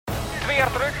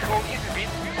jaar terug won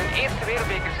Iserbyt zijn eerste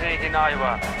wereldbekerzege in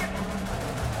Iowa.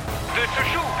 De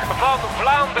verzoek van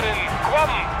Vlaanderen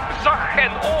kwam, zag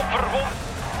en overwon.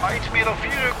 Maar iets meer dan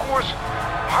 4 uur koers,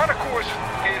 harde koers,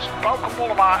 is Bauke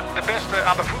Mollema de beste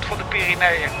aan de voet van de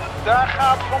Pyreneeën. Daar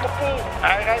gaat Van der Poel.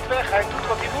 Hij rijdt weg, hij doet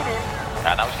wat hij moet doen.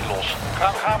 Ja, nou is hij los.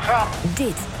 Gaan.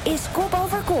 Dit is Kop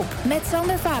over Kop met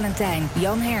Sander Valentijn,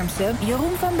 Jan Hermsen,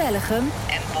 Jeroen van Bellegem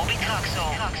en Bobby Traxel.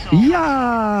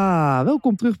 Ja,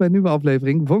 welkom terug bij een nieuwe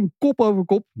aflevering van Kop over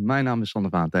Kop. Mijn naam is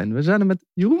Sander Valentijn. We zijn er met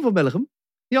Jeroen van Bellegem,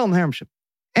 Jan Hermsen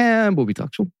en Bobby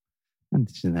Traxel. En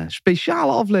het is een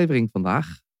speciale aflevering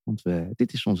vandaag, want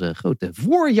dit is onze grote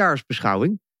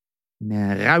voorjaarsbeschouwing.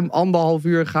 In ruim 1,5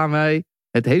 uur gaan wij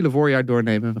het hele voorjaar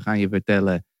doornemen. We gaan je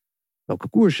vertellen welke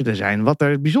koersen er zijn, wat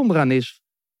er bijzonder aan is.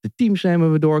 De teams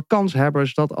nemen we door,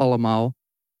 kanshebbers, dat allemaal.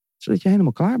 Zodat je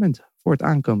helemaal klaar bent voor het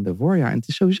aankomende voorjaar. En het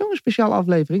is sowieso een speciale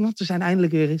aflevering, want we zijn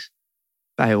eindelijk weer eens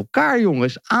bij elkaar,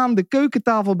 jongens. Aan de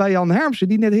keukentafel bij Jan Hermsen,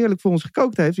 die net heerlijk voor ons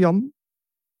gekookt heeft. Jan,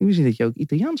 we zien dat je ook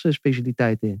Italiaanse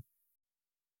specialiteiten hebt.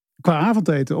 Qua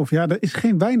avondeten, of ja, er is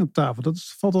geen wijn op tafel. Dat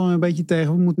valt dan een beetje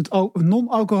tegen. We moeten het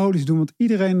non-alcoholisch doen, want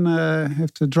iedereen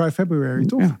heeft Dry February,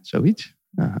 toch? Ja, zoiets.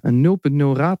 Ja, een 0.0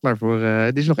 radelaar voor...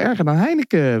 het is nog erger dan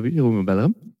Heineken, Jeroen van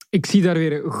Bellegem. Ik zie daar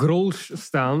weer Grolsch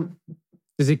staan.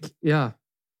 Dus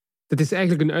dat is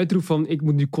eigenlijk een uitroep van ik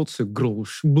moet nu kotsen,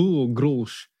 Grolsch. Boel,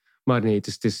 Grolsch. Maar nee,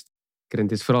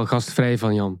 het is vooral gastvrij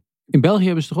van Jan. In België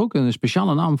hebben ze toch ook een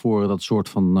speciale naam voor dat soort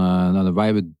van... wij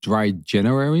hebben Dry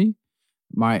January.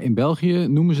 Maar in België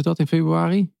noemen ze dat in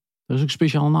februari. Er is ook een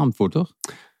speciale naam voor, toch?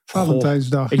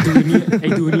 Valentijnsdag. Ik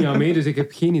doe er niet aan mee, dus ik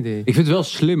heb geen idee. Ik vind het wel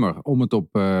slimmer om het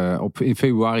in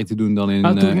februari te doen dan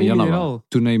in januari.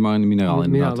 Tournee mineraal,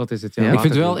 inderdaad. Ja, dat is het. Ja.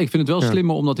 Ik vind het wel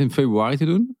slimmer om dat in februari te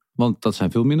doen. Want dat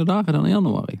zijn veel minder dagen dan in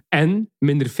januari. En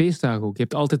minder feestdagen ook. Je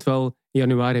hebt altijd wel... In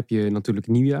januari heb je natuurlijk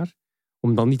nieuwjaar.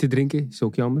 Om dan niet te drinken, is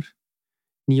ook jammer.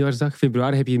 Nieuwjaarsdag.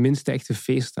 Februari heb je minste echte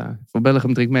feestdagen. Voor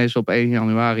Bellegem drinkt meestal op 1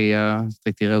 januari.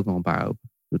 Trekt hij er ook nog een paar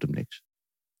open. Doet hem niks.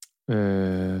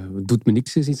 Doet me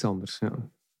niks, is iets anders. Ja.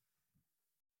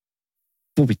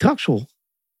 Bobby Traxel.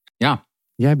 Ja.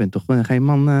 Jij bent toch geen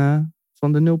man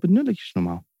van de 0.0'tjes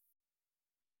normaal?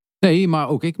 Nee, maar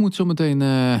ook ik moet zo meteen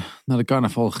naar de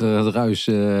carnavalgeruis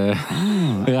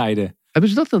rijden. Hebben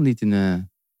ze dat dan niet in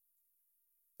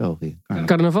België?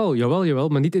 Carnaval, jawel.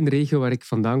 Maar niet in de regio waar ik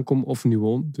vandaan kom of nu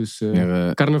woon. Dus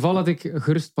carnaval laat ik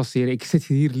gerust passeren. Ik zit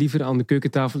hier liever aan de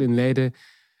keukentafel in Leiden.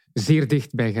 Zeer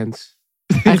dicht bij Gent.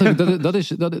 Eigenlijk,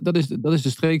 dat is de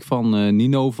streek van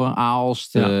Ninove,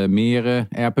 Aalst, Meren,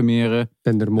 Erpenmeren.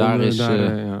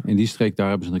 Dendermonde. In die streek daar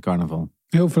hebben ze een carnaval.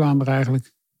 Heel Vlaanderen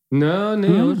eigenlijk. Nou,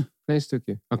 nee hoor. Klein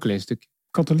stukje. Een klein stukje.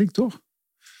 Katholiek, toch?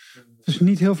 Dus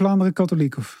niet heel Vlaanderen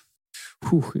katholiek, of?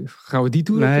 Gaan we die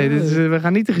doen? Nee, we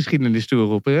gaan niet de geschiedenis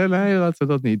toeroepen. Hè? Nee, laten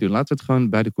we dat niet doen. Laten we het gewoon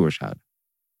bij de koers houden.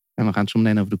 En we gaan het zo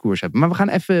meteen over de koers hebben. Maar we gaan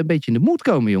even een beetje in de moed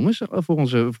komen, jongens. Voor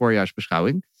onze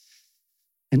voorjaarsbeschouwing.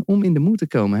 En om in de moed te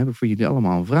komen heb ik voor jullie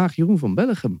allemaal een vraag. Jeroen van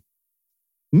Bellegem.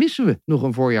 Missen we nog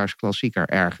een voorjaarsklassieker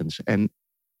ergens? En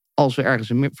als we ergens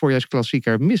een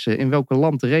voorjaarsklassieker missen, in welke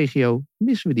land, de regio,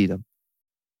 missen we die dan?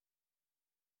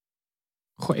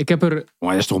 Goh, ik heb er...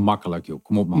 Maar dat is toch makkelijk, joh.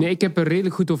 Kom op, man. Nee, ik heb er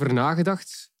redelijk goed over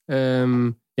nagedacht.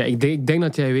 Ik denk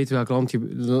dat jij weet welk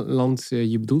land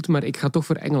je bedoelt, maar ik ga toch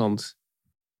voor Engeland.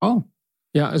 Oh.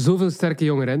 Ja, zoveel sterke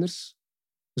jonge renners.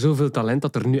 Zoveel talent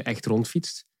dat er nu echt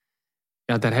rondfietst.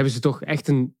 Ja, daar hebben ze toch echt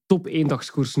een top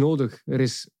eendagskoers nodig. Er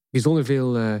is bijzonder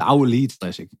veel... de oude lead,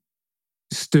 classic.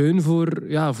 Steun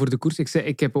voor de koers.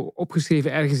 Ik heb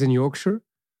opgeschreven ergens in Yorkshire.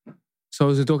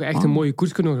 Zouden ze toch echt een mooie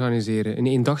koers kunnen organiseren. Een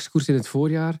eendagskoers in het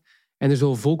voorjaar. En er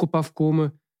zal volk op afkomen.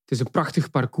 Het is een prachtig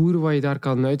parcours waar je daar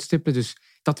kan uitstippelen. Dus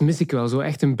dat mis ik wel. Zo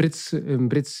echt een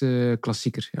Brits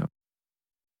klassieker. Ja.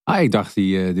 Ik dacht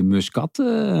die Muscat...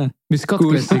 Muscat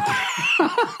koers. Classic.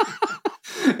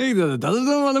 Ik dacht, dat is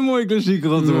dan wel een mooie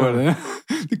klassieker om te worden. Hè?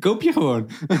 Die koop je gewoon.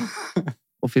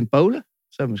 Of in Polen?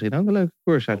 Zou misschien ook een leuke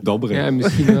koers zijn. Dobberik. Ja,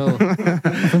 misschien wel.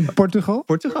 Portugal?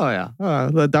 Portugal, ja.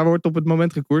 Daar wordt op het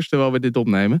moment gekoerst terwijl we dit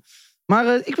opnemen.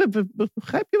 Maar ik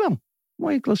begrijp je wel.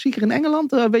 Mooie klassieker in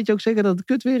Engeland. Weet je ook zeker dat het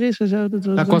kut weer is en zo?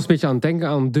 Ik was een beetje aan het denken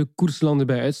aan de koerslanden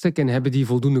bij uitstek. En hebben die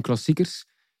voldoende klassiekers?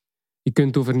 Je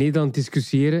kunt over Nederland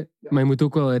discussiëren. Maar je moet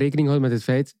ook wel rekening houden met het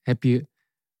feit. Heb je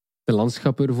de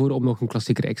landschappen ervoor om nog een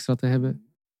klassieker extra te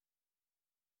hebben?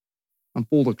 Een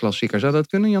polderklassieker. Zou dat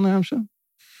kunnen, Jan Hermsen?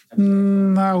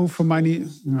 Hoeft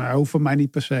voor mij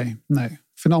niet per se. Nee.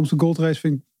 Ik vind de Amsterdam Gold Race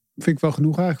vind ik wel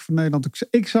genoeg eigenlijk voor Nederland.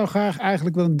 Ik zou graag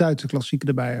eigenlijk wel een Duitse klassieker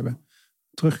erbij hebben.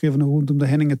 Terugkeer van de Hoend om de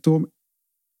Henninger Tour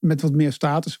met wat meer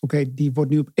status. Oké, die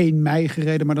wordt nu op 1 mei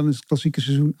gereden, maar dan is het klassieke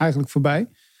seizoen eigenlijk voorbij.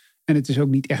 En het is ook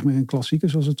niet echt meer een klassieker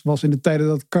zoals het was in de tijden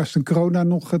dat Karsten Kroon daar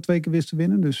nog 2 keer wist te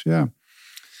winnen. Dus ja,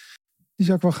 die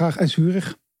zou ik wel graag. En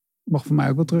Zurich mag voor mij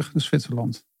ook wel terug, dus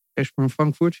Zwitserland. Esper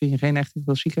Frankfurt, vind je geen echte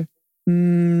klassieker?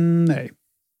 Nee.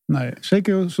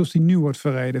 Zeker zoals die nu wordt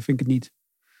verreden, vind ik het niet.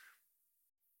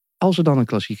 Als er dan een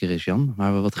klassieker is, Jan,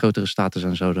 waar we wat grotere status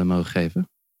aan zouden mogen geven,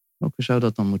 welke zou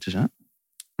dat dan moeten zijn?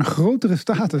 Een grotere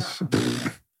status?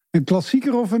 Een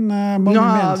klassieker of een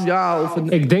monument? Ja, of een...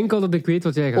 Ik denk al dat ik weet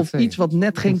wat jij gaat Of zeggen. iets wat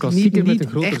net Een geen klassieker met niet een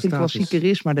grote echt een status. klassieker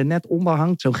is, maar er net onder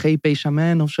hangt. Zo'n GP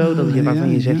Samen of zo. Waarvan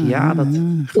je zegt, dat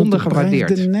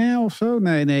ondergewaardeerd. De Nijl of zo?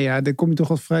 Nee, dan kom je toch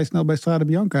al vrij snel bij Strade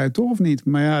Bianca uit, toch of niet?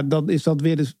 Maar ja, dan is dat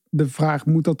weer dus de vraag,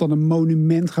 moet dat dan een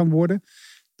monument gaan worden?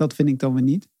 Dat vind ik dan weer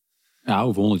niet. Ja,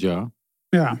 over 100 jaar.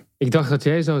 Ja. Ik dacht dat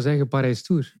jij zou zeggen Parijs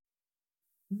Tour.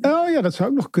 Oh ja, dat zou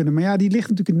ook nog kunnen. Maar ja, die ligt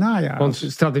natuurlijk in het najaar. Want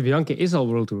Strade Bianca is al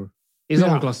World Tour. Is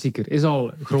al een klassieker. Is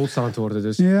al groot aan het worden.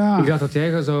 Dus ik dacht dat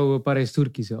jij zou Parijs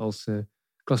Tour kiezen als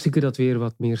klassieker dat weer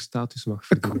wat meer status mag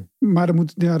verdienen. Maar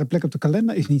de plek op de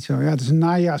kalender is niet zo. Ja, het is een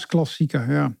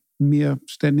najaarsklassieker. Ja. Meer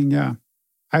standing, ja.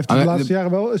 Hij heeft de laatste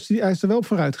jaren wel, hij is er wel op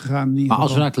vooruit gegaan. Maar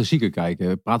als we naar klassieker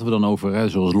kijken, praten we dan over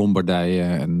zoals Lombardije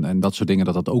en dat soort dingen,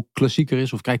 dat ook klassieker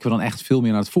is? Of kijken we dan echt veel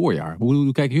meer naar het voorjaar?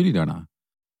 Hoe kijken jullie daarna?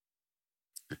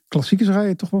 Klassiekers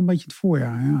rijden toch wel een beetje het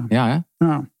voorjaar, ja. Ja, hè?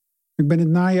 Ja. Ik ben in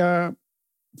het najaar,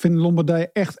 vind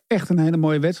Lombardije echt een hele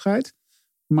mooie wedstrijd.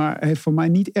 Maar heeft voor mij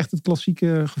niet echt het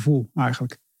klassieke gevoel,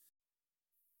 eigenlijk.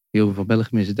 Heel veel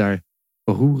Belgen is het daar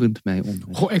roerend mee om.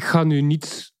 Goh, ik ga nu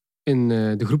niet in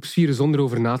de groepsvieren zonder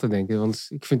over na te denken. Want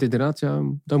ik vind inderdaad,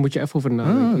 daar moet je even over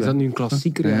nadenken. Is dat nu een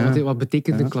klassieker? Ja. Wat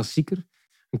betekent een klassieker?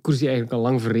 Een koers die eigenlijk al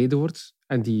lang verreden wordt.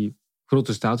 En die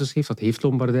grote status heeft. Dat heeft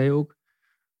Lombardije ook.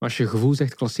 Maar als je gevoel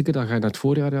zegt klassieker, dan ga je naar het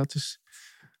voorjaar. Ja,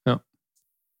 We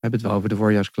hebben het wel over de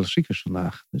voorjaarsklassiekers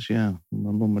vandaag. Dus ja, om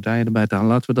dan Lombardije erbij te halen,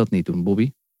 laten we dat niet doen,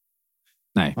 Bobby.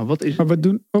 Nee. Maar we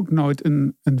doen ook nooit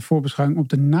een voorbeschouwing op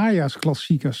de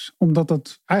najaarsklassiekers. Omdat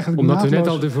dat eigenlijk we net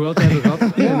al de Vuelta hebben gehad.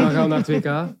 En dan gaan we naar het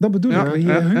WK. Dat bedoel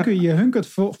ik. Je hunkert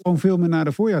gewoon veel meer naar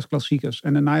de voorjaarsklassiekers.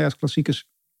 En de najaarsklassiekers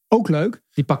ook leuk.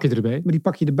 Die pak je erbij. Maar die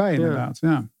pak je erbij inderdaad.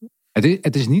 Ja.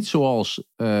 Het is niet zoals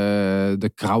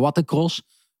de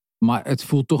Krawattecross. Maar het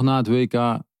voelt toch na het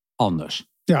WK anders.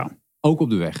 Ja. Ook op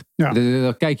de weg.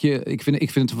 Ja. Kijk je, ik vind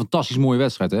het een fantastisch mooie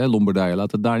wedstrijd. Hè? Lombardije,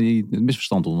 laat het daar niet een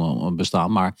misverstand om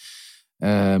bestaan. Maar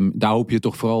daar hoop je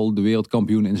toch vooral de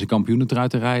wereldkampioen in zijn kampioenentrui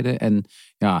te rijden. En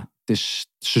ja, het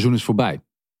seizoen is voorbij. Het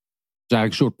is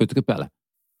eigenlijk een soort puttekapelle.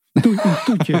 Een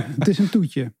toetje. Het is een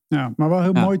toetje. Ja, maar wel een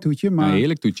heel mooi toetje. Maar... Een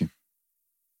heerlijk toetje.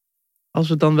 Als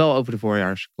we het dan wel over de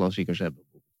voorjaarsklassiekers hebben.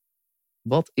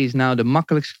 Wat is nou de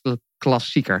makkelijkste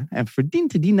klassieker? En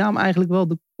verdient die naam eigenlijk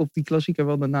wel, of die klassieker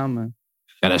wel de naam?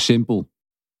 Ja, dat is simpel.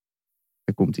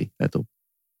 Daar komt hij, let op.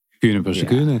 Kunnen per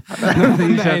seconde.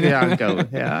 Die zou er aankomen.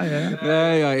 Ja.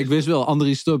 Nee, ja, ik wist wel,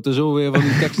 Andries stopte zo weer van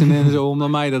die teksten en zo om naar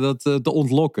mij dat te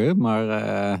ontlokken.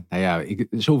 Maar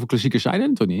zoveel klassiekers zijn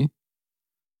er toch niet?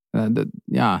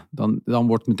 Dan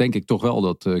wordt het denk ik toch wel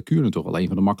dat Kuurne toch wel een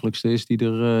van de makkelijkste is die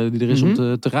er is om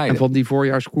te rijden. En van die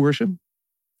voorjaarskoersen?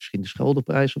 Misschien de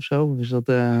Scheldeprijs of zo? Of is dat,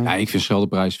 Ja, ik vind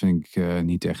Scheldeprijs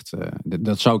niet echt...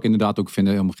 dat zou ik inderdaad ook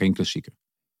vinden helemaal geen klassieker.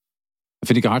 Dat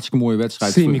vind ik een hartstikke mooie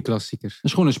wedstrijd. Semi-klassieker. Dat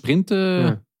is gewoon een sprint.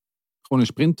 Gewoon een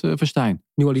sprintfestijn.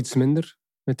 Nu al iets minder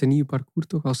met de nieuwe parcours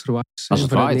toch? Als er waait. Als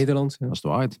het waait. Nederland. Ja. Als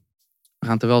het waait. We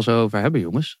gaan het er wel zo over hebben,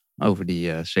 jongens. Over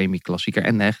die semi-klassieker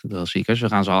en de echte klassiekers. We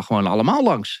gaan ze gewoon allemaal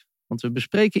langs. Want we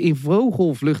bespreken in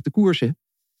vogelvlucht de koersen.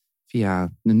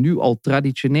 Via de nu al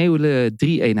traditionele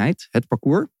 3-eenheid, het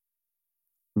parcours.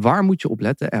 Waar moet je op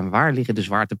letten en waar liggen de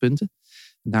zwaartepunten?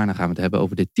 En daarna gaan we het hebben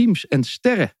over de teams en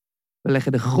sterren. We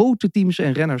leggen de grote teams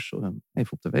en renners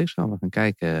even op de weegschaal. We gaan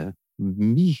kijken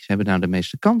wie hebben nou de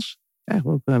meeste kans. Krijgen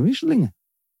we ook wisselingen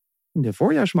in de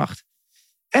voorjaarsmacht.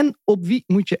 En op wie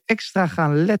moet je extra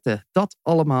gaan letten? Dat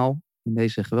allemaal in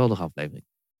deze geweldige aflevering.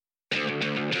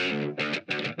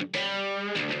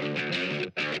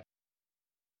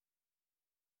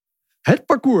 Het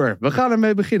parcours. We gaan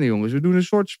ermee beginnen, jongens. We doen een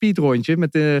soort speedrondje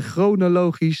met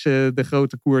chronologisch de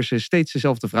grote koersen. Steeds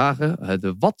dezelfde vragen.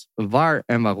 De wat, waar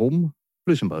en waarom.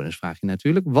 Plus een bonusvraagje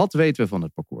natuurlijk. Wat weten we van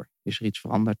het parcours? Is er iets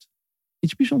veranderd?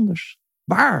 Iets bijzonders?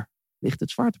 Waar ligt het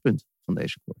zwaartepunt van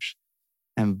deze koers?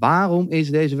 En waarom is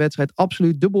deze wedstrijd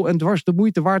absoluut dubbel en dwars de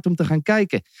moeite waard om te gaan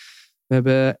kijken? We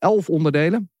hebben 11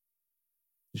 onderdelen.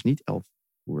 Dus niet 11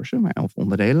 koersen, maar 11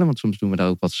 onderdelen. Want soms doen we daar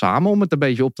ook wat samen om het een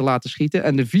beetje op te laten schieten.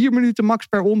 En de 4 minuten max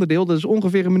per onderdeel. Dat is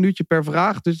ongeveer een minuutje per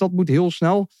vraag. Dus dat moet heel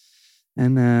snel.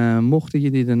 En mochten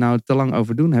jullie er nou te lang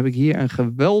over doen, heb ik hier een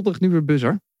geweldig nieuwe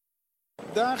buzzer.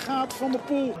 Daar gaat Van der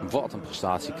Poel. Wat een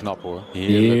prestatie, knap hoor.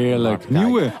 Heerlijk.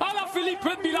 Nieuwe.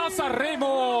 Alaphilippe, Milan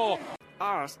Sanremo.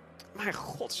 Mijn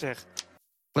god zeg.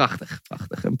 Prachtig.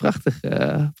 En prachtig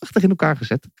in elkaar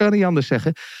gezet. Kan niet anders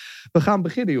zeggen. We gaan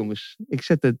beginnen, jongens. Ik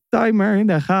zet de timer in.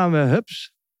 Daar gaan we.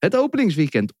 Hups. Het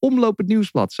openingsweekend. Omloop het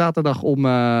Nieuwsblad. Zaterdag om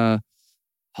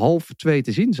 1:30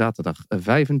 te zien. Zaterdag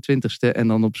 25e. En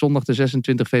dan op zondag de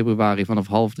 26 februari vanaf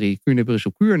 2:30.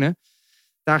 Kuurne-Brussel-Kuurne.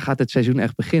 Daar gaat het seizoen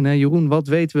echt beginnen. Jeroen, wat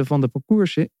weten we van de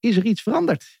parcoursen? Is er iets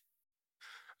veranderd?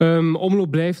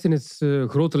 Omloop blijft in het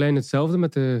grote lijn hetzelfde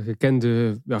met de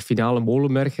gekende finale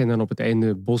Molenberg en dan op het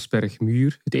einde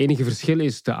Bosberg-Muur. Het enige verschil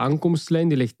is de aankomstlijn.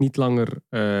 Die ligt niet langer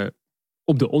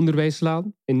op de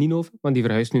Onderwijslaan in Ninove, maar die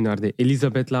verhuist nu naar de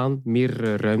Elisabethlaan.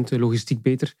 Meer ruimte, logistiek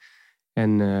beter.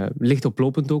 En licht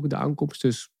oplopend ook de aankomst,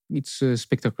 dus iets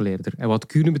spectaculairder. En wat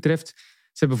Kuurne betreft,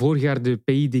 ze hebben vorig jaar de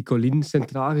Pays des Collines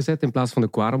centraal gezet in plaats van de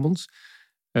Quaremons.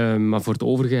 Maar voor het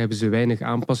overige hebben ze weinig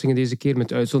aanpassingen deze keer,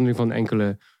 met uitzondering van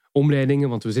enkele omleidingen,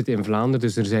 want we zitten in Vlaanderen,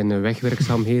 dus er zijn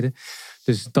wegwerkzaamheden.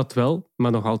 Dus dat wel,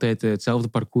 maar nog altijd hetzelfde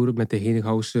parcours met de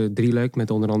Henegouwse drieluik, met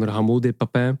onder andere Hameau des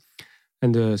Papins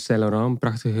en de Saint-Laurent, een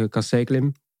prachtige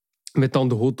kasseiklim, met dan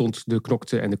de Hautont, de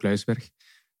Knokte en de Kluisberg.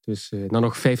 Dus dan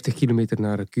nog 50 kilometer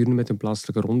naar Kuurne met een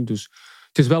plaatselijke ronde. Dus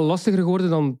het is wel lastiger geworden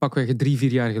dan pakweg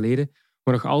 3-4 jaar geleden,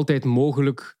 maar nog altijd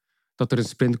mogelijk dat er een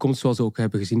sprint komt, zoals we ook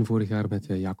hebben gezien vorig jaar met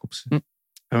Jacobsen.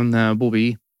 En Bobby,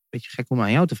 een beetje gek om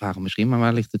aan jou te vragen misschien, maar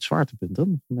waar ligt het zwaartepunt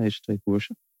dan van deze twee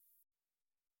koersen?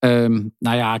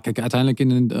 Nou ja, kijk, uiteindelijk in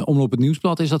een Omloop het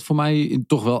Nieuwsblad is dat voor mij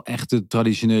toch wel echt de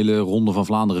traditionele Ronde van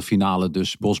Vlaanderen finale.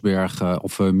 Dus Bosberg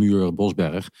of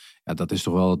Muur-Bosberg. Ja, dat is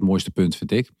toch wel het mooiste punt,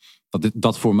 vind ik.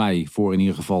 Dat voor mij, voor in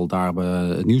ieder geval daar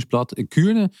het Nieuwsblad.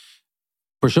 Kuurne,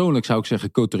 persoonlijk zou ik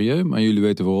zeggen Coterieu, maar jullie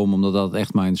weten waarom. Omdat dat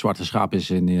echt mijn zwarte schaap is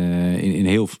in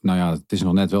heel... Nou ja, het is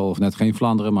nog net wel of net geen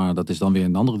Vlaanderen, maar dat is dan weer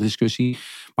een andere discussie.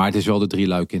 Maar het is wel de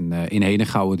drieluik in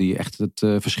Henegouwen die echt het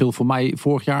verschil voor mij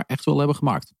vorig jaar echt wel hebben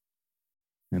gemaakt.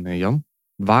 En Jan,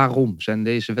 waarom zijn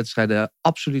deze wedstrijden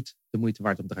absoluut de moeite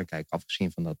waard om te gaan kijken,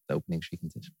 afgezien van dat het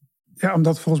openingsweekend is? Ja,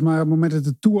 omdat volgens mij op het moment dat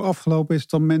de Tour afgelopen is,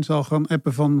 dan mensen al gaan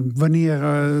appen van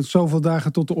wanneer zoveel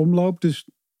dagen tot de omloop. Dus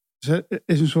het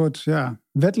is een soort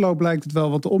wedloop lijkt het wel.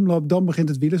 Want de omloop, dan begint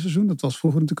het wielerseizoen. Dat was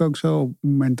vroeger natuurlijk ook zo. Op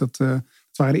het moment dat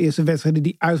het waren de eerste wedstrijden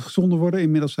die uitgezonden worden.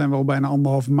 Inmiddels zijn we al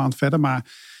bijna 1,5 maand verder. Maar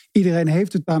iedereen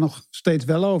heeft het daar nog steeds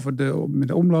wel over. Met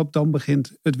de omloop, dan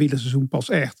begint het wielerseizoen pas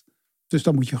echt. Dus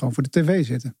dan moet je gewoon voor de tv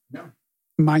zitten. Ja.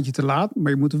 Een maandje te laat,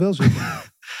 maar je moet er wel zitten.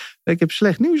 Ik heb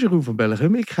slecht nieuws, Jeroen van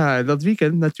Bellegem. Ik ga dat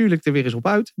weekend natuurlijk er weer eens op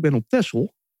uit. Ik ben op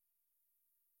Texel.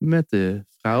 Met de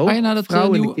vrouw en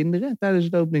de kinderen tijdens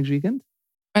het openingsweekend.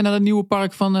 Ga je naar het nieuwe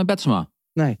park van Betsema?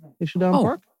 Nee, is er daar een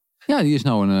park? Ja, die is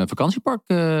nou een vakantiepark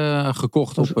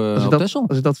gekocht op Texel.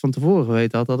 Als ik dat van tevoren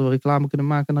geweten had, hadden we reclame kunnen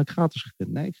maken en had ik gratis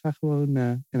gekund. Nee, ik ga gewoon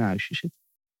in een huisje zitten.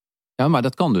 Ja, maar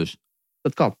dat kan dus.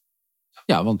 Dat kan.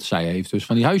 Ja, want zij heeft dus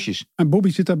van die huisjes. En Bobby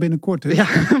zit daar binnenkort. Hè? Ja,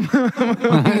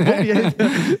 Bobby heeft,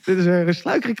 dit is een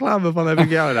sluikreclame van heb ik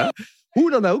jou daar.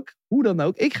 Hoe dan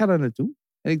ook. Ik ga daar naartoe.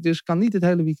 En ik dus kan niet het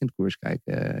hele weekend koers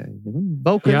kijken.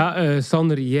 Ja,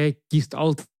 Sander, jij kiest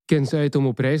altijd uit om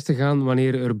op reis te gaan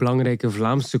wanneer er belangrijke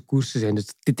Vlaamse koersen zijn.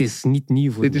 Dus dit is niet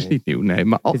nieuw voor mij. Dit is niet nieuw, nee.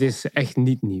 Maar dit is echt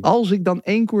niet nieuw. Als ik dan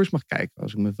 1 koers mag kijken,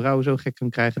 als ik mijn vrouw zo gek kan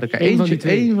krijgen, dat ik één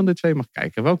van de twee mag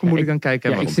kijken. Welke moet ik dan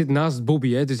kijken? Ja, ik zit naast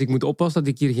Bobby, hè, dus ik moet oppassen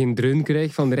dat ik hier geen dreun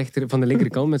krijg van de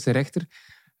linkerkant met zijn rechter.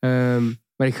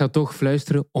 Maar ik ga toch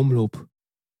fluisteren, omloop.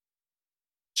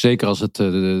 Zeker als het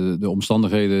de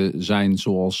omstandigheden zijn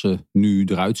zoals ze nu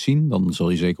eruit zien, dan zal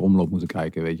je zeker omloop moeten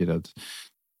kijken, weet je dat.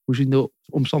 Hoe zien de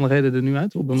omstandigheden er nu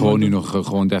uit? Gewoon nu nog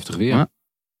gewoon deftig weer.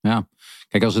 Ja.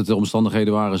 Kijk, als het de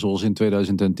omstandigheden waren zoals in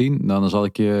 2010, dan zal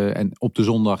ik je en op de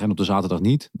zondag en op de zaterdag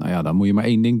niet. Nou ja, dan moet je maar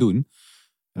 1 ding doen.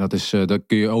 En dat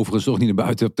kun je overigens toch niet naar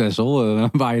buiten op Texel.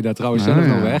 Waar je daar trouwens zelf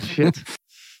nog weg. Shit.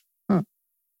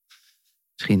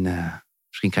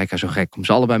 Misschien krijg ik haar zo gek om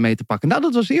ze allebei mee te pakken. Nou,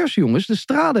 dat was de eerste, jongens. De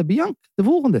Strade Bianche. De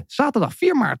volgende. Zaterdag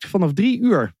 4 maart vanaf 3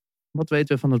 uur. Wat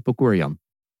weten we van het parcours, Jan?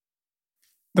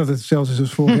 Dat het hetzelfde is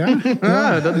als vorig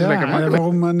jaar. Dat is lekker makkelijk.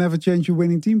 Waarom never change your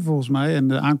winning team volgens mij. En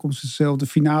de aankomst is hetzelfde.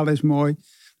 De finale is mooi.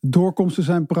 De doorkomsten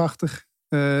zijn prachtig.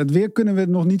 Het weer kunnen we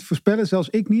nog niet voorspellen. Zelfs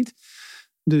ik niet.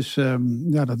 Dus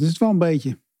dat is het wel een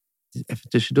beetje. Even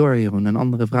tussendoor, Jeroen. Een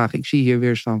andere vraag. Ik zie hier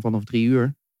weer staan vanaf 3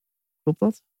 uur. Klopt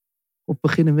dat? Of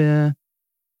beginnen we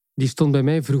Die stond bij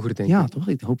mij vroeger, denk ik. Ja, toch?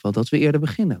 Ik hoop wel dat we eerder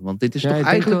beginnen. Want dit is Ja, toch ik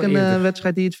denk eigenlijk wel een eerder.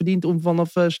 wedstrijd die het verdient om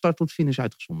vanaf start tot finish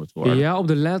uitgezonden te worden. Ja, op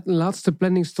de laatste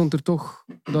planning stond er toch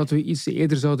dat we iets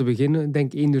eerder zouden beginnen. Ik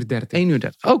denk 1:30.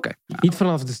 1:30. Oké. Niet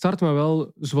vanaf de start, maar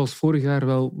wel, zoals vorig jaar,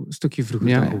 wel een stukje vroeger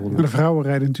Ja, dan ja. gewonnen. Maar de vrouwen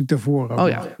rijden natuurlijk daarvoor ook. Oh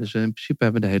ja, dus in principe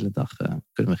hebben we de hele dag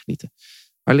kunnen we genieten.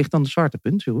 Waar ligt dan de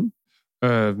zwaartepunt, Jeroen?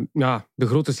 Ja, de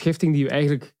grote schifting die we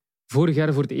eigenlijk vorig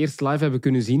jaar voor het eerst live hebben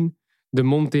kunnen zien. De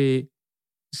Monte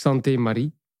Sante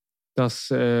Marie. Dat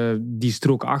is die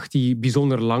strook 8 die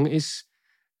bijzonder lang is.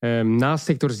 Naast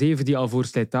sector 7 die al voor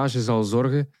slijtage zal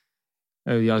zorgen.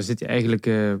 Zit je eigenlijk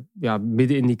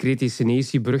midden in die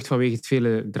Kreti-Senesi, berucht vanwege het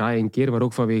vele draaien en keer, maar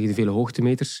ook vanwege de vele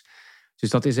hoogtemeters. Dus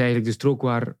dat is eigenlijk de strook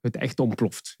waar het echt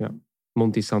ontploft. Ja.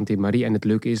 Monte Sante Marie. En het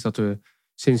leuke is dat we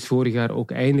sinds vorig jaar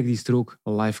ook eindelijk die strook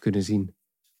live kunnen zien.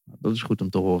 Dat is goed om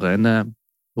te horen. En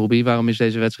Robbie, waarom is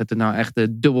deze wedstrijd er nou echt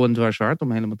dubbel en dwars hard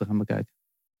om helemaal te gaan bekijken?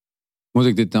 Moet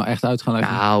ik dit nou echt uit gaan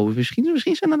leggen? Nou,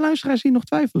 misschien zijn er luisteraars die nog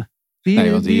twijfelen.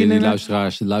 Nee, want die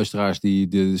luisteraars die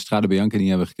de Strade Bianca niet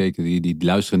hebben gekeken, die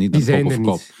luisteren niet Die naar zijn Kop er of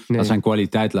Kop. niet. Nee. Dat zijn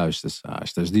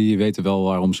kwaliteitluisteraars. Dus die weten wel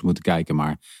waarom ze moeten kijken.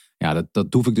 Maar ja,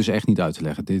 dat hoef ik dus echt niet uit te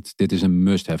leggen. Dit is een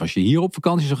must-have. Als je hier op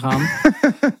vakantie zou gaan,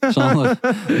 Sander,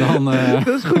 dan... Dat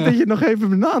is goed dat je het nog even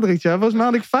benadrukt. Ja, was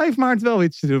maandag 5 maart wel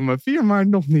iets te doen, maar 4 maart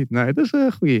nog niet. Nee, dat is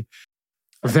een goeie.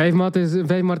 5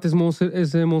 maart is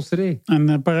Montserrat.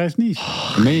 En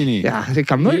Parijs-Nice. Dat meen je niet. Ja, ik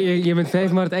kan nooit, Je bent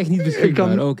 5 maart echt niet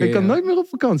beschikbaar. ik kan nooit meer op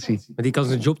vakantie. Maar die kan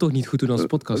zijn job toch niet goed doen als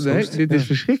podcast. Nee, dit is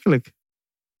verschrikkelijk.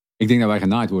 Ik denk dat wij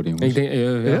genaaid worden, jongens. Ik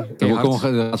denk, Er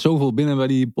gaat zoveel binnen bij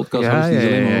die podcast. Ja, die is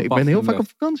alleen maar ik paf ben heel en vaak weg. op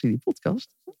vakantie, die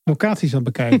podcast. Locaties aan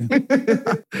het bekijken.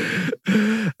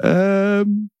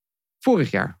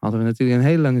 Vorig jaar hadden we natuurlijk een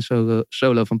hele lange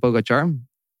solo van Pogacar.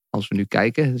 Als we nu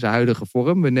kijken, zijn huidige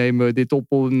vorm. We nemen dit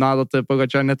op nadat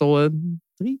Pogacar net al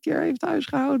 3 keer heeft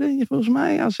huisgehouden. Volgens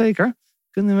mij, ja zeker.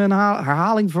 Kunnen we een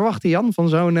herhaling verwachten, Jan,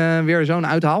 van weer zo'n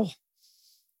uithaal?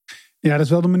 Ja, dat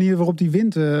is wel de manier waarop hij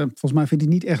wint. Volgens mij vindt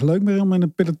hij het niet echt leuk meer om in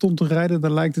een peloton te rijden.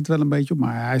 Daar lijkt het wel een beetje op.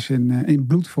 Maar hij is in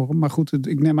bloedvorm. Maar goed,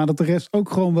 ik neem aan dat de rest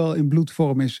ook gewoon wel in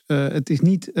bloedvorm is. Het is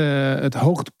niet het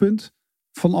hoogtepunt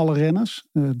van alle renners.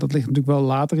 Dat ligt natuurlijk wel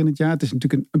later in het jaar. Het is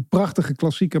natuurlijk een prachtige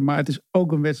klassieker. Maar het is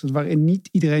ook een wedstrijd waarin niet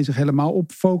iedereen zich helemaal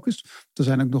op focust. Er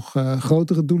zijn ook nog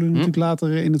grotere doelen natuurlijk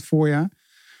later in het voorjaar.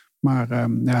 Maar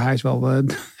hij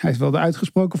is wel de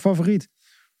uitgesproken favoriet.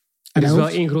 En er is hij wel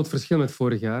hoeft- één groot verschil met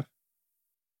vorig jaar.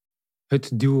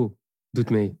 Het duo doet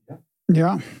mee.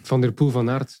 Ja, Van der Poel van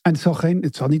Aert. en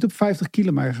het zal niet op 50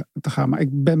 kilometer te gaan. Maar ik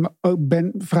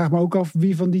vraag me ook af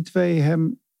wie van die twee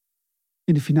hem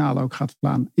in de finale ook gaat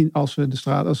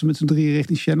verslaan. Als we met z'n drieën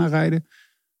richting Siena rijden.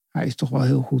 Hij is toch wel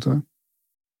heel goed hoor.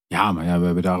 Ja, maar we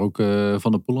hebben daar ook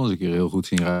Van der Poel eens een keer heel goed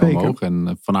zien rijden Zeker. omhoog.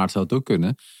 En Van Aert zou het ook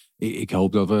kunnen. Ik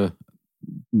hoop dat we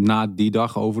na die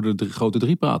dag over de grote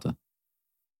 3 praten.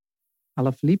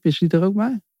 Alaphilippe, is die er ook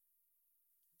bij?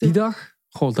 Die dag?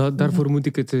 Goh, daarvoor moet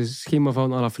ik het schema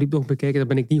van Alaphilippe nog bekijken. Daar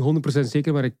ben ik niet 100%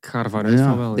 zeker, maar ik ga ervan uit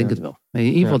van wel. Ik denk het wel. In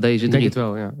ieder geval deze Ik denk 3. het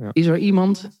wel, ja. Is er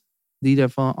iemand die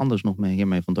daarvan anders nog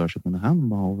hiermee van dwars zou kunnen gaan?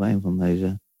 Behalve een van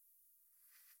deze.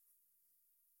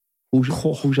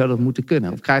 Hoe zou dat moeten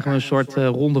kunnen? Of krijgen we een soort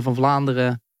ronde van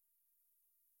Vlaanderen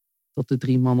dat de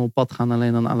 3 mannen op pad gaan,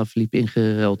 alleen dan Alaphilippe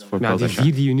ingeruild voor Nou, die Pogacar?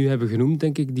 4 die we nu hebben genoemd,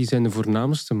 denk ik, die zijn de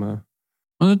voornaamste. Maar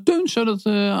Maar Teuns,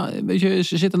 weet je,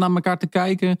 ze zitten naar elkaar te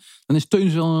kijken. Dan is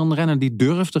Teuns wel een renner die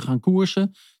durft te gaan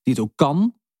koersen. Die het ook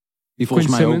kan. Die volgens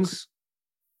Quinn mij ook... Simmons.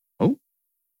 Oh.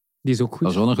 Die is ook goed. Dat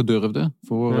is wel een gedurfde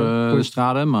voor Ja, de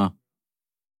Strade. Maar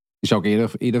die zou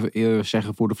ik eerder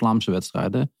zeggen voor de Vlaamse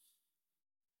wedstrijden.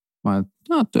 Maar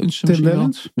ja, Teuns Tim misschien wel.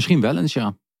 Wellens? Misschien wel eens,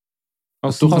 ja.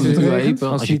 Als toch hij het niet, regent,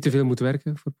 als hij niet te veel moet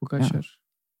werken voor Pogacar.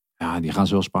 Ja, die gaan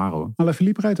ze wel sparen hoor.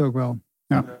 Alaphilippe rijdt ook wel.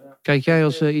 Ja. Kijk jij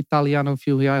als Italiano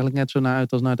viel je eigenlijk net zo naar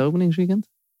uit als naar het openingsweekend?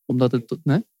 Omdat het...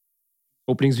 Nee?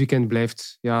 Openingsweekend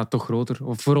blijft toch groter.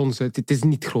 Of voor ons, het is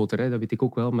niet groter, hè, dat weet ik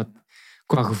ook wel. Maar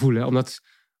qua gevoel. Hè, omdat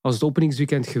als het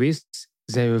openingsweekend geweest,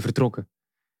 zijn we vertrokken.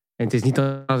 En het is niet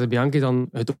dat de Bianchi dan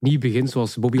het opnieuw begint,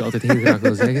 zoals Bobby altijd heel graag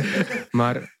wil zeggen.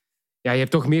 Maar ja, je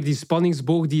hebt toch meer die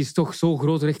spanningsboog, die is toch zo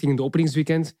groot richting het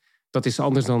openingsweekend. Dat is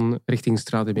anders dan richting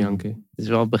Strade Bianche. Het is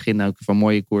wel het begin ook van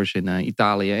mooie koers in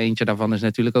Italië. Eentje daarvan is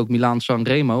natuurlijk ook Milaan-San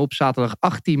Remo op zaterdag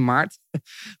 18 maart.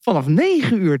 Vanaf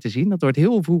 9 uur te zien. Dat wordt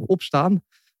heel vroeg opstaan.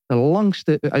 De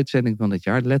langste uitzending van het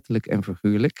jaar, letterlijk en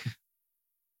figuurlijk.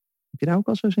 Heb je daar ook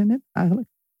al zo zin in, eigenlijk?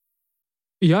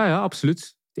 Ja,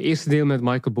 absoluut. Het eerste deel met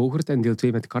Michael Bogert en deel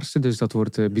 2 met Karsten. Dus dat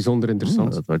wordt bijzonder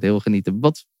interessant. Dat wordt heel genieten.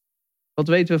 Wat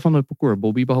weten we van het parcours,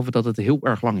 Bobby? Behalve dat het heel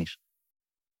erg lang is.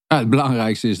 Ja, het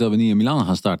belangrijkste is dat we niet in Milaan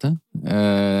gaan starten.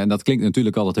 En dat klinkt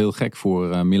natuurlijk altijd heel gek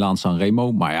voor Milaan-San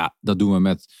Remo. Maar ja, dat doen we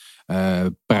met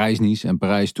Parijs-Nice en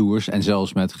Parijs-Tours. En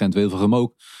zelfs met Gent-Wevelgem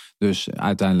ook. Dus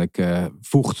uiteindelijk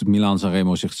voegt Milaan-San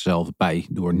Remo zichzelf bij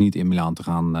door niet in Milaan te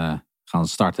gaan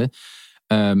starten.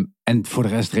 En voor de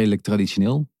rest redelijk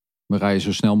traditioneel. We rijden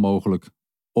zo snel mogelijk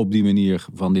op die manier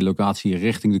van die locatie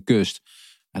richting de kust.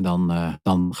 En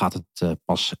dan gaat het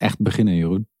pas echt beginnen,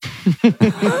 Jeroen.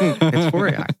 Het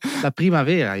voorjaar. La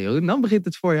primavera, Jeroen. Dan begint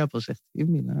het voorjaar pas echt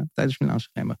tijdens Milaan-San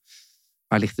Remo.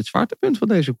 Waar ligt het zwaartepunt van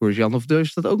deze koers, Jan? Of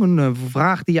is dat ook een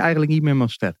vraag die je eigenlijk niet meer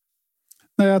mag stellen?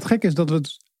 Nou ja, het gekke is dat we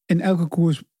het in elke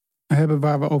koers hebben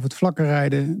waar we over het vlakke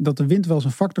rijden, dat de wind wel eens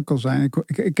een factor kan zijn.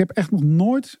 Ik heb echt nog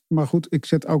nooit, maar goed, ik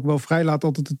zet ook wel vrij laat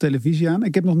altijd de televisie aan.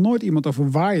 Ik heb nog nooit iemand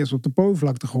over waaiers op de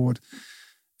Po-vlakte gehoord.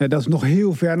 Dat is nog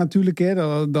heel ver natuurlijk.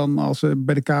 Hè. Dan als ze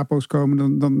bij de capo's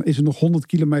komen, dan is er nog 100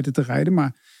 kilometer te rijden.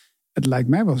 Maar het lijkt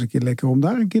mij wel eens een keer lekker om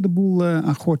daar een keer de boel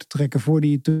aan gort te trekken voor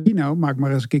die Torino. Maak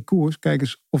maar eens een keer koers. Kijk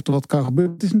eens of er wat kan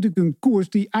gebeuren. Het is natuurlijk een koers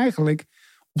die eigenlijk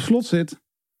op slot zit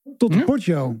tot de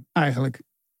Poggio eigenlijk.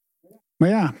 Maar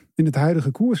ja, in het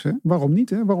huidige koers, hè? Waarom niet?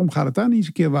 Hè? Waarom gaat het daar niet eens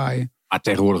een keer waaien? Maar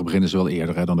tegenwoordig beginnen ze wel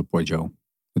eerder dan de Poggio.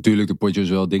 Natuurlijk, de Poggio is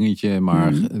wel een dingetje,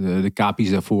 maar de capi's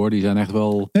daarvoor, die zijn echt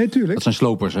wel... Nee, tuurlijk. Dat zijn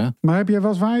slopers, hè? Maar heb jij wel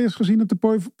eens waaiers gezien op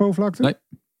de Po-vlakte? Nee.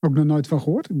 Ook nog nooit van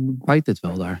gehoord? Waait het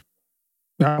wel daar?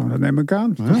 Ja, maar dat neem ik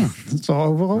aan. Ja. Het zal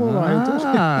overal wel waaien, toch?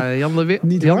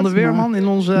 Jan de Weerman in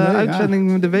onze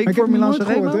uitzending de week voor Milaan-San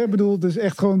Remo. Ik bedoel, het is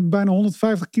echt gewoon bijna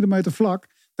 150 kilometer vlak.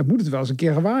 Dan moet het wel eens een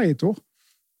keer waaien, toch?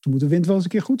 Dan moet de wind wel eens een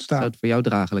keer goed staan. Zou het voor jou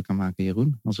draaglijker maken,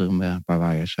 Jeroen? Als er een paar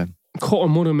waaiers zijn. Goh,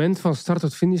 een monument van start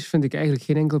tot finish vind ik eigenlijk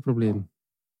geen enkel probleem.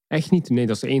 Echt niet. Nee,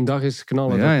 dat is 1 dag is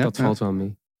knallen, dat valt wel mee.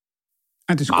 En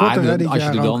het is korter, dit als,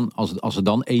 jaar als er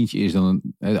dan eentje is, dan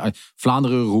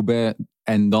Vlaanderen, Roubaix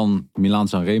en dan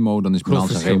Milaan-San Remo, dan is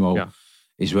Milaan-San Remo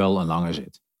is wel een lange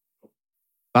zit.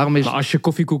 Maar als je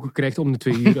koffiekoeken krijgt om de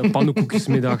 2 uur, pannenkoekjes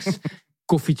middags,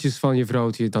 koffietjes van je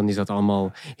vrouwtje, dan is dat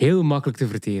allemaal heel makkelijk te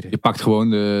verteren. Je pakt gewoon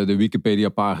de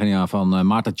Wikipedia-pagina van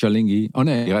Marta Cialinghi. Oh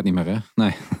nee, die rijdt niet meer, hè?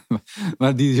 Nee.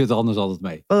 Maar die zit er anders altijd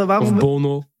mee. Of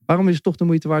Bono. Waarom is het toch de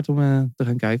moeite waard om te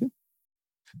gaan kijken?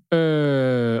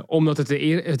 Omdat het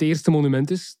het eerste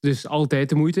monument is. Dus altijd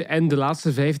de moeite. En de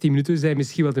laatste 15 minuten zijn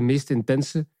misschien wel de meest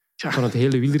intense van het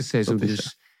hele wielerseizoen.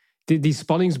 Dus die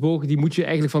spanningsboog die moet je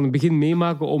eigenlijk van het begin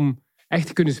meemaken om echt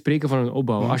te kunnen spreken van een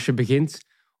opbouw. Als je begint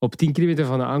op 10 kilometer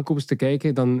van de aankomst te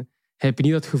kijken, dan heb je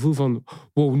niet dat gevoel van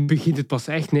wow, nu begint het pas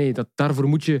echt. Nee, daarvoor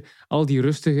moet je al die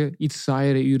rustige, iets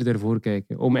saaiere uren daarvoor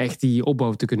kijken. Om echt die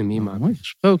opbouw te kunnen meemaken. Mooi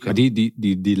gesproken. Maar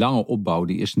die lange opbouw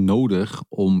die is nodig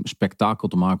om spektakel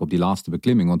te maken op die laatste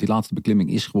beklimming. Want die laatste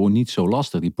beklimming is gewoon niet zo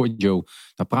lastig. Die Poggio,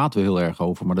 daar praten we heel erg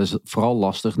over. Maar dat is vooral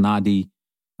lastig na die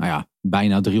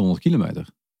bijna 300 kilometer.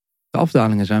 De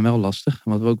afdalingen zijn wel lastig.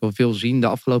 Wat we ook wel veel zien de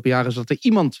afgelopen jaren is dat er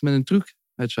iemand met een truc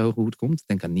uit zijn hoge hoed komt.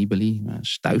 Denk aan Nibali,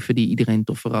 Stuiven die iedereen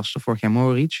toch verraste. Vorig jaar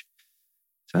Mohoric.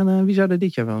 Wie zou er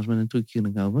dit jaar wel eens met een trucje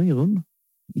kunnen komen, Jeroen?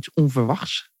 Iets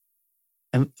onverwachts.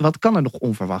 En wat kan er nog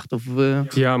onverwacht?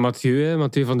 Ja, Mathieu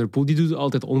van der Poel, die doet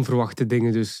altijd onverwachte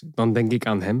dingen. Dus dan denk ik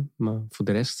aan hem. Maar voor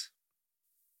de rest...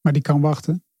 Maar die kan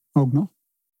wachten, ook nog.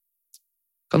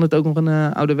 Kan het ook nog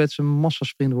een ouderwetse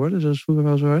massasprint worden, zoals vroeger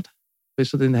wel zo hard? Of is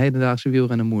dat in de hedendaagse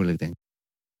wielrennen moeilijk, denk ik?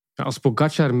 Ja, als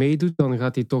Pogacar meedoet, dan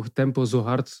gaat hij toch tempo zo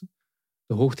hard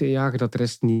de hoogte injagen dat de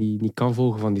rest niet kan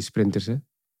volgen van die sprinters. Hè.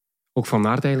 Ook Van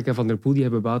Aert eigenlijk en Van der Poel, die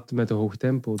hebben baat met een hoog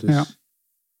tempo. Dus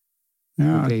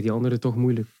dan krijgen die anderen toch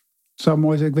moeilijk. Het zou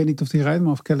mooi zijn, ik weet niet of die rijdt,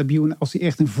 maar of Caleb Ewan, als hij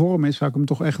echt in vorm is, zou ik hem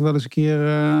toch echt wel eens een keer...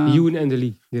 Ewan en De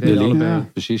Lee, die rijden allebei. Ja,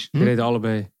 precies. Die rijden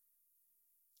allebei.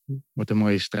 Wordt een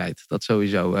mooie strijd, dat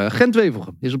sowieso.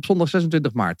 Gent-Wevelgem is op zondag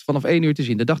 26 maart vanaf 1 uur te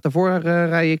zien. De dag daarvoor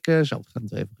rij ik zelf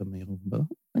Gent-Wevelgem.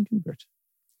 Dank je de beurt.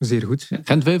 Zeer goed. Ja.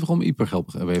 Gent-Wevelgem,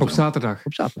 Ieper-Wevelgem. Op zaterdag.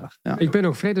 Op zaterdag, ja. Ik ben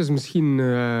nog vrij, dus misschien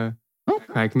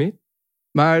ga ik mee.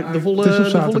 Maar de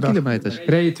volle kilometers.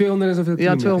 Rij je 200 en zoveel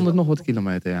kilometer? Ja, 200 nog wat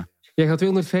kilometer, ja. Jij gaat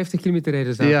 250 kilometer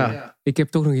rijden zaterdag. Ja. Ik heb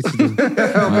toch nog iets te doen.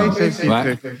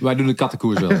 Wij doen de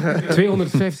kattenkoers wel.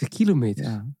 250 kilometer?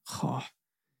 Ja. Goh.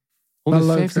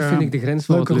 150 vind ik de grens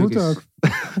van wat leuk is. Ook.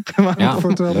 Ja,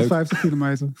 voor 250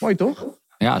 kilometer. Mooi toch?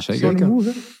 Ja, zeker.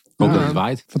 Ook dat het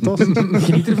waait. Fantastisch.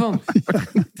 Geniet ervan.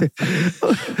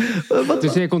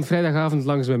 Dus jij komt vrijdagavond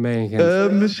langs bij mij in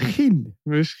Gent.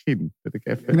 Misschien.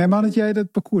 Ik neem aan dat jij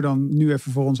dat parcours dan nu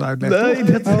even voor ons uitlegt. Nee,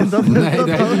 daar heb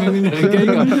je nog niet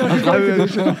naar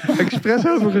gekeken. Expres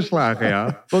overgeslagen,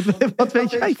 ja. Wat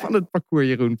weet jij van het parcours,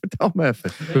 Jeroen? Vertel me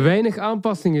even. Weinig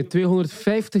aanpassingen.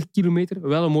 250 kilometer.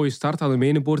 Wel een mooie start aan de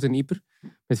Menenpoort in Ieper.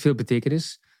 Met veel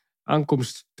betekenis.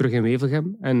 aankomst terug in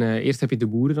Wevelgem. En eerst heb je de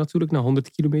Boeren natuurlijk, na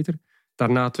 100 kilometer.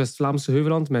 Daarna het West-Vlaamse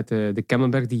Heuvelland met de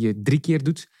Kemmelberg die je 3 keer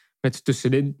doet. Met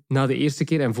tussenin, na de eerste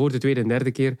keer en voor de tweede en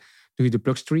derde keer, doe je de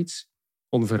Plug Streets.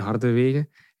 Onverharde wegen.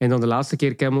 En dan de laatste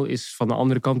keer Kemmel is van de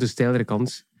andere kant, de steilere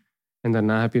kant. En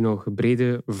daarna heb je nog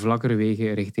brede, vlakkere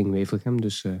wegen richting Wevelgem.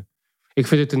 Dus ik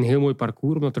vind het een heel mooi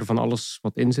parcours, omdat er van alles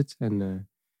wat in zit. En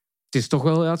het is toch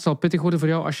wel, het zal pittig worden voor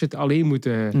jou als je het alleen moet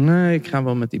nee, ik ga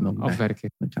wel met iemand mee.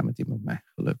 afwerken. Ik ga met iemand mee,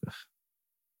 gelukkig.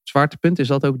 Zwaartepunt, is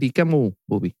dat ook die Camel,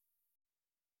 Bobby?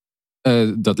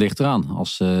 Dat ligt eraan.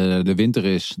 Als de winter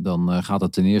is, dan gaat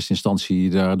het in eerste instantie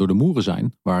daar door de Moeren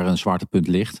zijn, waar een zwaartepunt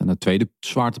ligt. En het tweede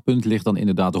zwaartepunt ligt dan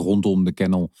inderdaad rondom de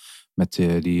Kennel, met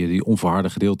die onverharde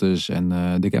gedeeltes en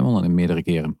de Kemmel in meerdere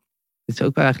keren. Dit is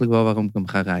ook eigenlijk wel waarom ik hem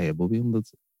ga rijden, Bobby.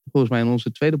 Omdat volgens mij in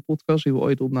onze tweede podcast die we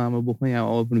ooit opnamen, begon jou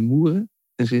al over de Moeren.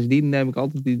 En sindsdien heb ik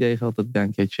altijd het idee gehad dat ik daar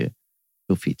een keertje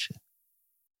wil fietsen.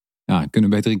 Ja, kunnen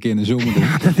we beter een keer in de zomer doen.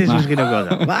 Dat is misschien ook wel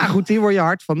zo. Maar goed, hier word je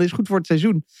hard van. Dit is goed voor het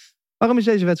seizoen. Waarom is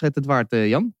deze wedstrijd het waard,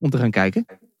 Jan, om te gaan kijken?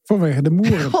 Vanwege de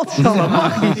Moeren. Godsamme.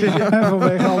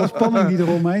 Vanwege alle spanning die er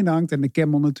omheen hangt. En de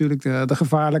Kemmel natuurlijk, de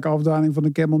gevaarlijke afdaling van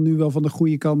de Kemmel nu wel van de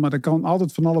goede kant. Maar er kan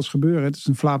altijd van alles gebeuren. Het is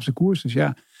een Vlaamse koers. Dus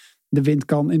ja, de wind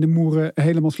kan in de Moeren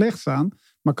helemaal slecht staan.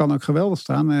 Maar kan ook geweldig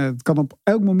staan. Het kan op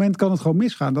elk moment kan het gewoon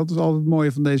misgaan. Dat is altijd het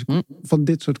mooie van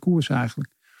dit soort koersen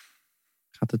eigenlijk.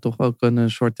 Gaat het toch ook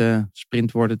een soort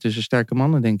sprint worden tussen sterke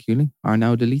mannen, denken jullie?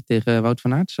 Arnaud de Lie tegen Wout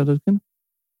van Aert, zou dat kunnen?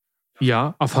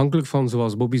 Ja, afhankelijk van,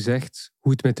 zoals Bobby zegt,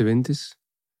 hoe het met de wind is.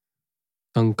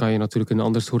 Dan kan je natuurlijk een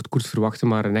ander soort koers verwachten.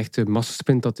 Maar een echte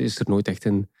massasprint, dat is er nooit echt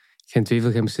in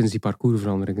Gent-Wevelgem sinds die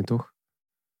parcoursveranderingen, toch?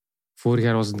 Vorig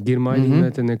jaar was het Girmay die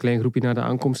met een klein groepje naar de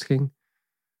aankomst ging.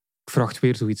 Ik verwacht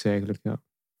weer zoiets eigenlijk, ja.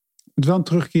 Het is wel een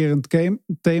terugkerend thema.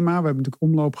 We hebben natuurlijk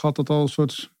omloop gehad dat al een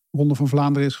soort Ronde van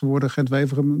Vlaanderen is geworden.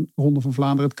 Gent-Wevelgem, Ronde van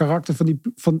Vlaanderen. Het karakter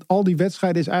van al die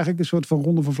wedstrijden is eigenlijk een soort van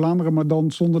Ronde van Vlaanderen, maar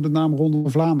dan zonder de naam Ronde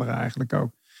van Vlaanderen eigenlijk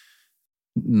ook.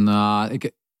 Nou,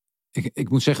 ik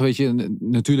moet zeggen, weet je,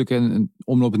 natuurlijk een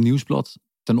omloop het nieuwsblad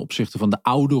ten opzichte van de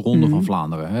oude Ronde van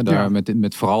Vlaanderen. Hè, daar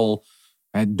met vooral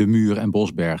de Muur en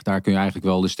Bosberg. Daar kun je eigenlijk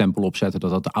wel de stempel op zetten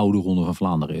dat dat de oude Ronde van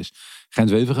Vlaanderen is.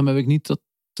 Gent-Wevelgem heb ik niet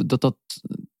dat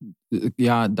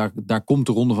ja, daar komt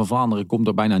de Ronde van Vlaanderen komt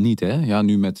er bijna niet. Hè? Ja,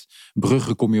 nu met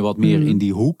Brugge kom je wat meer in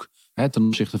die hoek. Hè, ten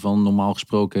opzichte van normaal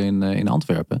gesproken in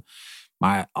Antwerpen.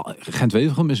 Maar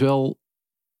Gent-Wevelgem is wel,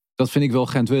 dat vind ik wel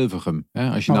Gent-Wevelgem.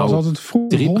 Als je maar nou was altijd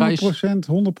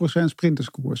vroeger 100%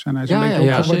 sprinterskoers. En hij is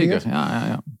ja, zeker.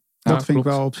 Ja. Dat Ja, vind ik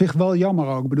klopt. wel op zich wel jammer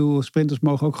ook. Ik bedoel, sprinters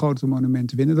mogen ook grote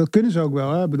monumenten winnen. Dat kunnen ze ook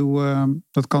wel. Hè? Ik bedoel,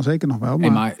 dat kan zeker nog wel.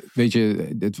 Maar weet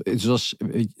je,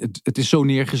 het is zo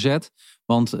neergezet.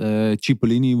 Want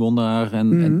Cipollini won daar.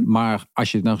 Maar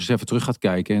als je nou eens even terug gaat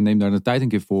kijken en neem daar de tijd een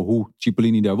keer voor hoe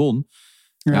Cipollini daar won.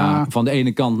 Ja, van de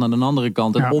ene kant naar de andere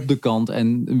kant en op de kant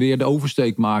en weer de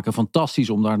oversteek maken. Fantastisch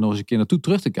om daar nog eens een keer naartoe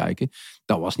terug te kijken.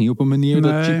 Dat was niet op een manier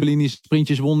dat Cipollini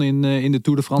sprintjes won in de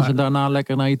Tour de France en daarna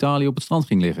lekker naar Italië op het strand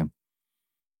ging liggen.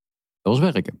 Dat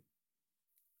was werken.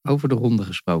 Over de ronde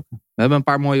gesproken. We hebben een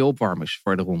paar mooie opwarmers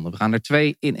voor de ronde. We gaan er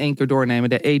 2 in 1 keer doornemen.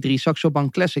 De E3 Saxo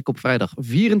Bank Classic op vrijdag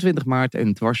 24 maart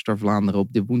en Dwars door Vlaanderen op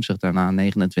de woensdag daarna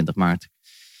 29 maart.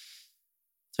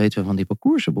 Wat weten we van die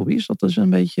parcoursen, Bobby? Is dat dus een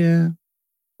beetje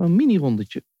een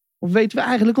mini-rondetje? Of weten we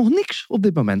eigenlijk nog niks op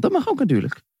dit moment? Dat mag ook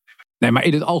natuurlijk. Nee, maar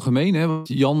in het algemeen, hè, wat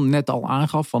Jan net al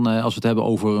aangaf, van, als we het hebben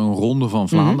over een ronde van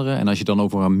Vlaanderen. En als je het dan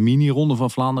over een mini-ronde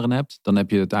van Vlaanderen hebt, dan heb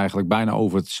je het eigenlijk bijna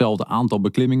over hetzelfde aantal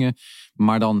beklimmingen.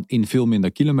 Maar dan in veel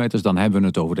minder kilometers, dan hebben we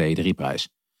het over de E3-prijs.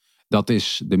 Dat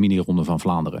is de mini-ronde van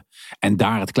Vlaanderen. En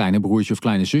daar het kleine broertje of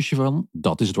kleine zusje van,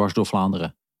 dat is Dwars door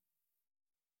Vlaanderen.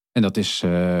 En dat is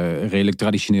redelijk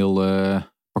traditioneel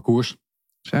parcours.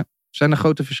 Zijn er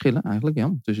grote verschillen eigenlijk,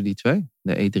 Jan, tussen die twee?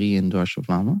 De E3 en Dwars door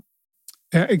Vlaanderen?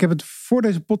 Ja, ik heb het voor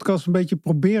deze podcast een beetje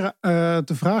proberen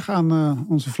te vragen aan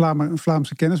onze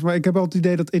Vlaamse kennis. Maar ik heb wel het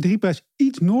idee dat E3-prijs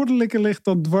iets noordelijker ligt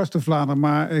dan Dwars door Vlaanderen.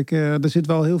 Maar er zit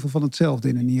wel heel veel van hetzelfde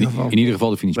in ieder geval. In ieder geval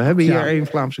de finish. We hebben hier één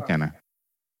Vlaamse kenner.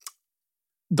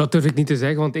 Dat durf ik niet te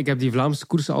zeggen, want ik heb die Vlaamse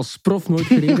koersen als prof nooit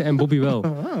gereden en Bobby wel.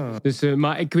 Dus,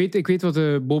 maar ik weet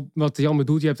wat Jan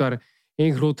bedoelt. Je hebt daar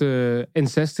één grote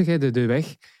N60, de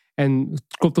weg. En het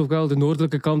klopt ook wel, de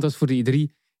noordelijke kant, dat is voor de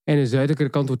E3. En de zuidelijke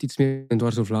kant wordt iets meer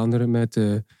Dwars door Vlaanderen met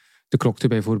de Klokte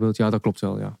bijvoorbeeld. Ja, dat klopt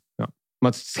wel, ja.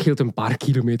 Maar het scheelt een paar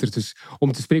kilometer. Dus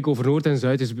om te spreken over Noord en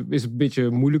Zuid is een beetje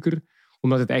moeilijker.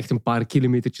 Omdat het echt een paar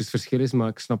kilometertjes verschil is. Maar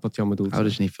ik snap wat Jan bedoelt.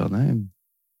 Houden ze niet van, hè? In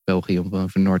België om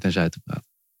over Noord en Zuid te praten.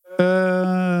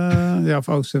 Ja, of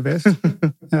Oost en West.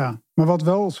 Ja. Maar wat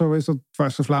wel zo is, dat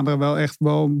Dwars door Vlaanderen wel echt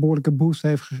wel een behoorlijke boost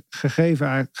heeft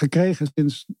gekregen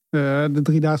sinds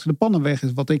de 3-daagse de Pannenweg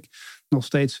is. Wat ik nog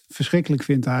steeds verschrikkelijk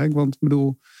vind eigenlijk. Want ik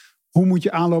bedoel, hoe moet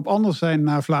je aanloop anders zijn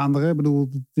naar Vlaanderen? Ik bedoel,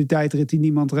 die tijdrit die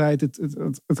niemand rijdt.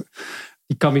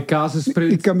 Die kamikaze-sprint.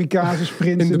 Die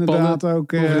kamikaze-sprint inderdaad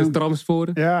ook. Over de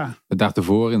tramsporen. Ja. De dag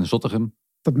ervoor in Zottegem.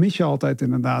 Dat mis je altijd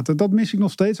inderdaad. Dat mis ik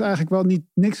nog steeds eigenlijk wel.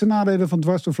 Niks te nadelen van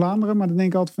Dwars door Vlaanderen. Maar dan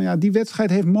denk ik altijd van die wedstrijd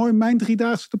heeft mooi mijn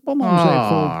 3-daagse de Pannen om zeep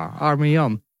geholpen. Arme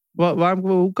Jan.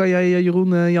 Hoe kan jij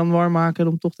Jan warm maken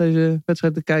om toch deze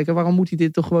wedstrijd te kijken? Waarom moet hij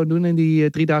dit toch gewoon doen en die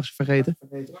 3-daagse vergeten?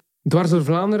 Dwars door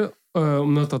Vlaanderen,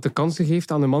 omdat dat de kansen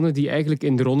geeft aan de mannen die eigenlijk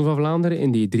in de Ronde van Vlaanderen,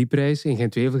 in die 3-prijs in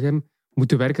Gent-Wevelgem,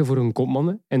 moeten werken voor hun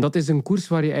kopmannen. En dat is een koers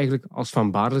waar je eigenlijk, als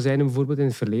Van Baarle zijn bijvoorbeeld in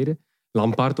het verleden,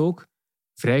 Lampaard ook,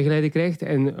 vrijgeleide krijgt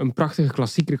en een prachtige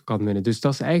klassieker kan winnen. Dus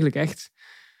dat is eigenlijk echt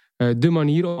de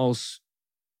manier om als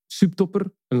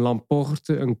subtopper, een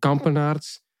Lampaerte, een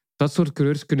Kampenaerts, dat soort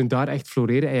coureurs kunnen daar echt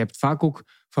floreren. En je hebt vaak ook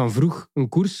van vroeg een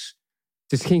koers.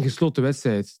 Het is geen gesloten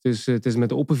wedstrijd. Dus het is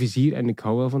met open vizier en ik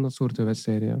hou wel van dat soort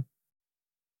wedstrijden. Ja.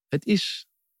 Het is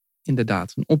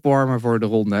inderdaad een opwarmer voor de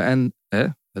ronde. En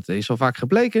het is al vaak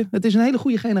gebleken, het is een hele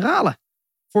goede generale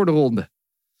voor de ronde.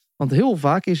 Want heel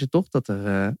vaak is het toch dat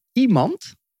er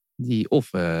iemand die of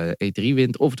E3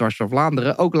 wint of Dwars door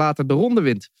Vlaanderen ook later de ronde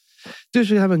wint. Dus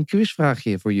we hebben een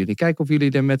quizvraagje voor jullie. Kijken of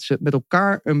jullie er met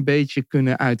elkaar een beetje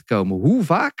kunnen uitkomen. Hoe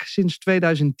vaak sinds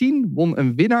 2010 won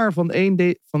een winnaar van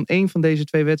een van deze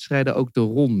twee wedstrijden ook de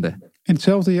ronde? In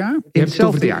hetzelfde jaar? In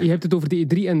hetzelfde jaar. Je hebt het over de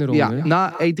E3 en de ronde. Ja,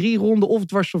 na E3-ronde of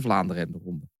Dwars door Vlaanderen en de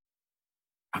ronde.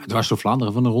 Dwars door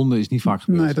Vlaanderen van de ronde is niet vaak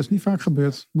gebeurd. Nee, dat is niet vaak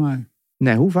gebeurd.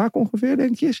 Nee, hoe vaak ongeveer,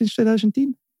 denk je, sinds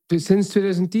 2010? Sinds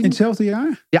 2010? In hetzelfde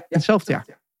jaar? Ja, in hetzelfde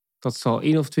jaar. Dat zal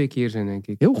 1 of 2 keer zijn, denk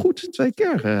ik. Heel goed, 2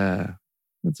 keer.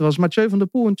 Het was Mathieu van der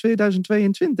Poel in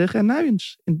 2022 en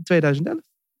Nuyens in 2011.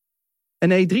 En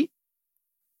E3?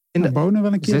 Bonen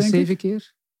wel een keer, 6, 7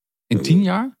 keer? In 10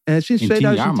 jaar? Sinds in 2010.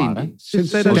 10 jaar maar, hè? Sinds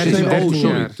 2010. Oh,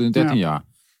 sorry, 13 jaar.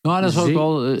 Nou, dat is ook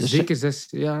wel... Zeker 6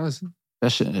 jaar.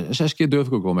 6 keer durf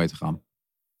ik ook wel mee te gaan.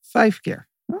 5 keer.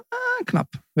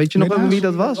 Knap. Weet je nog over wie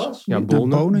dat was? Ja,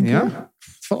 Bonen. Ja.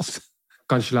 Vast.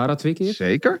 Cancellara 2 keer.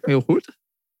 Zeker, heel goed.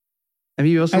 En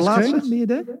wie was de laatste? Wie je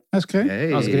deed? Asgreen.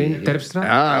 Hey. Asgreen, Terpstra.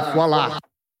 Ja, voilà.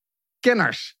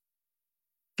 Kenners.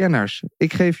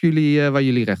 Ik geef jullie waar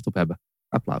jullie recht op hebben.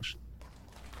 Applaus.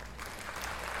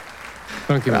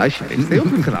 Dankjewel. Ja, alsjeblieft. Heel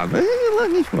goed gedaan. Heel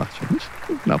lang niet verwacht, jongens.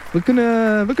 Knap. We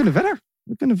kunnen verder.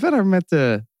 We kunnen verder met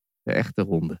de echte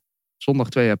ronde. Zondag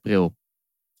 2 april.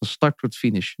 Van start tot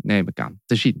finish, neem ik aan.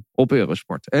 Te zien op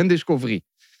Eurosport en Discovery.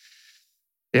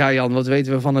 Ja, Jan, wat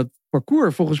weten we van het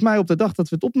parcours? Volgens mij op de dag dat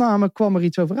we het opnamen kwam er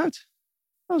iets over uit.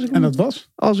 Dat was?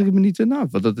 Als ik me niet...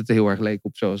 dat het heel erg leek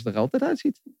op zoals het er altijd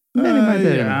uitziet.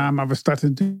 Ja, maar we starten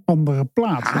natuurlijk een andere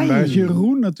plaats. En daar is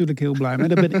Jeroen natuurlijk heel blij mee.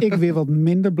 Daar ben ik weer wat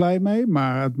minder blij mee.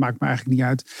 Maar het maakt me eigenlijk niet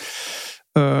uit.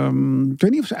 Ik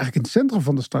weet niet of ze eigenlijk in het centrum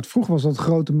van de start. Vroeger was dat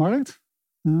Grote Markt.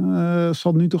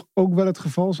 Zal nu toch ook wel het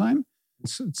geval zijn?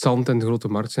 Het Zand en de Grote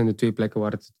Markt zijn de 2 plekken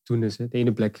waar het te doen is. Hè. De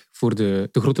ene plek voor de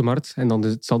Grote Markt en dan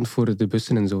het Zand voor de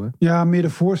bussen en zo. Hè. Ja, meer de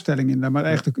voorstelling in. Maar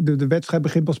eigenlijk de wedstrijd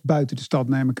begint pas buiten de stad,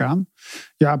 neem ik aan.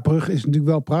 Ja, Brugge is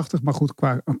natuurlijk wel prachtig. Maar goed,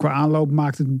 qua aanloop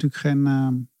maakt het natuurlijk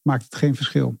geen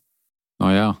verschil.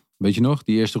 Nou ja, weet je nog?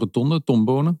 Die eerste rotonde, Tom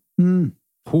Bonen.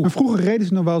 Maar vroeger reden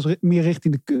ze nog wel eens meer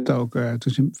richting de kust ook.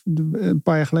 Een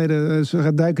paar jaar geleden.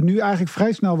 Ze duiken nu eigenlijk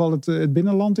vrij snel wel het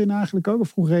binnenland in eigenlijk ook.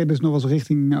 Vroeger reden ze nog wel eens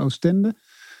richting Oostende.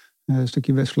 Een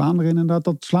stukje West-Vlaanderen inderdaad.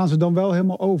 Dat slaan ze dan wel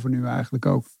helemaal over nu eigenlijk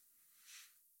ook.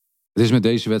 Het is met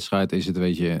deze wedstrijd, is het,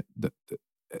 weet je,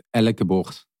 elke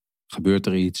bocht gebeurt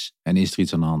er iets en is er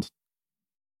iets aan de hand.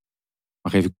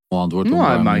 Maar geef ik al antwoord op.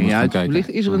 Maar niet uit.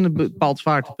 Is er een bepaald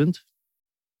zwaartepunt?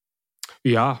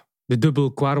 Ja, de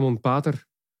dubbel Quaremont-Pater.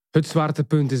 Het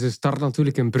zwaartepunt is de start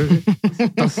natuurlijk in Brugge.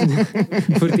 Dat is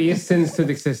voor het eerst sinds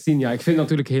 2016. Ja, ik vind het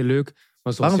natuurlijk heel leuk.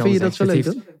 Maar waarom vind je dat zo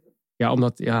leuk? Ja,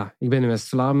 omdat ik ben in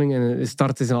West-Vlaming en de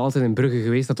start is al altijd in Brugge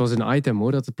geweest. Dat was een item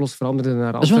hoor, dat het plots veranderde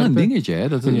naar Antwerpen. Dat is wel een dingetje, hè?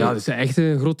 Dat is echt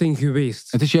een groot ding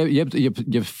geweest. Het is, je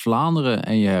hebt Vlaanderen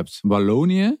en je hebt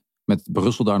Wallonië, met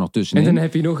Brussel daar nog tussenin. En dan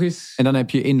heb je nog eens... En dan heb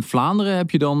je in Vlaanderen heb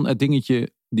je dan het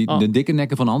dingetje, de dikke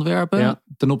nekken van Antwerpen,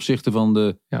 ten opzichte van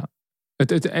de... Ja.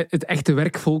 Het echte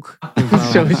werkvolk.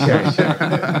 Zo is het.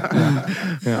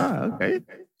 Oké.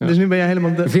 Ja. Dus nu ben je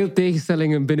helemaal... Veel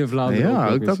tegenstellingen binnen Vlaanderen. Ja,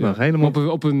 ook dat nog.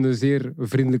 Helemaal... Op een zeer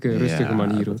vriendelijke, rustige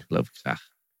manier. Dat geloof ik graag.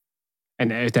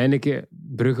 En uiteindelijk,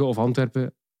 Brugge of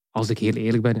Antwerpen, als ik heel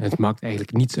eerlijk ben, het maakt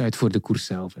eigenlijk niets uit voor de koers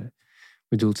zelf. Hè. Ik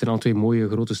bedoel, het zijn al 2 mooie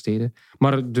grote steden.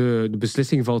 Maar de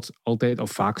beslissing valt altijd,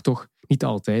 of vaak toch, Niet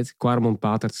altijd.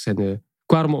 Quaremont-Pater,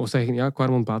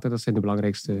 dat zijn de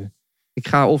belangrijkste. Ik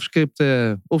ga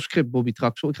off-script Bobby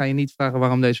Traxel. Ik ga je niet vragen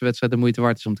waarom deze wedstrijd de moeite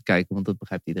waard is om te kijken. Want dat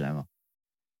begrijpt iedereen wel.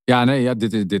 Ja,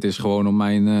 dit is gewoon om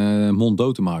mijn mond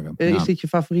dood te maken. Is dit je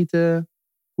favoriete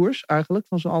koers eigenlijk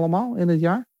van ze allemaal in het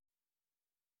jaar?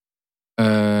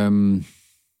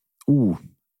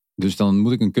 Dus dan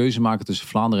moet ik een keuze maken tussen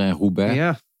Vlaanderen en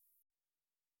Roubaix.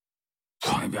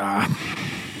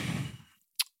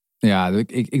 Ja,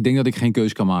 ik denk dat ik geen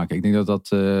keuze kan maken. Ik denk dat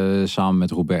samen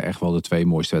met Roubaix echt wel de 2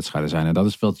 mooiste wedstrijden zijn. En dat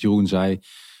is wat Jeroen zei.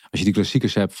 Als je die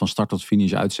klassiekers hebt van start tot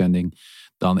finish uitzending,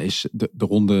 dan is de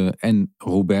ronde en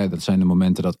Roubaix, dat zijn de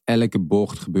momenten dat elke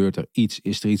bocht gebeurt er iets.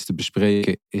 Is er iets te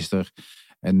bespreken? Is er...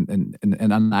 En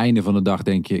aan het einde van de dag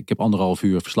denk je, ik heb 1,5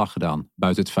 uur verslag gedaan.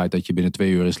 Buiten het feit dat je binnen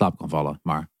 2 uur in slaap kan vallen.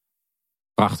 Maar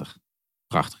prachtig.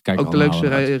 Kijk, ook de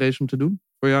leukste race om te doen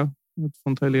voor jou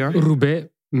van het hele jaar? Roubaix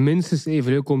minstens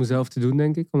even leuk om zelf te doen,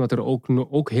 denk ik. Omdat er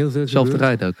ook heel veel zelf te gebeurt.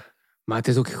 rijden ook. Maar het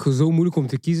is ook zo moeilijk om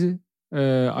te kiezen.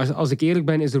 Als ik eerlijk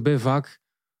ben, is Roubaix vaak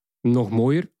nog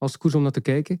mooier als koers om naar te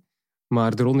kijken.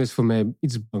 Maar de ronde is voor mij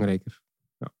iets belangrijker.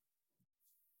 Ja.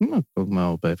 Dat kan ik me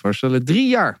wel bij voorstellen. 3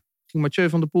 jaar ging Mathieu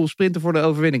van der Poel sprinten voor de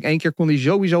overwinning. 1 keer kon hij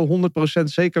sowieso 100%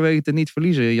 zeker weten niet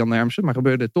verliezen, Jan Hermsen. Maar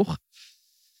gebeurde het toch.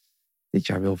 Dit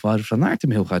jaar wil Wout van Aert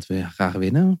hem heel graag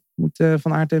winnen. Moet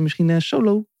Van Aert misschien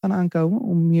solo gaan aankomen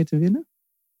om hier te winnen?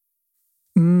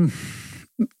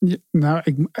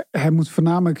 Hij moet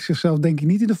voornamelijk zichzelf denk ik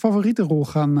niet in de favoriete rol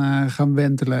gaan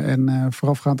wentelen. En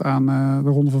voorafgaand aan de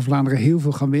Ronde van Vlaanderen heel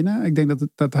veel gaan winnen. Ik denk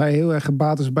dat hij heel erg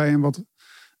gebaat is bij een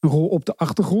rol op de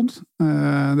achtergrond.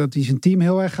 Dat hij zijn team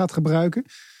heel erg gaat gebruiken.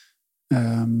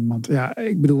 Want ja,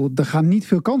 ik bedoel, er gaan niet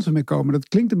veel kansen meer komen. Dat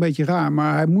klinkt een beetje raar,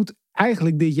 maar hij moet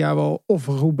eigenlijk dit jaar wel of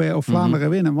Roubaix of Vlaanderen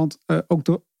winnen. Want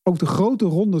ook de grote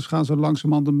rondes gaan zo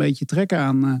langzamerhand een beetje trekken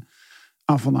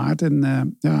aan Van Aert.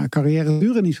 En carrière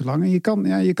duren niet zo lang. En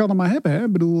je kan hem maar hebben. Hè?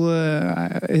 Ik bedoel,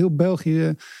 heel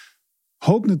België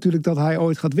hoopt natuurlijk dat hij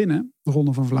ooit gaat winnen. De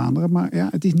Ronde van Vlaanderen. Maar ja,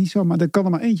 het is niet zo. Maar er kan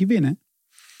er maar eentje winnen.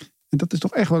 En dat is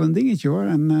toch echt wel een dingetje hoor.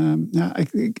 En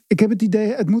ik heb het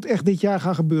idee, het moet echt dit jaar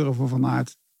gaan gebeuren voor Van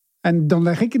Aert. En dan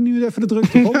leg ik het nu even de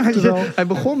druk erop. Hij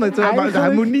begon met, maar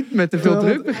hij moet niet met te veel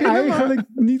druk beginnen. Eigenlijk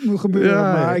niet moet gebeuren.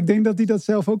 Ja, maar ik denk dat hij dat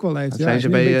zelf ook wel heeft. Dat zijn ze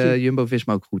bij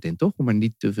Jumbo-Visma ook goed in, toch? Om er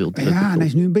niet te veel druk op te en hij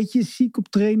is nu een beetje ziek op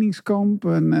trainingskamp.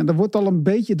 En er wordt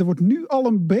nu al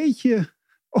een beetje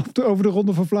over de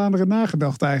Ronde van Vlaanderen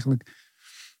nagedacht eigenlijk.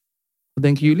 Wat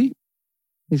denken jullie?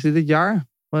 Is dit jaar?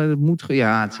 Maar het moet...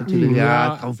 Ja, het is natuurlijk...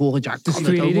 het kan volgend jaar... Het is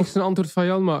tweeledig een antwoord van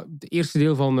Jan. Maar het eerste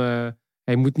deel van...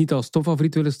 hij moet niet als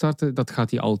topfavoriet willen starten. Dat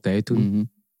gaat hij altijd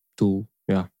doen.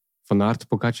 Van Aert,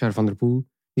 Pogačar, Van der Poel.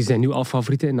 Die zijn nu al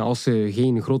favorieten. En als ze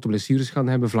geen grote blessures gaan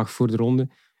hebben vlak voor de ronde,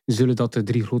 zullen dat de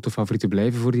 3 grote favorieten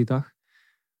blijven voor die dag.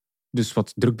 Dus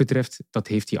wat druk betreft, dat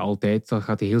heeft hij altijd. Dat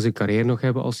gaat hij heel zijn carrière nog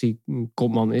hebben als hij een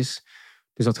kopman is.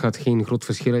 Dus dat gaat geen groot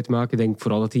verschil uitmaken. Ik denk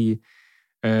vooral dat hij...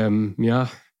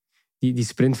 Die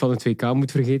sprint van het WK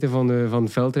moet vergeten van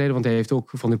veldrijden. Want hij heeft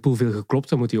ook Van der Poel veel geklopt.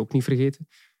 Dat moet hij ook niet vergeten.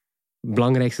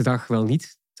 Belangrijkste dag wel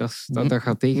niet. Dat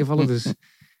gaat tegenvallen. Dus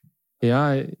ja,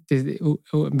 het is,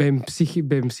 bij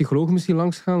een psycholoog misschien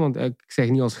langs gaan. Want ik zeg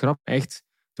niet als grap. Echt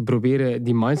te proberen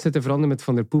die mindset te veranderen met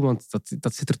Van der Poel. Want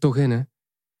dat zit er toch in. Hè.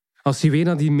 Als hij weer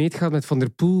naar die meet gaat met Van der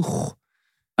Poel...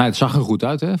 Het zag er goed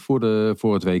uit hè,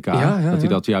 voor het WK. Dat hij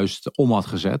dat juist om had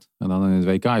gezet. En dan in het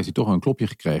WK heeft hij toch een klopje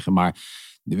gekregen. Maar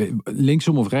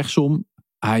linksom of rechtsom,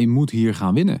 hij moet hier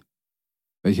gaan winnen.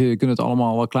 Weet je kunt het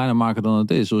allemaal wel kleiner maken dan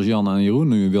het is. Zoals Jan en Jeroen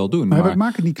nu wel doen. Maar ik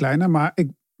maak het niet kleiner, maar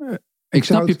ik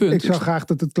snap je punt. Ik zou graag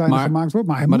dat het kleiner gemaakt wordt,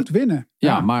 maar hij moet winnen.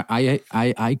 Ja, maar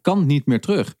hij kan niet meer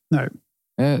terug.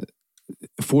 Nee.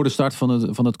 Voor de start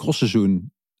van het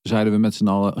crossseizoen zeiden we met z'n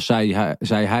allen,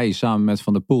 zei hij samen met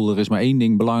Van der Poel, er is maar 1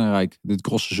 ding belangrijk dit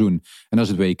crossseizoen. En dat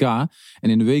is het WK. En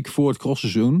in de week voor het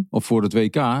crossseizoen, of voor het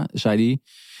WK, zei hij,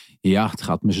 ja, het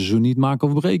gaat mijn seizoen niet maken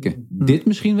of breken. Dit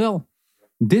misschien wel.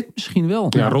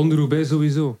 Ja, Ronde Roubaix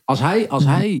sowieso. Als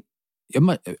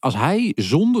hij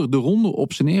zonder de ronde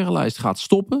op zijn erenlijst gaat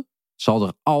stoppen, zal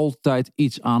er altijd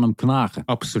iets aan hem knagen.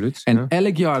 Absoluut. En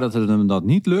elk jaar dat het hem dat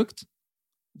niet lukt,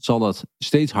 zal dat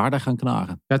steeds harder gaan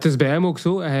knagen. Ja, het is bij hem ook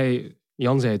zo.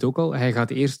 Jan zei het ook al. Hij gaat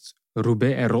eerst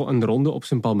Roubaix en een ronde op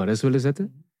zijn palmares willen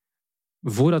zetten.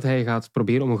 Voordat hij gaat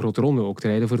proberen om een grote ronde ook te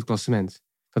rijden voor het klassement.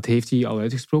 Dat heeft hij al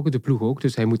uitgesproken, de ploeg ook.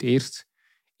 Dus hij moet eerst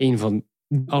een van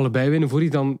allebei winnen voor hij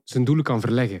dan zijn doelen kan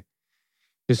verleggen.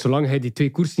 Dus zolang hij die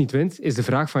 2 koersen niet wint, is de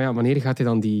vraag van wanneer gaat hij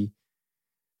dan die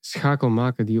schakel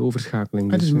maken, die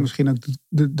overschakeling. Het is misschien ook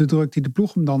de druk die de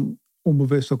ploeg hem dan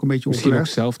onbewust ook een beetje misschien oplegt.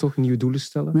 Misschien ook zelf toch nieuwe doelen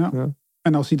stellen. Ja.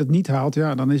 En als hij dat niet haalt,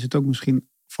 dan is het ook misschien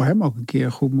voor hem ook een keer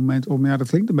een goed moment om, ja, dat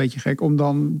klinkt een beetje gek, om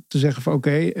dan te zeggen van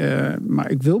oké,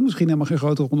 maar ik wil misschien helemaal geen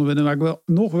grote ronde winnen, maar ik wil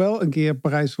nog wel een keer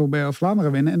Parijs-Roubaix of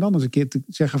Vlaanderen winnen. En dan eens een keer te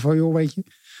zeggen van, joh, weet je,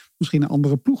 misschien een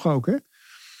andere ploeg ook, hè.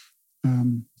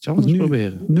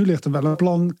 Proberen. Nu ligt er wel een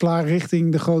plan klaar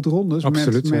richting de grote rondes.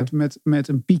 Absoluut, met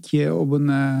een piekje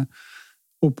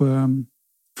op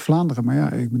Vlaanderen. Maar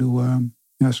ja, ik bedoel,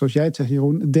 zoals jij het zegt,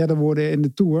 Jeroen, derde worden in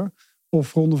de Tour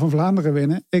of Ronde van Vlaanderen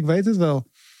winnen. Ik weet het wel.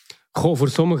 Goh, voor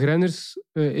sommige renners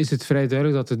is het vrij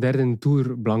duidelijk dat de derde in de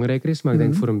Tour belangrijker is. Maar ik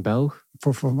denk voor een Belg,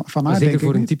 Van maar Aert, zeker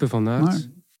voor een niet. type Van Aert, Maar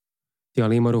die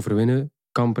alleen maar over winnen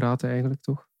kan praten eigenlijk,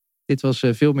 toch? Dit was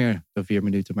veel meer dan 4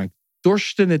 minuten. Maar ik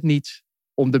dorste het niet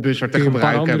om de buzzer te Kun je een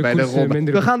paar gebruiken andere bij de koersen ronde.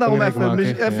 minder We gaan daarom belangrijk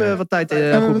maken, even ja. wat tijd en we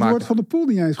hebben goed het woord maken. van de Poel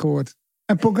niet eens gehoord.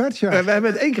 En Pogacar. We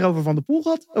hebben het 1 keer over Van der Poel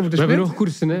gehad. Over de We sprint. hebben nog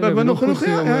koersen, hè? We hebben nog genoeg.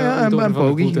 koersen om, Ja, om het over en Van der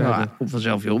Poel Poggi. te Ja, hebben. komt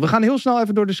vanzelf, joh. We gaan heel snel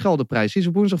even door de Scheldeprijs. Die is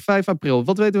op woensdag 5 april.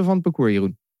 Wat weten we van het parcours,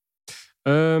 Jeroen?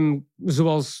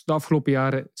 Zoals de afgelopen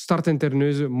jaren, start in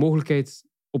Terneuzen, mogelijkheid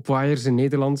op waaiers in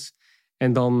Nederland.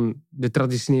 En dan de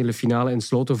traditionele finale in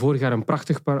Sloten. Vorig jaar een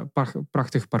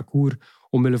prachtig parcours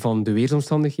omwille van de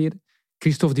weersomstandigheden.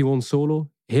 Christophe die won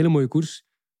solo. Hele mooie koers.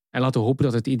 En laten we hopen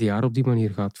dat het ieder jaar op die manier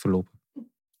gaat verlopen.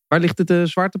 Waar ligt het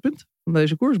zwaartepunt van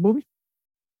deze koers, Bobby?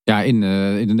 Ja, in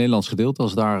het Nederlands gedeelte,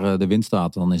 als daar de wind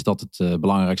staat, dan is dat het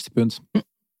belangrijkste punt.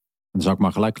 Dan zou ik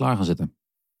maar gelijk klaar gaan zitten.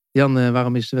 Jan,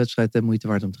 waarom is de wedstrijd de moeite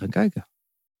waard om te gaan kijken?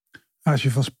 Als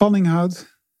je van spanning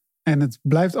houdt en het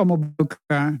blijft allemaal bij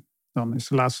elkaar, dan is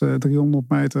de laatste 300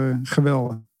 meter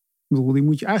geweldig. Ik bedoel, die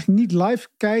moet je eigenlijk niet live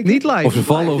kijken. Niet live. Of ze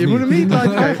vallen of je niet. moet hem niet live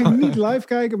kijken. Eigenlijk niet live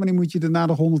kijken, maar die moet je daarna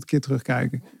nog 100 keer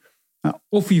terugkijken.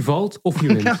 Of je valt, of je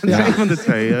wint. Ja, dat is een van de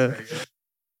twee.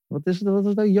 Wat is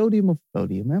het nou? Jodium of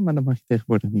podium? Hè? Maar dat mag je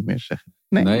tegenwoordig niet meer zeggen.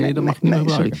 Nee, dat mag je niet meer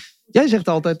gebruiken. Jij zegt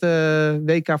altijd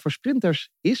WK voor sprinters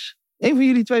is. Een van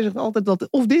jullie twee zegt altijd dat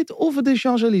of dit of het de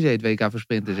Champs-Élysées het WK voor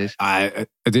sprinters is.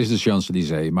 Het is de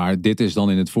Champs-Élysées, maar dit is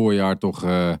dan in het voorjaar toch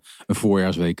een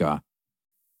voorjaars-WK.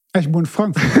 Ashbourne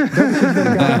Frankfurt. Dat is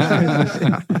het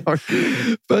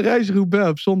WK. Parijs-Roubaix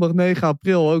op zondag 9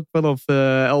 april. Ook vanaf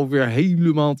 11 uur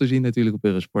helemaal te zien natuurlijk op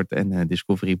Eurosport en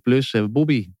Discovery+.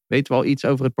 Bobby, weten we al iets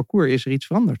over het parcours? Is er iets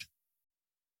veranderd?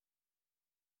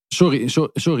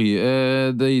 Sorry.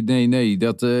 Nee,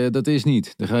 dat is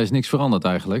niet. Er is niks veranderd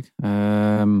eigenlijk.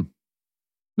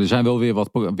 Er zijn wel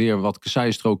weer wat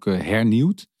kasseistroken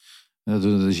hernieuwd. Dat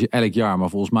is elk jaar, maar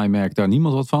volgens mij merkt daar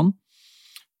niemand wat van.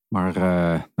 Maar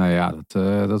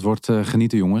dat wordt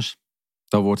genieten, jongens.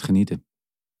 Dat wordt genieten.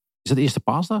 Is dat eerste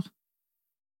paasdag?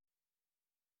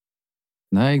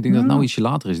 Nee, ik denk dat het nou ietsje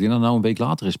later is. Ik denk dat het nou een week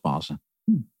later is Pasen.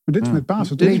 Maar dit is met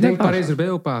Pasen. Nee, ik denk Parijs erbij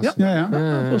op Pasen. Ja.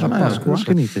 Volgens mij Pasen, dat is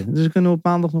genieten. Dus we kunnen op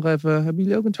maandag nog even... Hebben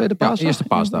jullie ook een tweede paasdag? eerste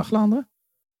paasdag. In Vlaanderen?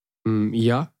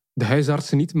 Ja, de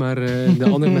huisartsen niet, maar de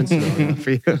andere mensen wel.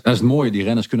 Ja. Dat is het mooie. Die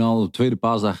renners kunnen al op tweede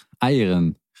paasdag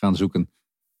eieren gaan zoeken.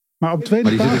 Maar op tweede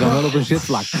Maar die zitten dan paasdag, wel op een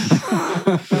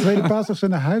zitvlak. op tweede paasdag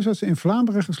zijn de huisartsen in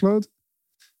Vlaanderen gesloten.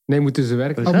 Nee, moeten ze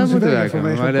werken. Ja, moeten werken werken.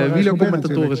 vanwege Maar de Parijs-Roubaix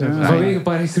wielercommentatoren zijn natuurlijk, vrij. Vanwege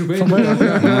Parijs-Roubaix.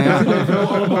 Vanwege- Vooral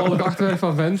allemaal het achterwerk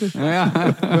van Vente.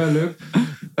 Ja. Wel leuk.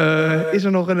 Is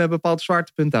er nog een bepaald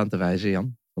zwaartepunt aan te wijzen,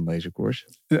 Jan? Van deze koers?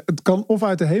 Het kan of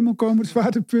uit de hemel komen, het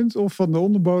zwaartepunt, of van de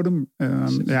onderbodem.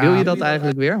 Wil je dat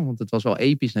eigenlijk weer? Want het was wel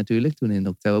episch natuurlijk toen in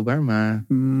oktober. Maar...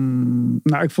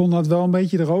 Nou, ik vond dat wel een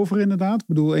beetje erover inderdaad. Ik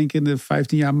bedoel, 1 keer in de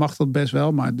 15 jaar mag dat best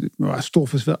wel. Maar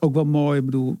stof is ook wel mooi. Ik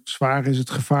bedoel, zwaar is het,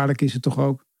 gevaarlijk is het toch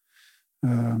ook.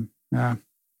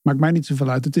 Maakt mij niet zoveel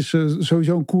uit. Het is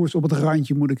sowieso een koers op het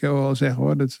randje, moet ik wel zeggen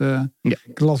hoor.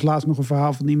 Ik las laatst nog een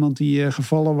verhaal van iemand die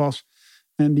gevallen was.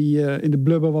 En die in de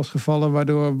blubber was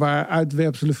gevallen, waar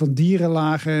uitwerpselen van dieren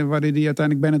lagen. En waardoor die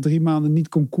uiteindelijk bijna 3 maanden niet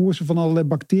kon koersen van allerlei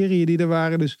bacteriën die er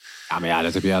waren. Dus, Ja, maar ja,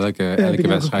 dat heb je elke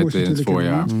wedstrijd in het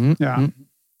voorjaar. Ja.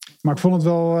 Maar ik vond het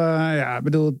wel,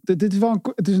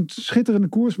 het is een schitterende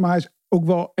koers, maar hij is ook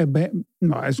wel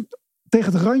hij is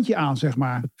tegen het randje aan, zeg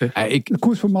maar. De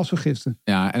koers van masochisten.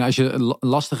 Ja, en als je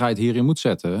lastigheid hierin moet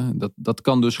zetten, dat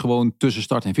kan dus gewoon tussen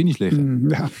start en finish liggen.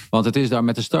 Ja. Want het is daar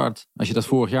met de start, als je dat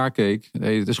vorig jaar keek,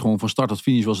 het is gewoon van start tot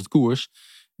finish was het koers.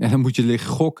 En dan moet je liggen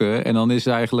gokken en dan is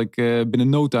eigenlijk binnen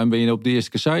no time ben je op de eerste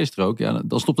kasseistrook. Ja,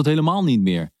 dan stopt het helemaal niet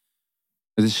meer.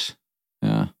 Het is,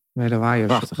 ja, bij de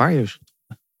waaiers.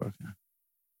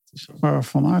 Maar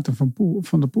Van Aert en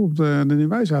Van der Poel de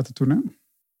wij zaten toen, hè?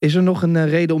 Is er nog een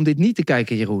reden om dit niet te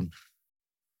kijken, Jeroen?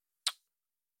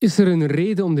 Is er een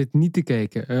reden om dit niet te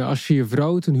kijken? Als je je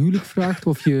vrouw ten huwelijk vraagt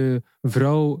of je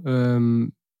vrouw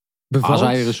bevalt...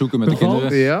 aaseieren zoeken met de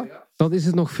kinderen. Ja. Dan is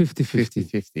het nog 50-50. 50-50.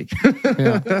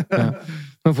 Ja.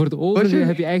 Maar voor het overige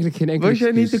heb je eigenlijk geen enkele Was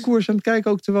jij niet excuus. de koers aan het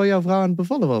kijken ook terwijl jouw vrouw aan het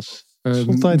bevallen was?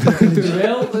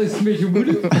 Terwijl, dat is een beetje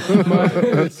moeilijk. Maar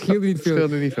het scheelde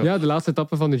niet veel. Ja, de laatste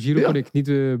etappe van de Giro kon ik niet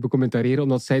becommentareren.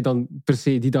 Omdat zij dan per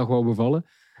se die dag wou bevallen.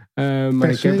 Maar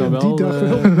ik heb dan wel...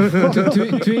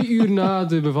 2 uur na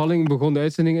de bevalling begon de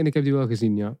uitzending. En ik heb die wel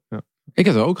gezien, ja. Ik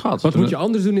heb het ook gehad. Wat moet je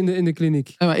anders doen in de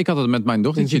kliniek? Ja, maar ik had het met mijn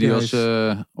dochtertje. Die was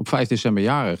op 5 december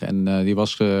jarig. En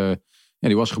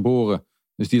die was geboren.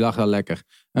 Dus die lag daar lekker.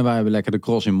 En wij hebben lekker de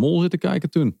cross in Mol zitten kijken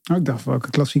toen. Ik dacht, welke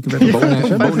klassieke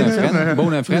wedstrijd.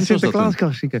 Bonen en Frens was dat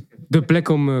toen. De plek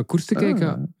om koers te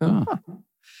kijken.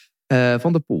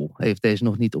 Van der Poel heeft deze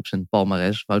nog niet op zijn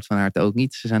palmares. Wout van Aert ook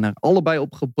niet. Ze zijn er allebei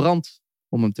op gebrand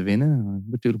om hem te winnen.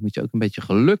 Natuurlijk moet je ook een beetje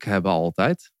geluk hebben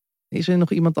altijd. Is er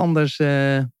nog iemand anders...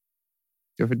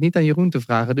 Ik durf het niet aan Jeroen te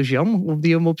vragen. Dus Jan, of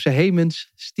die hem op zijn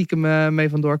hemens stiekem mee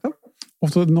vandoor kan?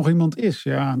 Of er nog iemand is,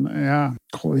 ja.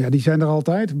 Goh, ja, die zijn er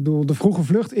altijd. Ik bedoel, de vroege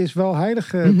vlucht is wel heilig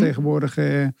tegenwoordig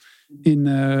in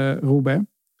Roubaix.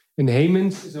 Een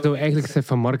Heemens zou eigenlijk Stef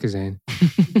van Marken zijn.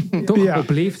 Toch op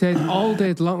leeftijd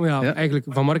altijd lang. Ja, eigenlijk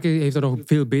Van Marken heeft er nog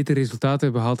veel betere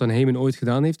resultaten behaald dan Heemen ooit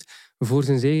gedaan heeft voor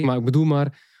zijn zege. Maar ik bedoel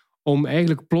maar om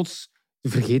eigenlijk plots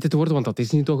vergeten te worden, want dat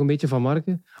is nu toch een beetje Van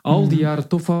Marken. Al die jaren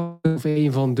topvallen of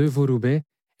een van de voor Roubaix.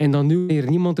 En dan nu er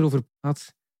niemand erover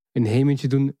praat. Een Heementje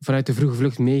doen, vanuit de vroege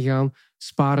vlucht meegaan,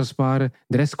 sparen.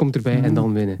 De rest komt erbij en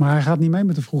dan winnen. Maar hij gaat niet mee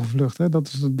met de vroege vlucht. Hè? Dat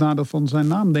is het nadeel van zijn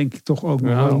naam, denk ik toch ook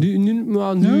nog wel.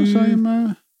 Nu...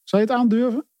 Zou je het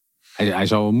aandurven? Hij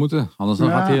zou wel moeten, anders dan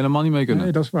gaat hij helemaal niet mee kunnen.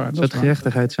 Nee, dat is waar. Zou het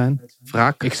gerechtigheid zijn?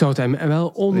 Wraak? Ik zou het hem wel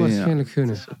onwaarschijnlijk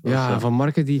gunnen. Ja, Van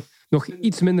Marken die nog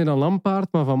iets minder dan Lampaard,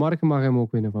 maar Van Marken mag hem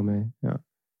ook winnen van mij. Ja.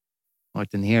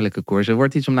 Wordt een heerlijke koers. Er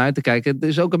wordt iets om naar uit te kijken. Het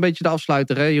is ook een beetje de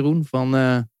afsluiter, hè, Jeroen, van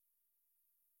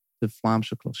de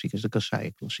Vlaamse klassiekers, de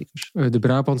Kasseien klassiekers. De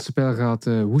Brabantse pijl gaat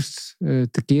woest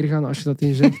tekeer gaan, als je dat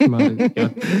in zegt. Maar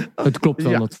het klopt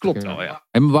wel. Het klopt wel, ja.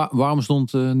 En waarom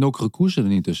stond Nokere Koers er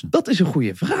niet tussen? Dat is een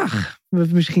goede vraag.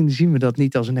 Misschien zien we dat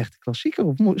niet als een echte klassieker.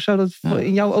 Of zou dat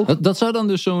in jouw ogen... Dat zou dan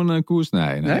dus zo'n koers...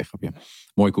 Nee, grapje.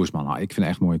 Mooi koers, man. Ik vind het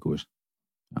echt een mooie koers.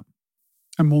 Ja.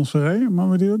 En Montserrat, maar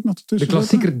we die ook nog tussen. De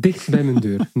klassieker dicht bij mijn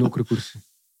deur. Nokere Koers.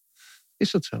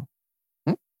 Is dat zo?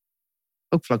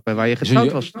 Ook vlakbij waar je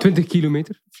getrouwd was. 20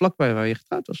 kilometer. Vlakbij waar je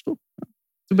getrouwd was, toch? Ja.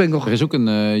 Toen ben ik nog... Er is ook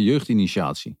een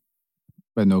jeugdinitiatie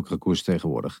bij Nokere Koers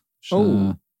tegenwoordig. Dus,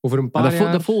 over een paar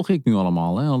jaar... Dat volg ik nu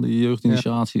allemaal, hè? Al die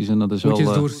jeugdinitiaties. En dat is moet je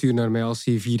wel, eens doorsturen naar mij als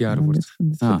hij 4 jaar wordt.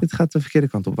 Dit gaat de verkeerde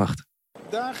kant op, wachten.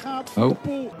 Daar gaat Van der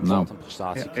Poel. Nou.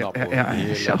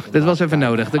 Dit was even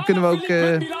nodig. Dan kunnen we ook...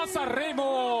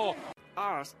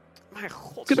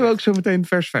 Kunnen we ook zo meteen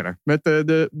vers verder. Met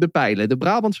de pijlen. De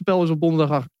Brabantse pijl is op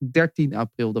donderdag 13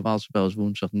 april. De Waalse pijl is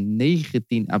woensdag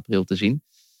 19 april te zien.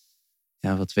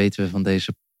 Ja, wat weten we van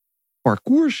deze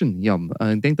parcoursen, Jan?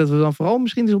 Ik denk dat we dan vooral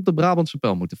misschien eens op de Brabantse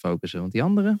pijl moeten focussen. Want die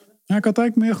andere... Ja, ik had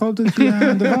eigenlijk meer gehoopt dat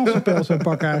je de Waalse pijl zou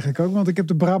pakken eigenlijk ook. Want ik heb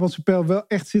de Brabantse pijl wel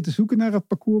echt zitten zoeken naar het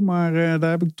parcours. Maar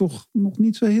daar heb ik toch nog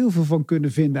niet zo heel veel van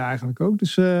kunnen vinden eigenlijk ook.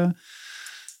 Dus...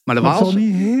 Maar de Waalse... zal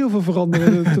niet heel veel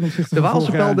veranderen ten opzichte van de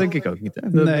Waalse pijl denk ik ook niet.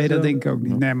 Hè? Nee, dat denk ik ook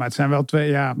niet. Nee, maar het zijn wel twee...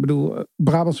 Ja, ik bedoel,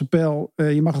 Brabantse pijl,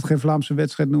 je mag het geen Vlaamse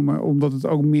wedstrijd noemen. Omdat het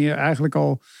ook meer eigenlijk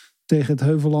al tegen het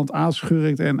Heuvelland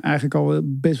aanschurkt. En eigenlijk al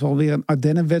best wel weer een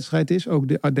Ardennenwedstrijd is. Ook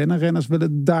de Ardennenrenners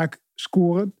willen daar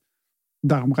scoren.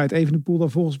 Daarom rijdt Evenepoel daar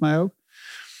volgens mij ook.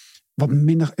 Wat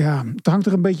minder... Ja, het hangt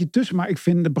er een beetje tussen. Maar ik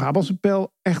vind de Brabantse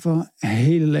pijl echt wel een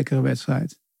hele lekkere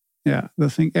wedstrijd. Ja,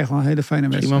 dat vind ik echt wel een hele fijne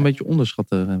wedstrijd. Misschien wel een beetje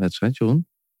onderschatte wedstrijd, Jeroen.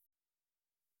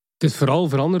 Het is vooral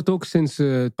veranderd ook sinds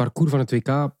het parcours van het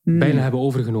WK bijna hebben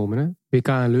overgenomen. Hè? WK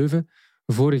in Leuven.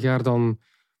 Vorig jaar dan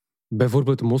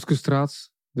bijvoorbeeld de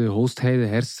Moskestraat, de Hoostheide,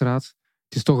 Herstraat.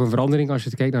 Het is toch een verandering als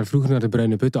je kijkt naar vroeger naar de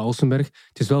Bruine Put, de Alsenberg.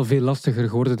 Het is wel veel lastiger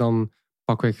geworden dan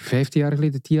pakweg 15 jaar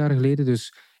geleden, 10 jaar geleden.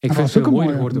 Dus ik vind het veel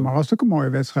mooier geworden. Maar was het ook een mooie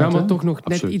wedstrijd. Ja, maar toch nog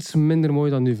net iets minder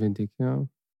mooi dan nu, vind ik. Ja.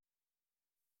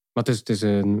 Maar het is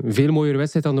een veel mooiere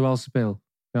wedstrijd dan de Waalse pijl.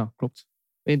 Ja, klopt.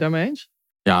 Ben je het daarmee eens?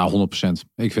 Ja, 100%.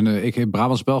 Ik vind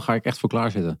Brabantse pijl ga ik echt voor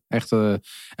klaarzitten. Echt.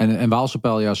 En Waalse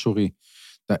pijl, ja, sorry.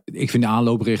 Ik vind de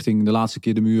aanlooprichting, de laatste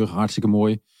keer de muur, hartstikke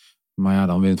mooi. Maar ja,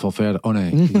 dan wint het wel verder. Oh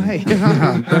nee.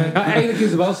 Ja, eigenlijk is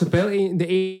de Waalse pijl de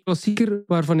enige klassieker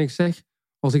waarvan ik zeg,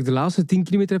 als ik de laatste 10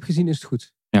 kilometer heb gezien, is het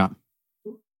goed. Ja.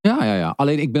 Ja.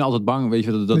 Alleen ik ben altijd bang, weet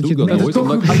je, dat doe ik dan nooit.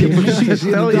 Precies,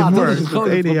 dat is het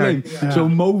grote probleem.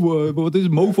 Zo'n wat is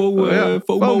het? FOMO?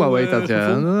 FOMO heet dat,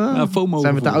 ja. FOMO.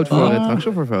 Zijn we te oud voor straks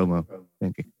of voor FOMO,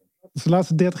 denk ik. Dat is de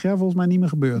laatste 30 jaar volgens mij niet meer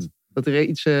gebeurd. Dat er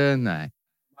iets, nee.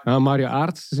 Mario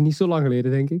Aert is niet zo lang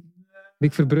geleden, denk ik.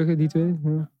 Rick Verbrugge, die twee.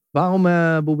 Ja. Waarom,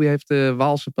 Bobby, heeft de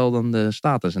Waalse pijl dan de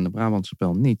status en de Brabantse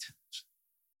pijl niet?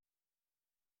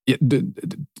 Ja,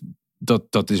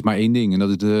 dat is maar één ding. En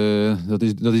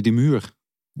dat is die muur.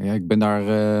 Ja, ik ben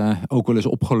daar ook wel eens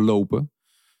opgelopen.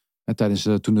 En tijdens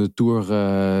toen de Tour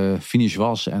finish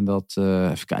was. En dat,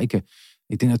 even kijken.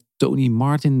 Ik denk dat Tony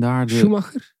Martin daar...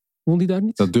 Schumacher? Won die daar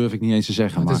niet? Dat durf ik niet eens te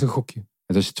zeggen. Het is een gokje.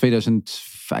 Het is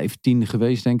 2015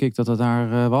 geweest, denk ik, dat het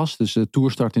daar was. Dus de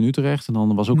Tour start in Utrecht. En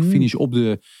dan was ook finish op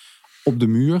de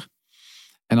muur.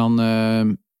 En dan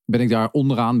ben ik daar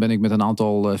onderaan met een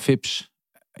aantal VIP's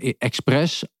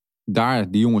expres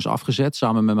daar die jongens afgezet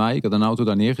samen met mij. Ik had een auto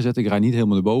daar neergezet. Ik rijd niet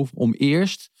helemaal naar boven. Om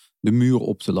eerst de muur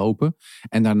op te lopen.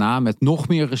 En daarna met nog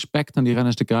meer respect aan die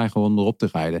renners te krijgen om erop te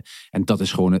rijden. En dat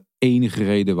is gewoon de enige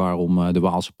reden waarom de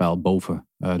Waalse Pijl boven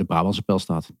de Brabantse Pijl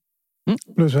staat.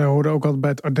 Plus hij hoorde ook altijd bij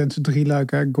het Ardense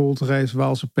drieluik. Hè? Gold Race,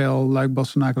 Waalse Pijl, Luik,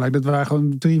 Bastenaken, Luik. Dat waren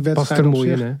gewoon 3 wedstrijden op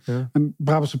zich. Hè? Ja. En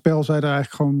Brabantse Pijl zei er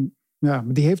eigenlijk gewoon... Ja,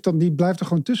 maar die blijft er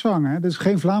gewoon tussen hangen. Hè? Het is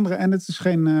geen Vlaanderen en het is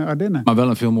geen Ardennen. Maar wel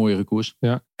een veel mooiere koers.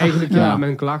 Ja. Eigenlijk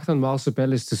men klaagt aan Waalse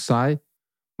Pijl is te saai.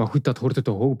 Maar goed, dat hoort er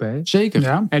toch ook bij. Zeker.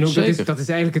 Ja. En ook Zeker. dat is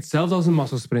eigenlijk hetzelfde als een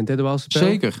massasprint, hè, de Waalse Pijl.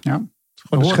 Zeker. Ja.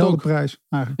 Gewoon een scheldeprijs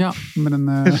eigenlijk. Ja. Met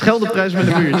een Scheldeprijs met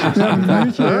een muurtje. Ja, een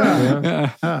muurtje, ja.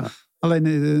 Ja. Ja.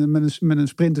 Alleen met een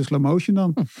sprint in slow motion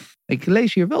dan. Ik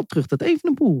lees hier wel terug dat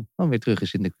Evenepoel dan weer terug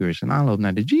is in de koers. En aanloop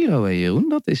naar de Giro, hè, Jeroen.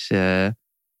 Dat is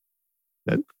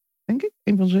leuk, denk ik.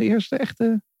 Een van zijn eerste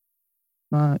echte...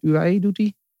 UAE doet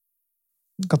hij.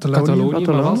 Catalonië.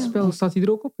 Maar Waalse Pijl staat hij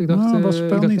er ook op? Ik dacht, Waalse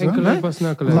Pijl niet, enkel hoor. Luik,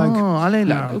 Bastenaken, Luik. Oh, alleen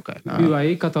Luik. Ja. Oké.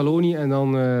 UAE, Catalonië en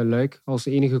dan Luik als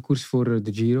enige koers voor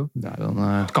de Giro. Nou, dan,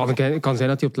 Het kan zijn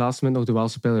dat hij op het laatste moment nog de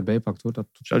Waalse Pijl erbij pakt, hoor.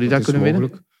 Zou hij daar is kunnen winnen?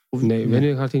 mogelijk. Nee,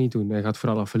 winnen gaat hij niet doen. Hij gaat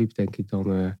vooral Alaphilippe, denk ik, dan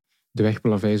de weg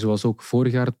Plavei, zoals ook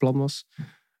vorig jaar het plan was.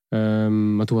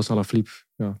 Maar toen was Alaphilippe,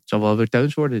 ja. Het zal wel weer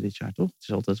Teuns worden dit jaar, toch? Het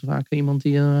is altijd vaak iemand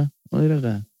die...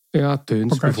 Ja, Teuns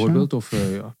Pogacar. bijvoorbeeld. Of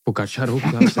Pogacar ook.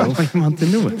 Ja, zelf. iemand te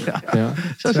noemen. Ja. Ja.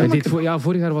 Zou Hij zo deed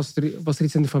vorig jaar was er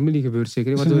iets in de familie gebeurd,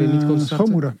 zeker? Waardoor hij niet kon starten.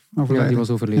 schoonmoeder overleden. Ja, die was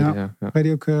overleden, Ja. ja. Weet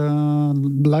je ook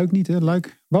Luik niet, hè?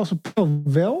 Luik. Waalse Pijl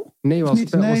wel? Nee,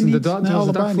 Niet- nee, was niet. de dag Nee, voor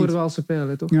allebei de niet. Waalse Pijl,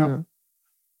 hè, toch? Ja. Ja.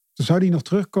 Toen zou hij nog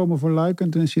terugkomen voor Luik en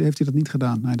toen heeft hij dat niet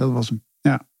gedaan. Nee, dat was hem.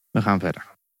 Ja. We gaan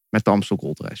verder. Met de Amstel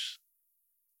Gold Race.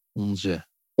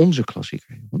 Onze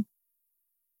klassieker, Jeroen.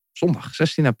 Zondag,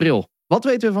 16 april. Wat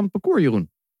weten we van het parcours,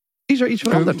 Jeroen? Is er iets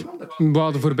veranderd? We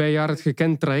hadden voorbij jaar het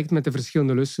gekend traject met de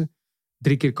verschillende lussen.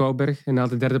 3 keer Kouberg en na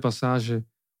de derde passage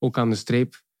ook aan de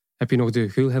streep heb je nog de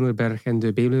Gulhenderberg en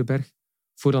de Beemlerberg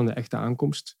voor dan de echte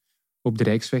aankomst op de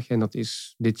Rijksweg. En dat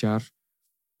is dit jaar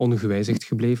ongewijzigd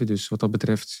gebleven. Dus wat dat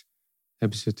betreft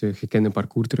hebben ze het gekende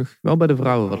parcours terug. Wel bij de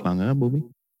vrouwen wat langer, hè, Bobby?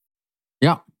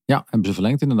 Ja, hebben ze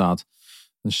verlengd inderdaad.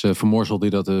 Dus Vermorsel die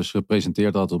dat dus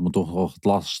gepresenteerd had om het toch nog wat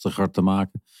lastiger te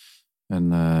maken. En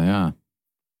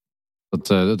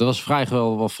dat was vrij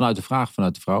wel vanuit de vraag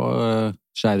vanuit de vrouwen,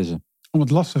 zeiden ze. Om het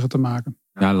lastiger te maken.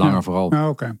 Ja, langer vooral. Ja,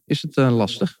 oké. Is het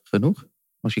lastig genoeg?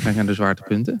 Als je kijkt naar de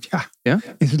zwaartepunten.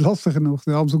 Is het lastig genoeg?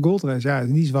 De Amstel Gold Race, ja,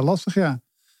 die is wel lastig, ja.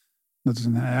 Dat is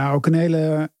ook een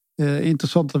hele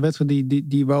interessante wedstrijd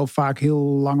die wel vaak heel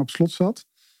lang op slot zat.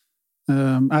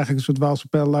 Eigenlijk een soort Waalse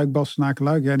Pijl, Luik, Bastenaken,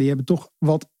 Luik. Ja, die hebben toch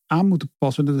wat aan moeten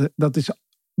passen. Dat is,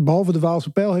 behalve de Waalse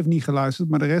Pijl heeft niet geluisterd,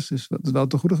 maar de rest is wel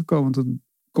te goede gekomen. Want de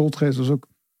Gold Race was ook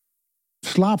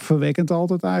slaapverwekkend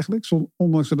altijd eigenlijk.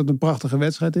 Ondanks dat het een prachtige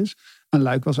wedstrijd is. En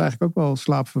Luik was eigenlijk ook wel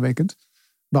slaapverwekkend.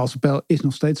 Waalse Pijl is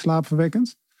nog steeds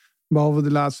slaapverwekkend. Behalve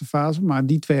de laatste fase. Maar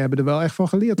die twee hebben er wel echt van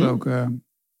geleerd ook.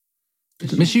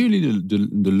 Missen jullie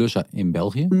de lussen in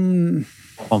België?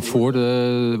 Van voor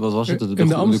de, wat was het? In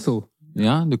de Amstel.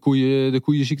 De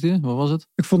koeienziekte, wat was het?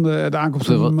 Ik vond de aankomst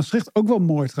van Maastricht ook wel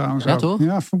mooi trouwens. Ja, ook. toch?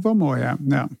 Ja, vond ik wel mooi,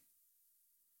 ja.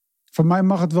 Voor mij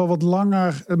mag het wel wat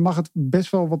langer, mag het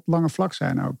best wel wat langer vlak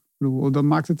zijn ook. Ik bedoel, dan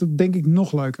maakt het denk ik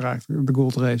nog leuker eigenlijk, de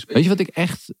Gold Race. Weet je wat ik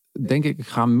echt, denk ik,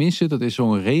 ga missen? Dat is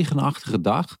zo'n regenachtige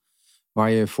dag.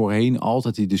 Waar je voorheen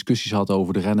altijd die discussies had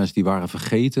over de renners die waren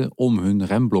vergeten om hun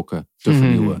remblokken te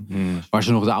vernieuwen. Waar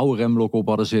ze nog de oude remblokken op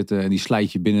hadden zitten. En die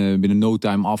slijt je binnen no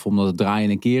time af omdat het draaien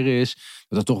en keren is.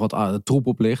 Dat er toch wat troep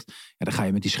op ligt. Ja, dan ga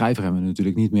je met die schijfremmen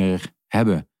natuurlijk niet meer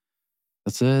hebben.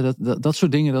 Dat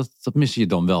soort dingen, dat mis je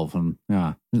dan wel.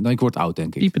 Ik word oud,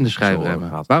 denk ik. Piepende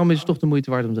schijfremmen. Waarom is het toch de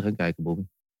moeite waard om te gaan kijken, Bobby?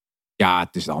 Ja,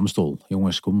 het is de Amstel.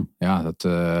 Jongens, kom. Ja,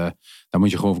 daar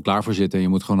moet je gewoon klaar voor zitten. En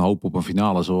je moet gewoon hopen op een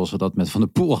finale. Zoals we dat met Van der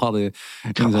Poel hadden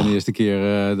in zijn eerste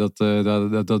keer.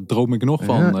 Dat droom ik nog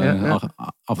van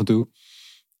af en toe.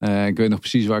 Ik weet nog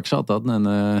precies waar ik zat dan.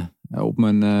 En op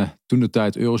mijn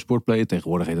toentertijd Eurosport Play.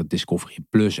 Tegenwoordig heet dat Discovery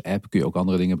Plus app. Kun je ook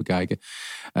andere dingen bekijken.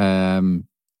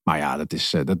 Maar ja,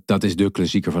 dat is de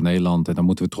klassieker van Nederland. En daar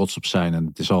moeten we trots op zijn. En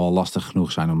het zal al lastig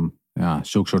genoeg zijn om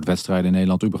zulke soort wedstrijden in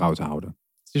Nederland überhaupt te houden.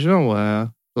 Het is wel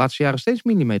De laatste jaren steeds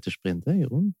millimetersprint, hè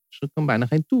Jeroen? Dus dat kan bijna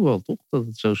geen toeval, toch? Dat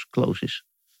het zo close is.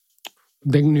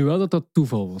 Ik denk nu wel dat dat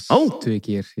toeval was. Oh. 2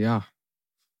 keer, ja.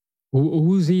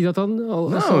 Hoe zie je dat dan?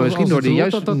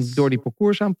 Misschien door die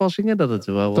parcoursaanpassingen. Dat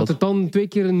het dan 2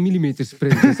 keer een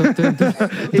millimetersprint is.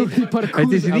 Door die parcours.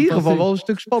 Het is in ieder geval wel een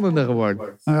stuk spannender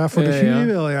geworden. Voor de jury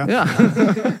wel, ja.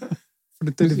 Voor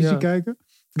de televisie kijken.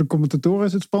 Voor de commentatoren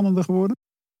is het spannender geworden.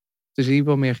 Het is in ieder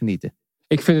geval meer genieten.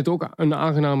 Ik vind het ook een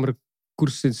aangenamere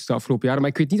koers sinds de afgelopen jaren.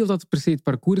 Maar ik weet niet of dat per se het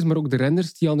parcours is, maar ook de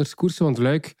renners die anders koersen. Want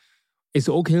Luik is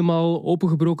ook helemaal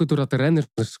opengebroken doordat de renners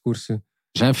anders koersen.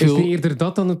 Is het eerder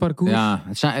dat dan het parcours? Ja,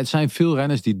 het zijn veel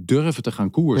renners die durven te gaan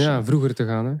koersen. Ja, vroeger te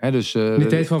gaan. Hè? Dus, in de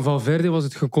tijd van Valverde was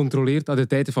het gecontroleerd. De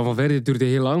tijd van Valverde duurde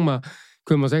heel lang, maar ik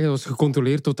wil maar zeggen, het was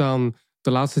gecontroleerd tot aan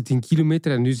de laatste 10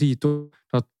 kilometer. En nu zie je toch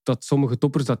dat sommige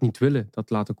toppers dat niet willen, dat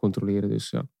laten controleren. Dus,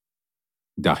 ja.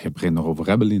 Ik dacht, je begint nog over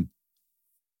Rebellin.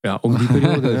 Ja, om die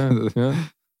periode.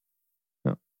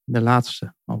 Ja. De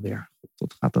laatste alweer.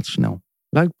 Tot gaat dat snel.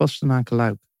 Luik, Bastenaken,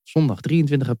 Luik. Zondag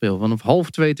 23 april, vanaf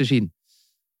 1:30 te zien.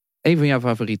 Een van jouw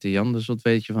favorieten, Jan. Dus wat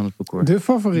weet je van het parcours? De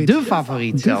favoriet. De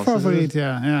favoriet zelfs. De favoriet,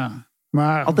 ja.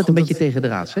 Maar, altijd een beetje tegen de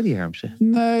raads, hè, die Hermsen?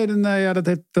 Nee, ja,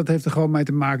 dat heeft er gewoon mee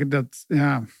te maken.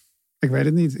 Ik weet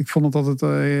het niet. Ik vond het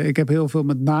altijd... ik heb heel veel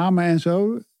met namen en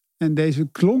zo. En deze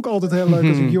klonk altijd heel leuk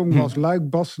als ik jong was. Luik,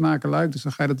 Bastenaken, Luik. Dus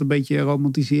dan ga je dat een beetje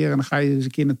romantiseren. En dan ga je eens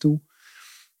een keer naartoe.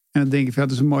 En dan denk je,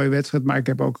 dat is een mooie wedstrijd. Maar ik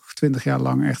heb ook 20 jaar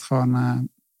lang echt gewoon...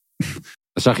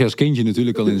 Dat zag je als kindje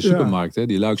natuurlijk al in de supermarkt. Hè?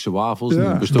 Die Luikse wafels,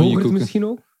 die bestonjekoeken. Misschien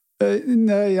ook?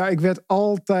 Ik werd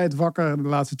altijd wakker de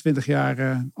laatste 20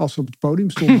 jaar als ze op het podium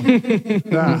stonden.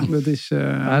 Ja, dat is...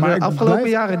 maar de afgelopen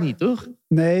jaren niet, toch?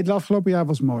 Nee, de afgelopen jaar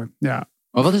was mooi. Ja.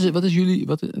 Maar wat is jullie...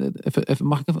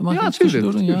 mag ik iets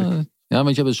tussendoor doen? Ja,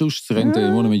 want je bent zo streng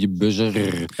tegenwoordig met je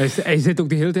buzzer. Hij zit ook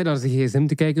de hele tijd naar zijn gsm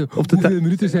te kijken. Hoeveel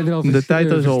minuten zijn er al de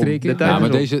tijd is verstreken?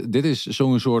 Maar dit is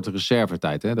zo'n soort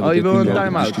reservetijd. Hè? Je wil een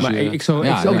time-out. Maar ik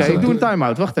doe een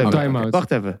time-out.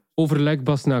 Wacht even. Over Luik,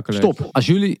 Bastenaken, Luik. Stop.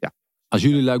 Als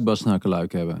jullie Luik, Bastenaken,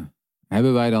 Luik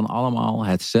hebben wij dan allemaal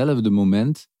hetzelfde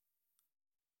moment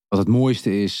wat het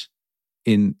mooiste is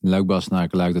in Luik,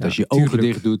 Bastenaken, Luik. Dat als je ogen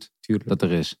dicht doet, dat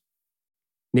er is.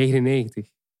 99.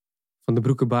 Van de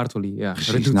Broeke Bartoli. Ja.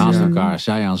 Precies, naast elkaar,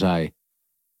 zij aan zij.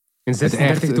 In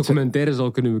 36 documentaires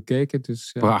al kunnen we kijken.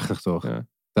 Dus, prachtig toch? Ja.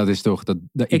 Dat is toch...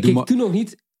 Ik keek toen nog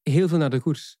niet heel veel naar de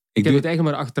koers. Ik heb het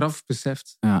eigenlijk maar achteraf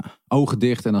beseft. Ja, ogen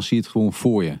dicht en dan zie je het gewoon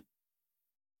voor je.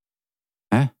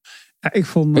 Hè? Ja, ik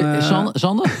vond...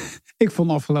 Sander? Ik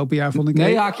vond afgelopen jaar...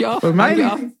 Nee, haak je af. Voor mij niet.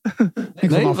 Als ik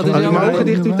mijn ogen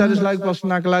dicht doe tijdens Luik,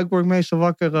 Bastenaken, Luik word ik meestal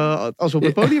wakker als we op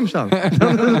het podium staan.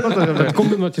 Dat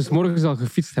komt omdat je 's morgens al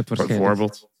gefietst hebt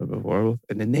waarschijnlijk. Bijvoorbeeld.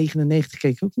 En de 99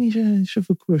 keek ik ook niet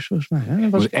zoveel koers volgens mij. Hè?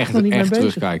 Was ik echt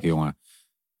terugkijken, jongen.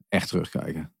 Echt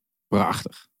terugkijken.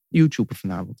 Prachtig. YouTuber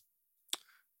vanavond.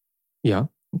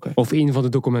 Ja. Okay. Of een van de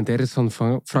documentaires van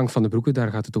Frank van den Broeke.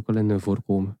 Daar gaat het ook wel in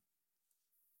voorkomen.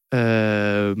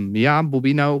 Ja,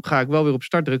 Bobby, nou ga ik wel weer op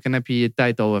start drukken en heb je je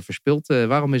tijd al verspild.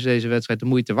 Waarom is deze wedstrijd de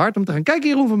moeite waard om te gaan kijken,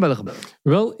 Jeroen van Bellegem?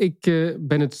 Wel, ik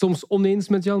ben het soms oneens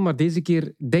met Jan, maar deze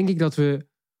keer denk ik dat we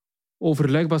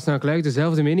over Luik, Bastenaken, Luik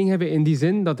dezelfde mening hebben. In die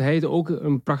zin dat hij het ook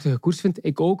een prachtige koers vindt.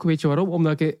 Ik ook, weet je waarom?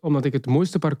 Omdat ik het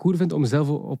mooiste parcours vind om zelf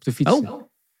op te fietsen.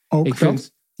 Ik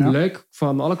vind Luik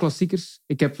van alle klassiekers,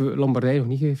 ik heb Lombardije nog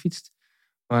niet gefietst,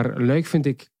 maar Luik vind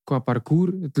ik qua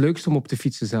parcours het leukste om op te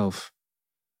fietsen zelf.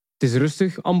 Het is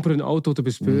rustig, amper een auto te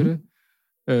bespeuren.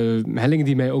 Hellingen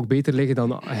die mij ook beter liggen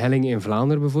dan hellingen in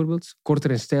Vlaanderen bijvoorbeeld.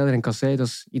 Korter en steiler en kassei, dat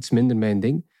is iets minder mijn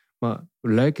ding. Maar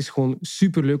Luik is gewoon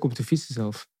superleuk om te fietsen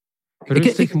zelf.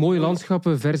 Rustig, mooie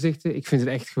landschappen, verzichten. Ik vind het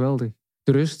echt geweldig.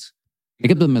 De rust. Ik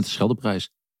heb dat met de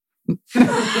Scheldeprijs.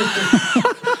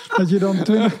 Dat je dan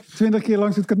 20 keer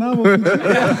langs het kanaal moet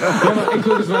fietsen. Ja, maar ik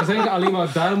wil dus maar zeggen, alleen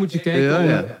maar daar moet je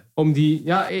kijken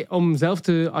om zelf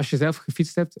als je zelf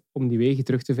gefietst hebt, om die wegen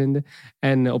terug te vinden.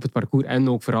 En op het parcours. En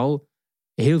ook vooral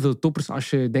heel veel toppers. Als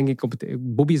je, denk ik,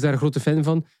 Bobby is daar een grote fan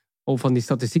van. Of van die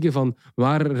statistieken van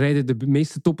waar rijden de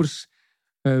meeste toppers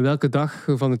welke dag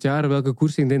van het jaar, welke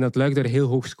koers. Ik denk dat Luik daar heel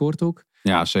hoog scoort ook.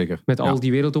 Ja, zeker. Met al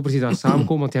die wereldtoppers die daar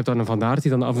samenkomen. Want je hebt dan een Van der Aert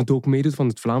die dan af en toe ook meedoet van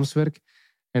het Vlaams werk.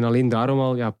 En alleen daarom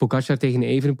al, Pogacar tegen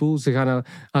Evenepoel. Ze gaan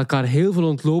elkaar heel veel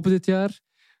ontlopen dit jaar.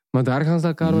 Maar daar gaan ze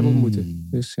elkaar wel ontmoeten.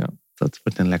 Dus ja. Dat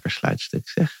wordt een lekker sluitstuk,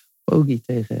 zeg. Poggi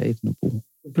tegen Evenepoel.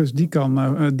 Plus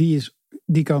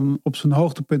die kan op zijn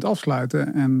hoogtepunt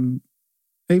afsluiten. En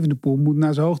Evenepoel moet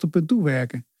naar zijn hoogtepunt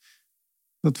toewerken.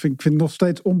 Ik vind nog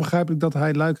steeds onbegrijpelijk dat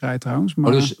hij Luik rijdt trouwens.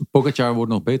 Maar... dus Pogacar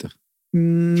wordt nog beter?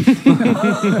 Dat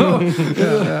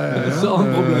zal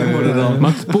een probleem worden dan.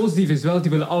 Maar het positieve is wel,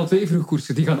 die willen alle twee vroeg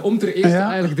koersen. Die gaan om ter eerste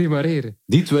eigenlijk demareren.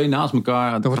 Die twee naast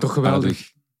elkaar. Dat wordt toch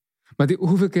geweldig. Maar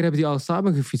hoeveel keer hebben die al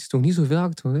samen gefietst? Toch niet zoveel,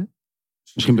 toch? Hè?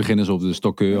 Misschien beginnen ze op de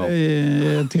Stokkeur al.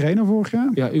 Tirreno vorig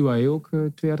jaar. Ja, UAE ook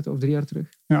 2 jaar of 3 jaar terug.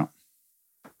 Ja.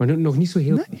 Maar nog niet zo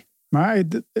heel... Nee. Maar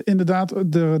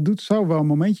inderdaad, de zou wel een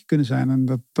momentje kunnen zijn. En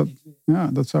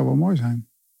dat zou wel mooi zijn.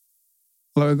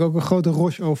 Alhoewel ik ook een grote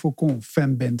Roche Faucon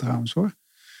fan ben trouwens hoor.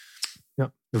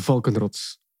 Ja, de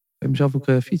Valkenrots. Heb je zelf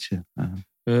ook fietsen?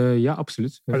 Ja,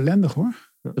 absoluut. Ja. Ellendig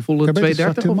hoor. De volle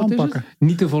 230 of wat is het?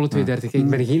 Niet de volle 230. Ik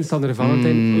ben geen Sander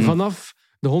Valentijn. Vanaf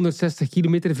de 160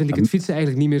 kilometer vind ik het fietsen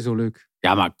eigenlijk niet meer zo leuk.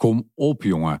 Ja, maar kom op,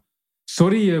 jongen.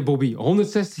 Sorry, Bobby.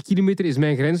 160 kilometer is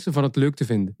mijn grens van het leuk te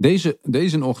vinden.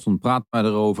 Deze ochtend praat mij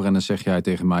erover en dan zeg jij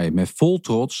tegen mij met vol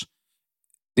trots: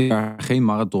 dit jaar geen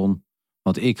marathon,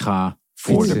 want ik ga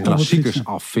voor de klassiekers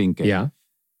afvinken. Ja.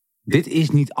 Dit is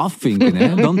niet afvinken,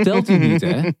 hè? Dan telt hij niet,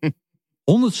 hè?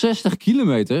 160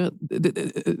 kilometer.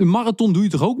 Een marathon doe je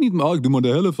toch ook niet? Maar ik doe maar de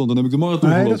helft, want dan heb ik de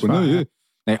marathon gelopen.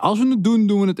 Nee, als we het doen,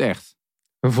 doen we het echt.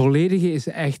 Een volledige is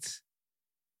echt...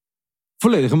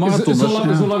 Volledige marathon.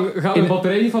 Zolang gaat mijn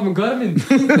batterij niet van mijn Garmin.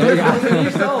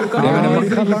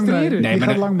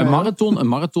 Een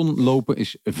marathon lopen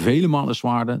is vele malen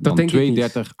zwaarder dan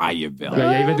 230. Ah, jawel.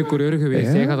 Ja, jij bent de coureur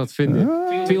geweest. Jij gaat dat vinden.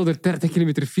 230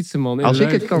 kilometer fietsen, man. Als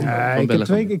ik het kan.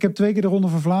 Ik heb 2 keer de Ronde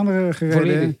van Vlaanderen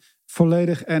gereden.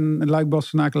 Volledig. En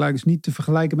Luik-Bastenaken-Luik is niet te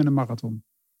vergelijken met een marathon.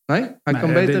 Nee? Hij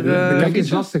kan beter... Luik is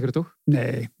lastiger, toch?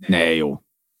 Nee, joh.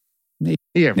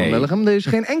 Heer van Bellegem, er is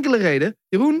geen enkele reden.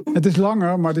 Jeroen? Het is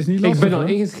langer, maar het is niet lastig. Ik ben al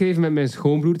ingeschreven met mijn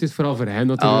schoonbroer. Het is vooral voor hem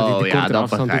dat hij die kortere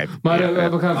afstand doet.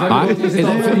 Maar we gaan verder.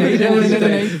 Nee.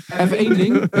 Even één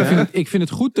ding. Ik vind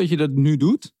het goed dat je dat nu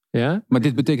doet. Ja? Maar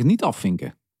dit betekent niet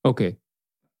afvinken. Oké.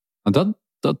 Want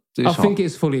dat is afvinken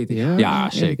is volledig. Ja,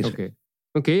 zeker.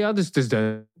 Oké, ja, dus het is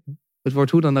de... Het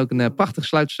wordt hoe dan ook een prachtig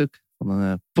sluitstuk van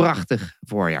een prachtig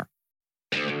voorjaar.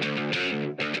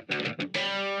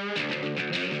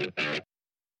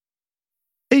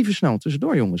 Even snel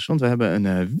tussendoor, jongens. Want we hebben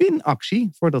een winactie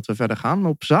voordat we verder gaan.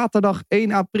 Op zaterdag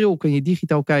 1 april kun je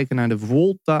digitaal kijken naar de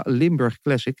Volta Limburg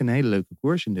Classic. Een hele leuke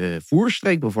koers. In de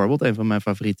Voerstreek bijvoorbeeld. Een van mijn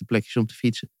favoriete plekjes om te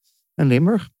fietsen. En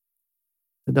Limburg.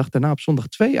 De dag daarna op zondag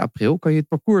 2 april kan je het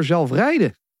parcours zelf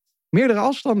rijden. Meerdere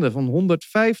afstanden van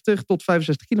 150 tot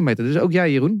 65 kilometer. Dus ook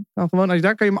jij, Jeroen. Daar kan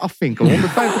je hem afvinken.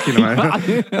 150 kilometer.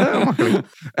 Ja, makkelijk.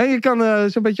 En je kan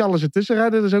zo'n beetje alles ertussen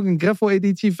rijden. Er is ook een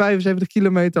gravel-editie, 75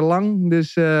 kilometer lang.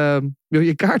 Dus wil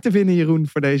je kaarten winnen, Jeroen,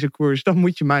 voor deze koers? Dan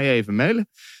moet je mij even mailen.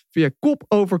 Via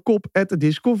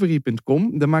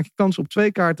kopoverkop@discovery.com. Dan maak je kans op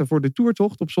 2 kaarten voor de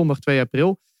toertocht op zondag 2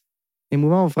 april. Je moet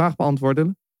wel een vraag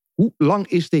beantwoorden. Hoe lang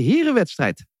is de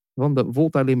herenwedstrijd van de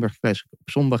Volta Limburg Classic op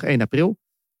zondag 1 april?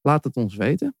 Laat het ons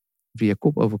weten via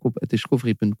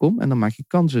kopoverkop@discovery.com. En dan maak je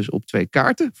kans dus op 2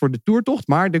 kaarten voor de toertocht.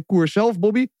 Maar de koers zelf,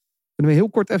 Bobby, kunnen we heel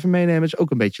kort even meenemen. Is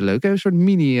ook een beetje leuk. Hè? Een soort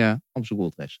mini Amstel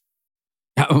Gold Race.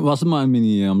 Ja, was het maar een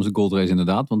mini Amstel Gold Race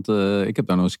inderdaad. Want ik heb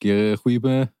daar nog eens een keer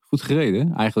goed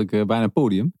gereden. Eigenlijk bijna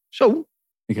podium. Zo?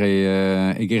 Ik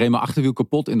reed mijn achterwiel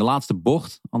kapot in de laatste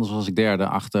bocht. Anders was ik derde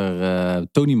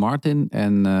achter Tony Martin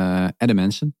en Adam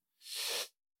Hansen.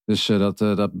 Dus dat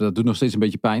doet nog steeds een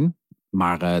beetje pijn.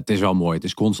 Maar het is wel mooi. Het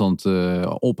is constant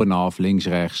op en af, links,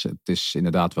 rechts. Het is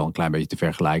inderdaad wel een klein beetje te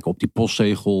vergelijken. Op die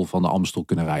postzegel van de Amstel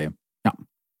kunnen rijden. Ja.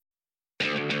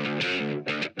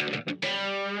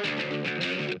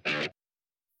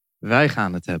 Wij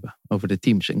gaan het hebben over de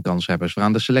teams en kanshebbers. We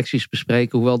gaan de selecties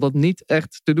bespreken. Hoewel dat niet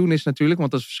echt te doen is natuurlijk.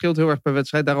 Want dat verschilt heel erg per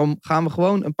wedstrijd. Daarom gaan we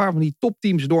gewoon een paar van die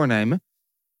topteams doornemen.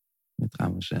 En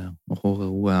trouwens, nog horen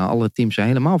hoe alle teams er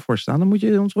helemaal voor staan. Dan moet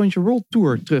je ons rondje World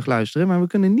Tour terugluisteren. Maar we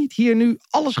kunnen niet hier nu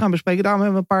alles gaan bespreken. Daarom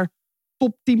hebben we een paar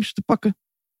topteams te pakken.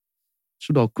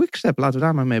 Soudal Quickstep, laten we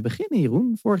daar maar mee beginnen,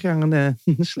 Jeroen. Vorig jaar een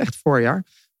slecht voorjaar.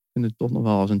 We kunnen het toch nog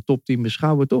wel als een topteam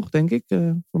beschouwen, toch, denk ik,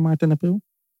 voor maart en april.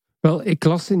 Wel, ik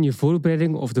las in je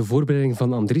voorbereiding of de voorbereiding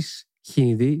van Andries. Geen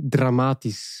idee.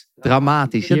 Dramatisch.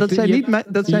 Dramatisch. Ja, dat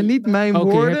zijn niet mijn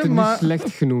woorden. Je hebt het maar... nu slecht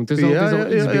genoemd. Het is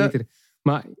al iets beter.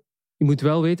 Maar je moet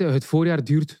wel weten, het voorjaar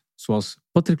duurt, zoals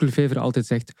Patrick Lefevre altijd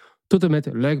zegt, tot en met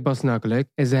Luik-Bastenaken-Luik.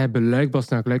 En ze hebben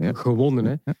Luik-Bastenaken-Luik gewonnen.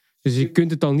 Hè? Dus je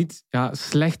kunt het al niet... Ja,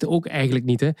 slecht ook eigenlijk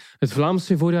niet. Hè? Het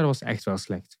Vlaamse voorjaar was echt wel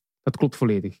slecht. Dat klopt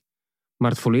volledig.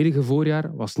 Maar het volledige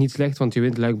voorjaar was niet slecht, want je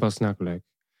wint Luik-Bastenaken-Luik.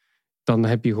 Dan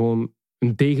heb je gewoon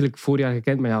een degelijk voorjaar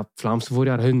gekend. Maar ja, het Vlaamse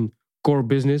voorjaar, hun core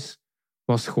business,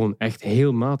 was gewoon echt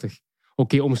heel matig.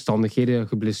 Oké,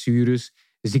 omstandigheden, blessures,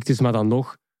 ziektes, maar dan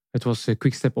nog. Het was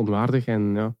Quickstep onwaardig.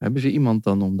 En, ja. Hebben ze iemand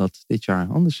dan om dat dit jaar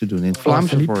anders te doen in het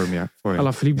Vlaamse voorjaar?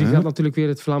 Alaphilippe die gaat natuurlijk weer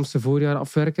het Vlaamse voorjaar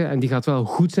afwerken. En die gaat wel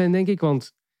goed zijn, denk ik.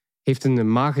 Want heeft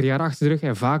een mager jaar achter de rug.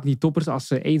 En vaak die toppers, als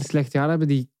ze 1 slecht jaar hebben,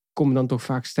 die komen dan toch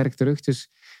vaak sterk terug. Dus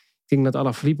ik denk dat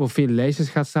Alaphilippe op veel lijstjes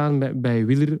gaat staan bij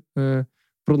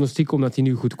wielerpronostiek. Omdat hij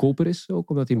nu goedkoper is. Ook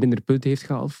omdat hij minder punten heeft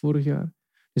gehaald vorig jaar.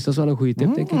 Dus dat is wel een goede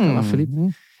tip, denk ik, Alaphilippe.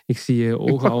 Ik zie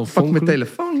ogen al fonkelen. Pak mijn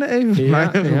telefoon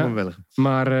even.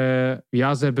 Maar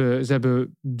ze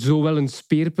hebben zowel een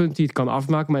speerpunt die het kan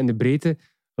afmaken, maar in de breedte,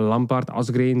 Lampaard,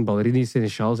 Asgreen, Ballerini,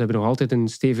 Seneschal, ze hebben nog altijd een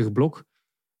stevig blok.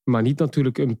 Maar niet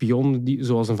natuurlijk een pion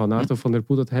zoals een Van Aert of Van der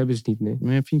Poel, dat hebben ze niet. Nee.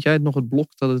 Maar vind jij het nog het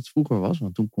blok dat het vroeger was?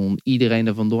 Want toen kon iedereen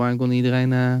er vandoor en kon iedereen...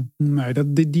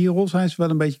 Nee, die rol zijn ze wel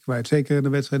een beetje kwijt. Zeker in de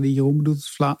wedstrijd die Jeroen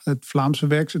bedoelt, het Vlaamse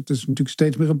werk. Het is natuurlijk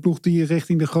steeds meer een ploeg die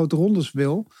richting de grote rondes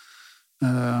wil.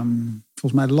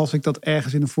 Volgens mij las ik dat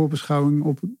ergens in een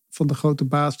voorbeschouwing van de grote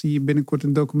baas die binnenkort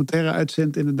een documentaire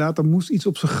uitzendt. Inderdaad, er moest iets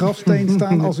op zijn grafsteen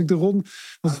staan als ik de ronde...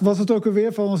 Was het ook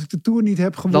alweer van als ik de Tour niet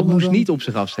heb gewonnen? Dat moest niet op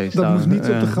zijn grafsteen staan. Dat moest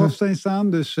niet op de grafsteen staan.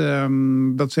 Dus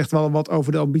dat zegt wel wat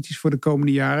over de ambities voor de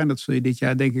komende jaren. En dat zul je dit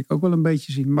jaar denk ik ook wel een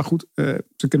beetje zien. Maar goed,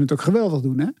 ze kunnen het ook geweldig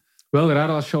doen, hè? Wel raar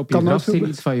als je op je grafsteen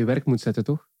iets van je werk moet zetten,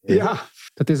 toch? Ja.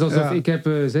 Dat is alsof ik heb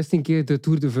 16 keer de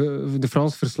Tour de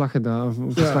France verslag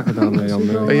gedaan.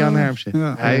 Bij Jan Hermsen.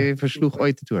 Ja. Hij versloeg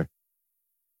ooit de Tour.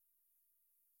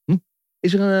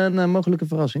 Is er een mogelijke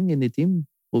verrassing in dit team,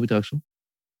 Bobby Traxel?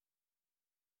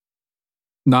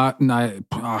 Nou,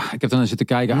 ik heb er naar zitten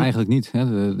kijken. Eigenlijk niet.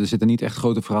 Hè. Er zitten niet echt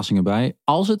grote verrassingen bij.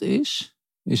 Als het is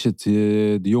het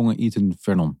de jonge Ethan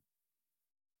Vernon.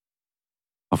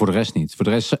 Maar voor de rest niet. Voor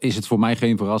de rest is het voor mij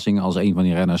geen verrassing als een van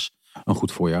die renners een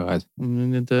goed voorjaar rijdt.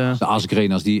 De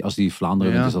Asgreen, als die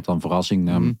Vlaanderen wint, is dat dan verrassing?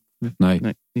 Nee,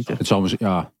 niet echt. Het zal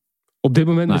op dit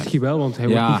moment misschien wel, want hij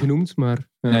wordt niet genoemd. Maar,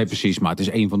 Nee, precies. Maar het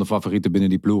is een van de favorieten binnen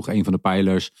die ploeg. Een van de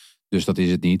pijlers. Dus dat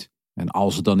is het niet. En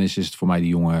als het dan is het voor mij die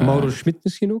jonge... Mauro Schmid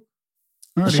misschien ook?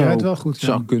 Die rijdt wel goed.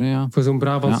 Zou kunnen, ja. Voor zo'n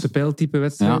Brabantse pijltype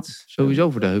wedstrijd. Ja.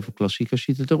 Sowieso voor de heuvelklassiekers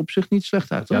ziet het er op zich niet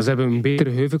slecht uit. Hoor. Ja, ze hebben een betere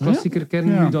heuvelklassiekerkern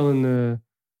nu dan een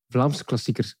Vlaamse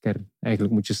klassiekerskern.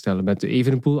 Eigenlijk moet je stellen. Met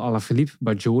Evenepoel, Alaphilippe,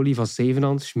 Bajoli, Van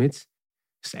Zevenand, Schmid.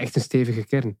 Dat is echt een stevige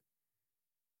kern.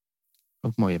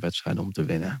 Ook mooie wedstrijden om te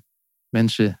winnen.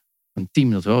 Mensen, een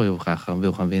team dat wel heel graag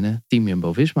wil gaan winnen. Team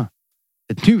Jumbo-Visma.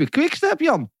 Het nieuwe Quickstep,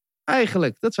 Jan.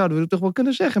 Eigenlijk, dat zouden we toch wel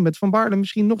kunnen zeggen. Met Van Baarle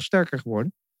misschien nog sterker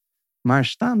geworden. Maar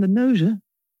staan de neuzen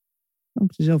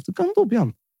ook dezelfde kant op,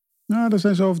 Jan? Nou, daar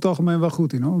zijn ze over het algemeen wel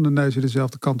goed in, hoor, om de neuzen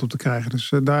dezelfde kant op te krijgen.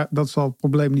 Dus dat zal het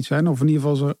probleem niet zijn. Of in ieder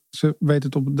geval, ze weten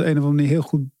het op de een of andere manier heel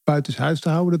goed buitenshuis te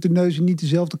houden. Dat de neuzen niet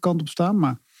dezelfde kant op staan.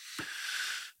 Maar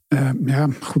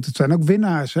goed, het zijn ook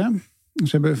winnaars, hè. Ze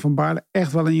hebben Van Baarle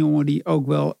echt wel een jongen die ook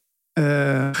wel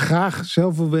graag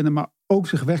zelf wil winnen, maar ook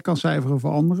zich weg kan cijferen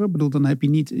voor anderen. Ik bedoel, dan heb je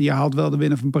niet... Je haalt wel de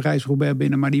winnaar van Parijs-Roubaix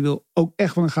binnen, maar die wil ook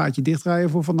echt wel een gaatje dichtdraaien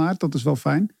voor Van Aert. Dat is wel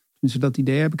fijn. Dus dat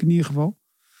idee heb ik in ieder geval.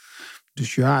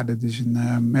 Dus ja, dat is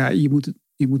een...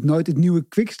 je moet nooit het nieuwe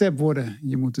Quickstep worden.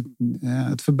 Je moet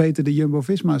het verbeterde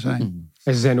Jumbo-Visma zijn.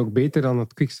 En ze zijn ook beter dan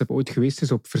dat Quickstep ooit geweest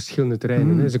is op verschillende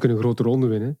terreinen. Hè. Ze kunnen grote ronden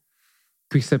winnen.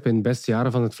 Quickstep in de beste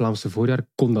jaren van het Vlaamse voorjaar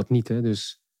kon dat niet. Hè.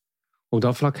 Dus op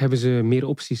dat vlak hebben ze meer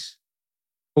opties.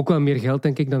 Ook wel meer geld,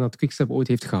 denk ik, dan dat Quickstep ooit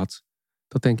heeft gehad.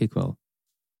 Dat denk ik wel.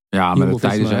 Ja, maar de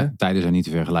tijden zijn niet te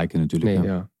vergelijken natuurlijk. Nee,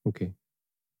 ja, oké.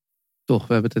 Toch,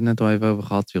 we hebben het er net al even over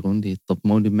gehad, Jeroen. Dat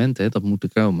monument, hè, dat moet er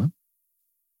komen.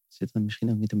 Zit er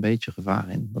misschien ook niet een beetje gevaar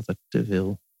in? Dat er te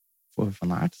veel voor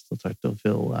Van Aert, dat er te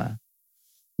veel...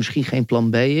 misschien geen plan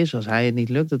B is, als hij het niet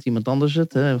lukt, dat iemand anders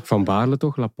het... Van Baarle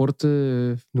toch,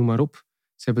 Laporte, noem maar op.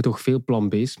 Ze hebben toch veel plan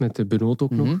B's met de Benoot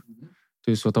ook nog.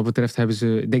 Dus wat dat betreft hebben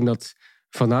ze... Ik denk dat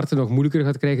Van Aert het nog moeilijker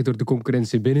gaat krijgen door de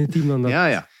concurrentie binnen het team dan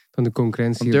de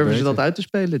concurrentie. Dan durven ze dat uit te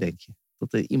spelen, denk je?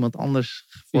 Dat er iemand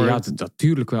anders... Ja,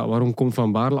 natuurlijk wel. Waarom komt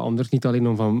Van Baarle anders? Niet alleen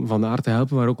om Van Aert te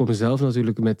helpen, maar ook om zelf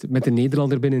natuurlijk met de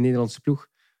Nederlander binnen een Nederlandse ploeg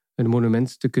een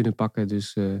monument te kunnen pakken.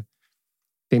 Dus ik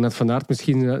denk dat Van Aert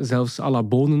misschien zelfs à la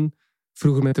Bonen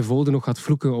vroeger met de Volden nog gaat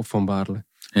vloeken op Van Baarle.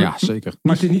 Ja, zeker.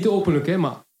 Maar het is niet openlijk, hè?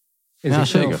 Maar ja,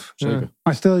 zeker.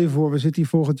 Maar stel je voor, we zitten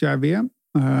hier volgend jaar weer.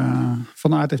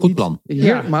 Van Aert heeft goed plan.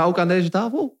 Ja, maar ook aan deze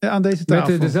tafel? Ja, aan deze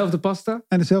tafel. Met dezelfde pasta?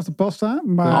 En dezelfde pasta.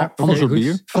 Maar ander soort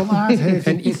bier. Van Aert heeft...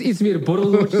 En iets meer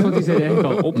borrelnootjes, want die zijn eigenlijk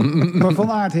al op. Maar Van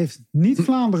Aert heeft niet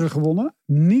Vlaanderen gewonnen.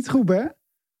 Niet Roubaix.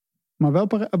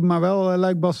 Maar wel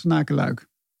Luik-Bastenaken-Luik.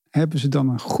 Hebben ze dan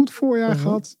een goed voorjaar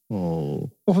gehad?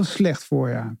 Of een slecht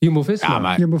voorjaar? Jumbo-Visma. Ja,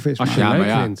 maar Jumbo-Visma. Als je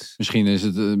Luik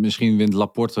wint. Misschien wint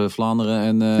Laporte Vlaanderen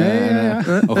en... Ja.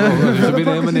 Of ze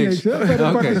winnen helemaal niks.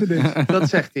 Dat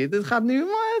zegt hij. Dit gaat nu...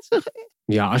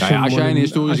 Ja, als Ja, als jij een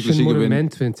historische als je een klassieker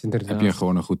monument vindt, inderdaad. heb je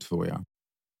gewoon een goed voorjaar.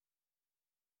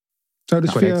 Zou de,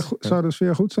 Ja, sfeer, correct. go- zou de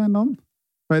sfeer goed zijn dan?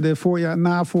 Bij de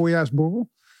na-voorjaarsborrel?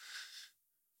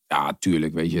 Ja,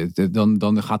 tuurlijk, weet je.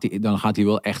 Dan gaat hij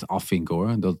wel echt afvinken,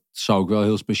 hoor. Dat zou ik wel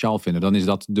heel speciaal vinden. Dan is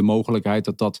dat de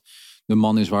mogelijkheid dat de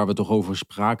man is waar we toch over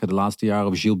spraken de laatste jaren,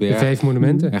 over De Gilbert. 5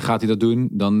 monumenten. En gaat hij dat doen,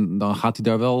 dan gaat hij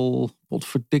daar wel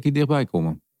potverdikkie dichtbij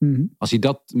komen. Mhm. Als hij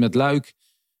dat met Luik,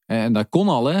 en dat kon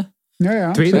al, hè?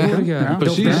 Ja. Tweede zeker. vorig jaar. Ja.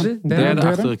 Precies. Derde. Derde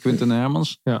achter Quinten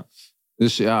Hermans. Ja.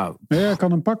 Dus ja, Ja, hij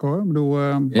kan hem pakken hoor. Ik bedoel,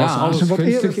 Ja, als alles een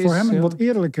gunstig voor hem is, een ja. wat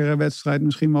eerlijkere wedstrijd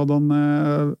misschien wel dan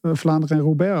Vlaanderen en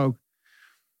Roubaix ook.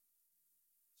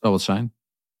 zal wat zijn.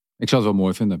 Ik zou het wel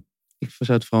mooi vinden. Ik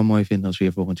zou het vooral mooi vinden als we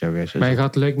hier volgend jaar weer zijn. Maar hij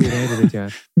gaat Luik niet rijden dit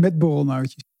jaar. Met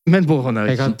borrelnootjes. Met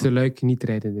borrelnootjes. Hij gaat de Luik niet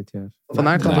rijden dit jaar. Van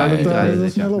Aert gaat Nee, Luik niet dat rijden dat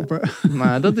dit snel jaar. op hè.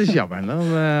 Maar dat is jammer.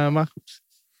 Maar goed.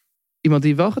 Iemand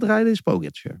die wel gaat rijden is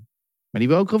Pogacar. Maar die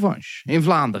wil ook revanche. In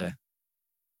Vlaanderen.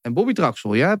 En Bobby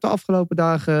Traxel, jij hebt de afgelopen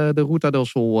dagen de Ruta del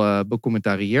Sol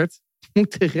becommentarieerd.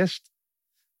 Moet de rest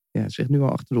zich nu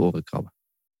al achter de oren krabben.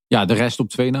 Ja, de rest op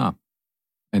 2 na.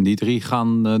 En die 3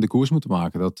 gaan de koers moeten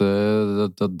maken.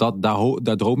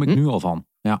 Daar droom ik nu al van.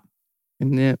 Ja.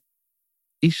 En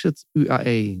is het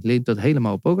UAE, leent dat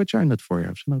helemaal op Pogacar in het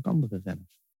voorjaar? Of zijn er ook andere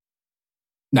renners?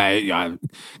 Nee, ja.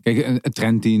 Kijk, een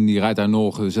Trentin die rijdt daar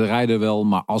nog. Ze rijden wel,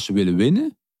 maar als ze willen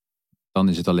winnen, dan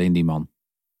is het alleen die man.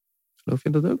 Geloof je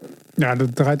dat ook? Ja,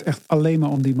 dat draait echt alleen maar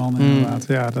om die man inderdaad.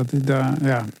 Ja, dat is daar.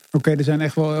 Ja. Oké, er zijn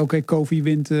echt wel. Oké, Kofi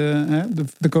wint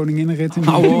de koninginnenrit.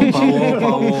 Hou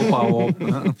op.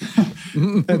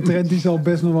 En Trent die zal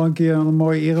best nog wel een keer een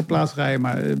mooie ereplaats rijden.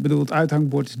 Maar ik bedoel, het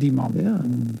uithangbord is die man. Ja.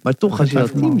 Maar toch, als je dat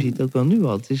Twijfel team man. ziet, ook wel nu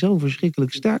al. Het is zo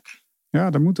verschrikkelijk sterk. Ja,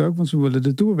 dat moet ook, want ze willen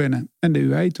de Tour winnen. En de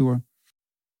UAE-Tour.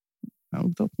 Nou,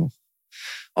 ook dat nog.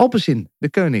 Alpecin, de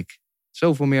koning.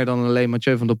 Zoveel meer dan alleen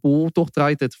Mathieu van der Poel. Toch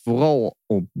draait het vooral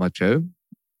om Mathieu.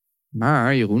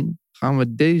 Maar Jeroen, gaan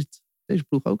we deze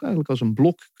ploeg ook eigenlijk als een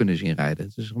blok kunnen zien rijden?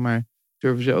 Dus zeg maar,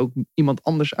 durven ze ook iemand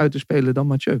anders uit te spelen dan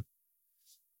Mathieu?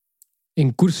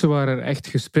 In koersen waar er echt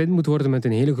gesprint moet worden met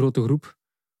een hele grote groep.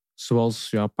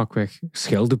 Zoals pakweg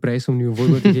Scheldeprijs, om nu een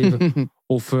voorbeeld te geven.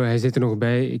 Of hij zit er nog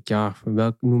bij.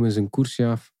 Welk noemen ze een koers?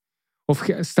 Ja. Of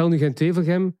stel nu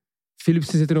Gent-Wevelgem.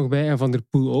 Philipsen zit er nog bij en Van der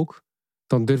Poel ook.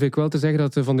 Dan durf ik wel te zeggen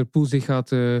dat Van der Poel zich gaat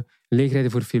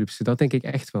leegrijden voor Philipsen. Dat denk ik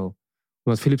echt wel.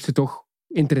 Omdat Philipsen toch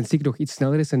intrinsiek nog iets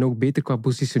sneller is en ook beter qua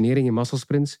positionering in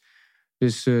massasprints.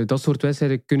 Dus dat soort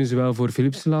wedstrijden kunnen ze wel voor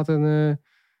Philipsen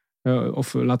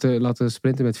laten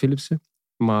sprinten met Philipsen.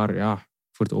 Maar ja,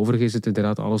 voor het overige is het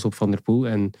inderdaad alles op Van der Poel.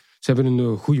 En ze hebben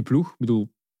een goede ploeg. Ik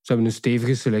bedoel, ze hebben een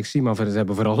stevige selectie, maar ze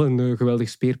hebben vooral een geweldig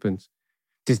speerpunt.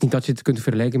 Het is niet dat je het kunt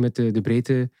vergelijken met de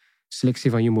breedte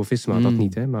selectie van Jumbo-Visma. Dat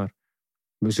niet, hè. Maar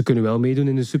ze kunnen wel meedoen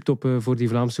in de subtop voor die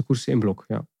Vlaamse koersen in blok.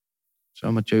 Ja.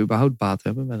 Zou Mathieu überhaupt baat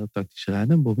hebben bij dat tactische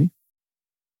rijden, Bobby?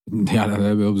 Ja, dat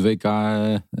hebben we op de WK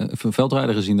van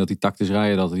veldrijder gezien dat hij tactisch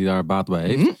rijden, dat hij daar baat bij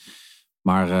heeft.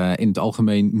 Maar in het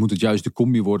algemeen moet het juist de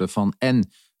combi worden van en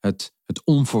het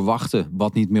onverwachte,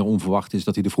 wat niet meer onverwacht is,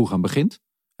 dat hij er vroeg aan begint.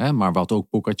 Maar wat ook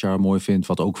Pogacar mooi vindt,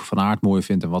 wat ook Van Aert mooi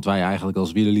vindt en wat wij eigenlijk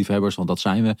als wielerliefhebbers, want dat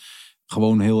zijn we,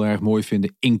 gewoon heel erg mooi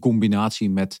vinden in combinatie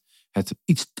met het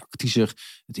iets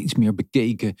tactischer, het iets meer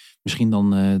bekeken. Misschien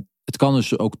dan, het kan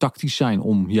dus ook tactisch zijn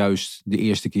om juist de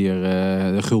eerste keer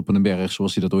de Gulpenberg,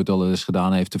 zoals hij dat ooit al eens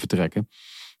gedaan heeft, te vertrekken.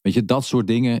 Weet je, dat soort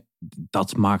dingen,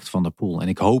 dat maakt Van der Poel. En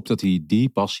ik hoop dat hij die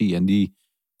passie en die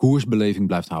koersbeleving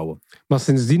blijft houden. Maar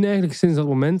sindsdien eigenlijk, sinds dat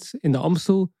moment in de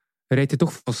Amstel, rijdt hij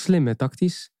toch wel slim, hè,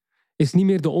 tactisch. Is niet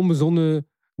meer de onbezonnen,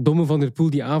 domme Van der Poel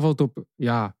die aanvalt op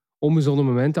onbezonnen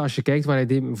momenten. Als je kijkt waar hij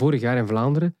deed vorig jaar in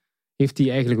Vlaanderen, heeft hij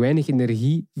eigenlijk weinig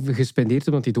energie gespendeerd,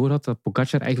 omdat hij doorhad dat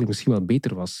Pogacar eigenlijk misschien wel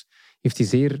beter was. Heeft hij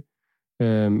zeer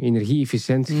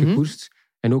energie-efficiënt gekoerst.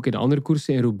 En ook in andere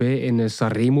koersen, in Roubaix, in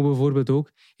Sanremo bijvoorbeeld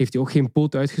ook, heeft hij ook geen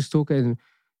poot uitgestoken. En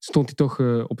stond hij toch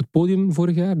op het podium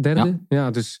vorig jaar, derde.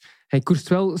 Ja, dus hij koerst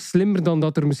wel slimmer dan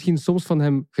dat er misschien soms van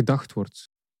hem gedacht wordt.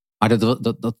 Maar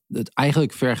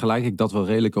eigenlijk vergelijk ik dat wel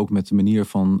redelijk ook met de manier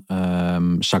van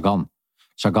Sagan.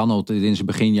 Sagan had in zijn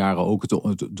beginjaren ook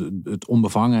het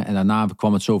onbevangen. En daarna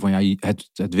kwam het zo van,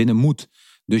 het winnen moet.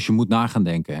 Dus je moet na gaan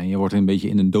denken. En je wordt een beetje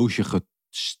in een doosje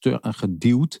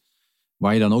geduwd.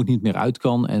 Waar je dan ook niet meer uit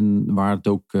kan. En waar het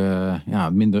ook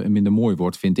minder mooi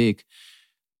wordt, vind ik.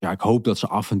 Ja, ik hoop dat ze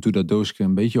af en toe dat doosje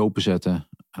een beetje openzetten.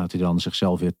 Dat hij dan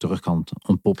zichzelf weer terug kan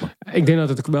ontpoppen. Ik denk dat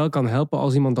het wel kan helpen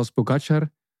als iemand als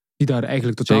Pogacar, die daar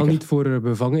eigenlijk totaal niet voor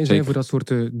bevangen is, voor dat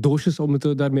soort doosjes, om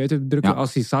het daarmee uit te drukken. Ja.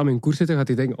 Als die samen in koers zitten, gaat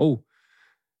hij denken, oh,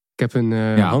 ik heb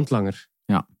een handlanger.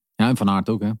 Ja, en Van Aert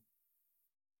ook, hè.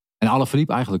 En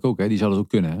Alaphilippe eigenlijk ook, hè. Die zou dat ook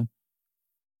kunnen, hè.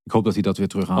 Ik hoop dat hij dat weer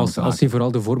terug aan Als hij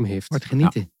vooral de vorm heeft. Wordt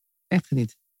genieten. Echt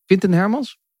genieten. Quinten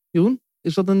Hermans, Jeroen,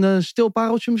 is dat een stil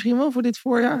pareltje misschien wel voor dit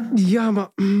voorjaar? Ja,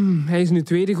 maar hij is nu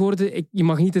tweede geworden. Je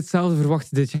mag niet hetzelfde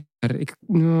verwachten dit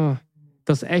jaar.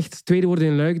 Dat is echt tweede worden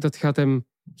in Luik. Dat gaat hem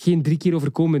geen 3 keer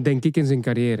overkomen, denk ik, in zijn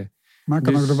carrière. Maar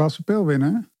kan ook de Waalse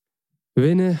winnen, hè?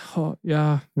 Winnen?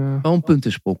 Ja. Wel een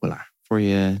puntensprokkelaar voor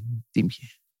je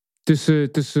teamje.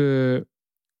 Tussen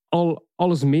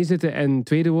alles meezitten en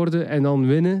tweede worden en dan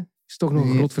winnen, is toch nog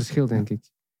een groot verschil, denk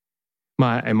ik.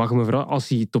 Maar hij mag hem vooral, als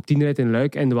hij top 10 rijdt in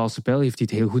Luik en de Waalse Pijl, heeft hij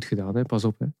het heel goed gedaan. Hè? Pas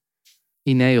op. Hè?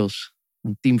 Ineos,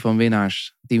 een team van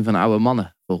winnaars. Een team van oude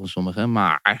mannen, volgens sommigen.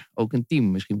 Maar ook een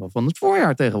team misschien wel van het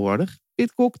voorjaar tegenwoordig.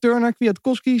 Pidcock, Turner,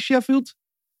 Kwiatkowski, Sheffield.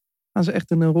 Gaan ze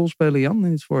echt een rol spelen, Jan,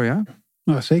 in het voorjaar?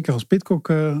 Nou, zeker als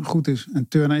Pidcock goed is. En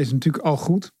Turner is natuurlijk al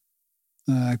goed.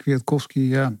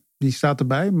 Kwiatkowski, die staat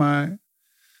erbij. Maar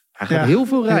hij gaat heel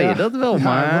veel rijden, ja, dat wel.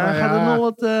 Maar hij gaat er nog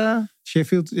wat...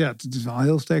 Sheffield, het is wel een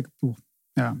heel sterke ploeg.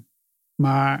 Ja.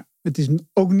 Maar het is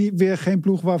ook niet weer geen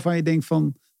ploeg waarvan je denkt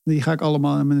van... die ga ik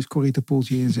allemaal met een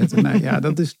scorrietenpoeltje inzetten. Nee,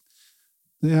 dat is...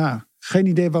 Ja, geen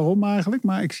idee waarom eigenlijk.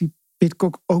 Maar ik zie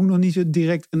Pidcock ook nog niet zo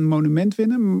direct een monument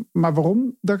winnen. Maar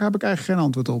waarom, daar heb ik eigenlijk geen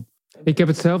antwoord op. Ik heb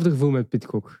hetzelfde gevoel met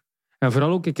Pidcock. En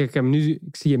vooral ook, ik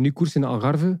zie hem nu koers in de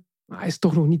Algarve. Maar hij is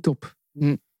toch nog niet top.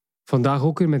 Vandaag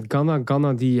ook weer met Ganna.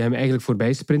 Ganna die hem eigenlijk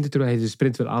voorbij sprintte, terwijl hij de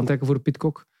sprint wil aantrekken voor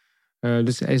Pidcock.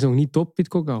 Dus hij is nog niet top,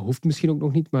 Pidcock. Dat hoeft misschien ook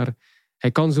nog niet. Maar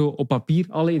hij kan zo op papier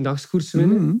alle eendagskoersen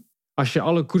winnen. Als je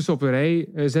alle koersen op een rij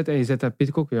zet en je zet daar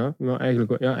Pidcock,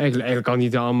 eigenlijk kan hij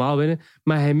het allemaal winnen.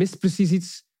 Maar hij mist precies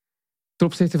iets ten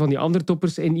opzichte van die andere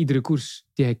toppers in iedere koers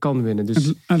die hij kan winnen.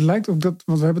 Dus... Het lijkt ook dat,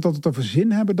 want we hebben het altijd over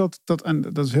zin hebben, en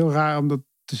dat is heel raar om dat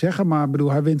te zeggen, maar ik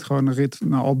bedoel, hij wint gewoon een rit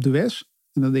op de West.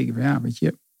 En dan denk ik van, weet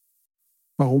je,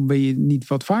 waarom ben je niet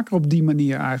wat vaker op die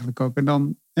manier eigenlijk ook? En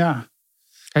dan,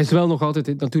 Hij is wel nog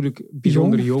altijd natuurlijk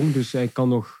bijzonder jong, dus hij kan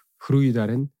nog groeien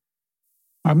daarin.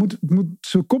 Maar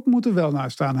zijn kop moet er wel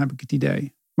naar staan, heb ik het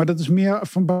idee. Maar dat is meer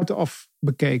van buitenaf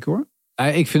bekeken, hoor.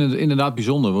 Ik vind het inderdaad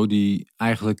bijzonder hoe die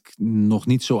eigenlijk nog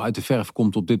niet zo uit de verf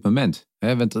komt op dit moment.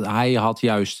 Want hij had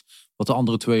juist wat de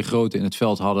andere 2 grote in het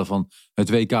veld hadden van het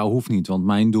WK hoeft niet, want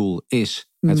mijn doel is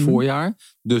het voorjaar.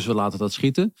 Dus we laten dat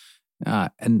schieten.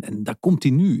 Ja, en daar komt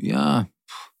hij nu. Ja.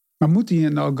 Maar moet hij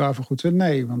in de Algarve goed zijn?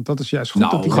 Nee, want dat is juist goed.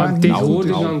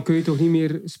 Tegenwoordig dan kun je toch niet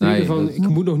meer spreken van ik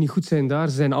moet nog niet goed zijn daar.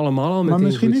 Ze zijn allemaal al meteen Maar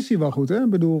misschien goed. Is hij wel goed, hè? Ik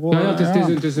bedoel, het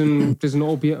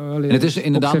is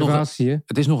een observatie.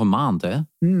 Het is nog een maand, hè?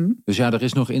 Dus er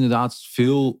is nog inderdaad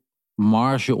veel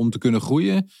marge om te kunnen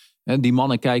groeien. Die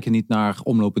mannen kijken niet naar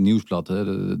omlopend nieuwsblad.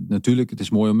 Natuurlijk, het is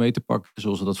mooi om mee te pakken.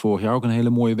 Zoals we dat vorig jaar ook een hele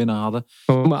mooie winnaar hadden.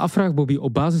 Maar afvraag, Bobby,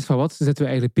 op basis van wat zetten we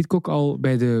eigenlijk Pidcock al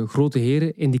bij de grote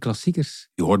heren in die klassiekers?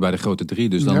 Je hoort bij de grote 3,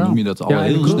 dus dan noem je dat al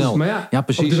heel snel. Maar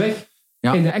precies. Op de weg,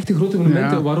 in de echte grote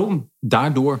monumenten, waarom?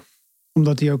 Daardoor.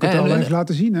 Omdat hij ook het al heeft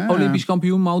laten zien. Hè? Olympisch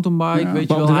kampioen, mountainbike, weet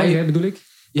je wel. Op de weg, bedoel ik.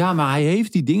 Ja, maar hij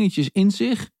heeft die dingetjes in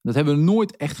zich. Dat hebben we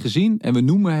nooit echt gezien. En we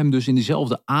noemen hem dus in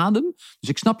diezelfde adem. Dus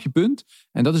ik snap je punt.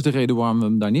 En dat is de reden waarom we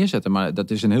hem daar neerzetten. Maar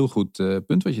dat is een heel goed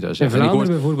punt wat je daar zegt. In Vlaanderen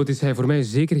bijvoorbeeld is hij voor mij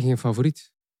zeker geen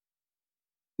favoriet.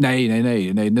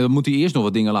 Nee. Dan moet hij eerst nog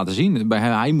wat dingen laten zien.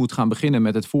 Hij moet gaan beginnen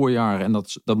met het voorjaar. En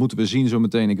dat moeten we zien zo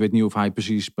meteen. Ik weet niet of hij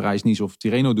precies Parijs-Nice of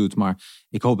Tirreno doet. Maar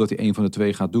ik hoop dat hij een van de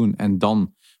 2 gaat doen. En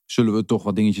dan zullen we toch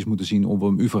wat dingetjes moeten zien om we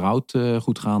hem überhaupt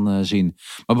goed gaan zien.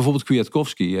 Maar bijvoorbeeld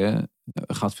Kwiatkowski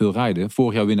gaat veel rijden.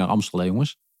 Vorig jaar winnaar Amstel,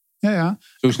 jongens. Ja.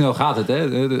 Zo snel gaat het,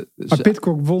 hè? Maar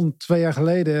Pidcock won 2 jaar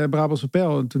geleden Brabantse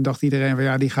Pijl. En toen dacht iedereen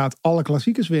van die gaat alle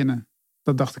klassiekers winnen.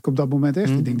 Dat dacht ik op dat moment echt.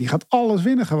 Ik denk, die gaat alles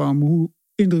winnen gewoon. Hoe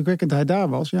indrukwekkend hij daar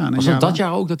was. Ja, was dat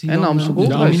jaar ook dat hij en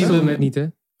Amsterdam net niet, hè?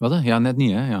 Wat? Ja, net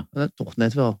niet, hè? Ja. Toch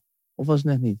net wel. Of was het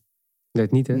net niet?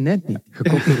 Net niet, hè? Net niet.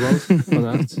 Gekocht door Wout van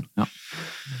Aert. Ja.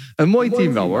 Een mooi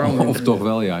team wel, hoor. Of toch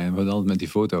wel, ja. En dan met die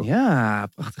foto. Ja,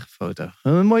 prachtige foto.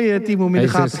 Een mooie team om in de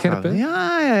gaten te houden.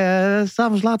 Ja.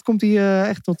 S'avonds laat komt hij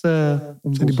echt tot... Zijn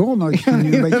die borrelnootjes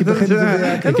nu een beetje beginnen te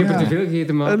werken? Ik heb er te veel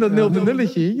gegeten, man. En dat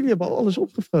 0-0'tje. Jullie hebben al alles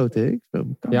opgefroten.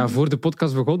 Ja, voor de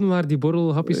podcast begonnen waren die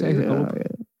borrelhapjes eigenlijk al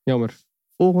op. Jammer.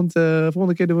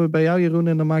 Volgende keer doen we het bij jou, Jeroen.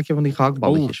 En dan maak je van die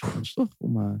gehaktballetjes voor ons, toch?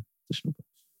 Om te snoepen.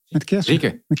 Met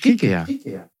kersen. Met krieken, ja.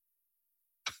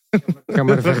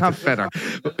 We gaan verder.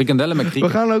 Frikandellen met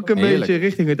krieken. We gaan ook een beetje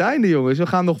richting het einde, jongens. We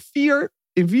gaan nog 4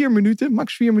 minuten,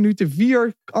 max 4 minuten,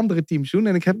 4 andere teams doen.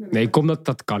 En ik heb... Nee,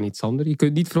 dat kan niet, Sander. Je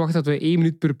kunt niet verwachten dat we 1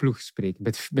 minuut per ploeg spreken.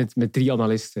 Met 3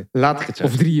 analisten. Laat ik het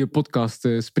zeggen. Of 3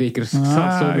 podcastsprekers.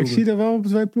 Ik zie er wel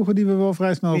 2 ploegen die we wel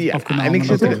vrij snel af kunnen halen.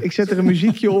 En ik zet er een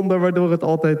muziekje onder, waardoor het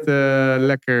altijd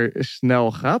lekker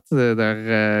snel gaat.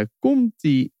 Daar komt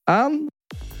hij aan.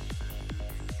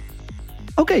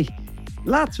 Oké,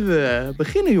 laten we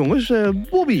beginnen jongens.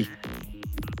 Bobby,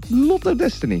 Lotto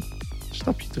Destiny.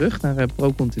 Stapje terug naar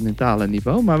pro-continentale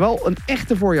niveau. Maar wel een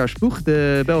echte voorjaarsploeg.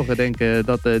 De Belgen denken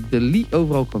dat de Lee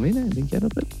overal kan winnen. Denk jij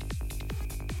dat het?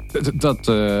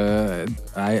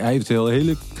 Hij heeft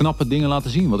hele knappe dingen laten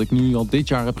zien. Wat ik nu al dit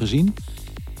jaar heb gezien.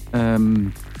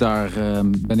 Daar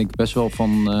ben ik best wel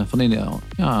van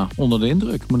onder de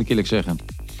indruk, moet ik eerlijk zeggen.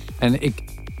 En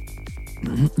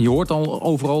je hoort al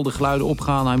overal de geluiden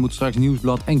opgaan. Hij moet straks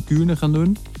Nieuwsblad en Kuurne gaan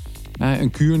doen.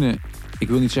 Een Kuurne, ik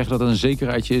wil niet zeggen dat het een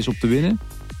zekerheidje is om te winnen.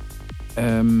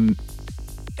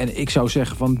 En ik zou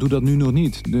zeggen van doe dat nu nog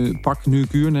niet. Pak nu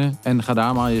Kuurne en ga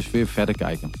daar maar eens weer verder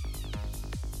kijken.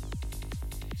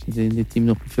 Zitten in dit team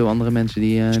nog veel andere mensen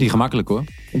die... is niet gemakkelijk hoor.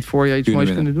 In het voorjaar iets Kuurne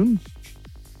moois winnen. kunnen doen?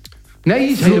 Nee,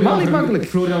 is helemaal niet makkelijk.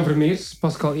 Florian Vermeers,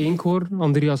 Pascal Eenkhoorn,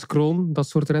 Andreas Kroon, dat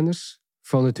soort renners.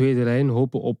 Van de tweede lijn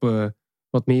hopen op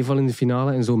wat meevallen in de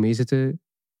finale en zo meezitten.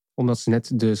 Omdat ze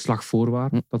net de slag voor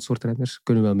waren. Dat soort renners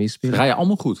kunnen wel meespelen. Ga je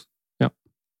allemaal goed? Ja.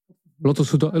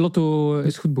 Lotto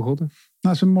is goed begonnen.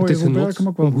 Nou, is een mooie Het is een Robert. lot Ik hem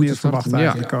ook om wel goed meer te starten. verwacht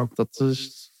eigenlijk ook. Dat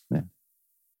is,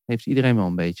 heeft iedereen wel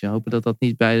een beetje. Hopen dat dat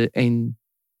niet bij één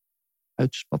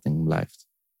uitspatting blijft.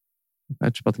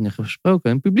 Uitspattingen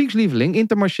gesproken. Een publiekslieveling,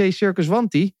 Intermarché Circus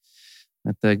Wanty.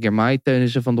 Met Girmay,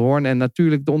 Teunissen, Van der Hoorn en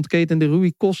natuurlijk de ontketende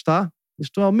Rui Costa.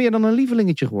 Is toch wel meer dan een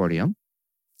lievelingetje geworden, Jan?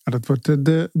 Ja, dat wordt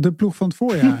de ploeg van het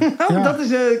voorjaar. Ja. Dat is,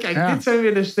 kijk, dit zijn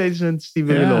weer de statements die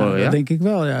we willen horen. Ja? Dat denk ik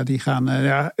wel. Ja, die gaan,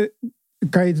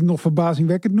 kan je het nog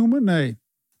verbazingwekkend noemen? Nee,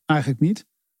 eigenlijk niet. Ik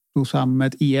bedoel, samen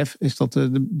met IF is dat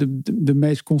de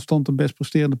meest constante, best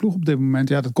presterende ploeg op dit moment.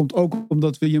 Ja, dat komt ook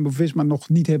omdat we Jumbo-Visma nog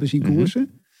niet hebben zien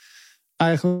koersen.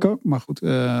 Eigenlijk ook. Maar goed,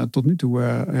 tot nu toe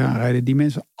rijden die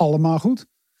mensen allemaal goed.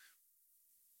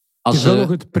 Het is wel nog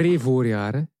het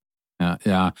pre-voorjaar, hè?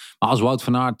 Ja, maar als Wout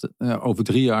van Aert over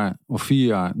 3 jaar of 4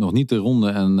 jaar nog niet de ronde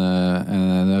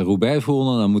en Roubaix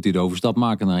voelde, dan moet hij de overstap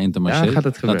maken naar Intermarché. Ja, gaat het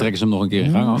dan gebeuren. trekken ze hem nog een keer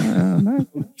in gang af.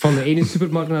 Van de ene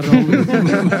supermarkt naar de andere.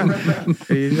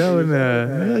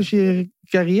 Als je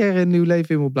carrière een nieuw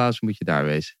leven in moet blazen, moet je daar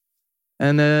wezen.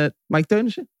 En Mike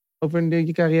Teunissen, over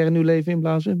je carrière een nieuw leven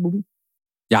inblazen, Bobby?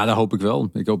 Ja, dat hoop ik wel.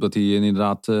 Ik hoop dat hij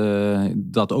inderdaad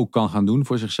dat ook kan gaan doen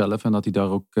voor zichzelf. En dat hij daar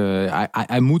ook...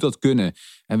 Hij moet dat kunnen.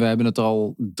 En we hebben het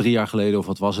al 3 jaar geleden, of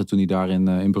wat was het, toen hij daar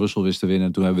in Brussel wist te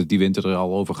winnen. Toen hebben we die winter er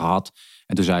al over gehad.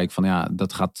 En toen zei ik van ja,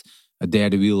 dat gaat het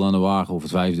 3e wiel aan de wagen.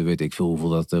 Of het 5e, weet ik veel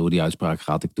hoe die uitspraak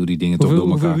gaat. Ik doe die dingen toch door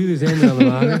elkaar. Hoeveel wielen zijn er aan de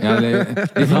wagen? Ja, nee,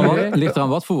 ligt eraan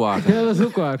wat voor wagen. Ja, dat is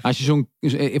ook waar. Als je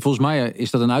volgens mij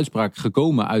is dat een uitspraak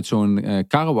gekomen uit zo'n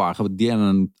karrewagen die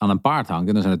aan een paard hangt.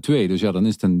 En dan zijn er 2, dus ja, dan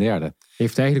is het een 3e.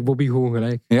 Heeft eigenlijk Bobby gewoon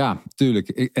gelijk. Ja, tuurlijk.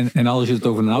 En als je het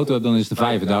over een auto hebt, dan is het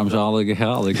de 5e. Daarom herhaal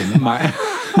ik hem.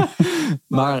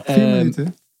 Maar 4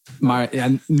 minuten. Maar ja,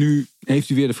 nu heeft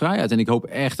hij weer de vrijheid. En ik hoop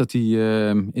echt dat hij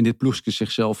in dit ploegje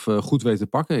zichzelf goed weet te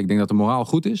pakken. Ik denk dat de moraal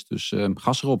goed is. Dus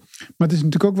gas erop. Maar het is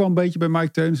natuurlijk ook wel een beetje bij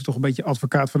Mike Teunissen toch een beetje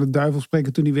advocaat van de duivel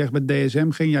spreken toen hij weg bij DSM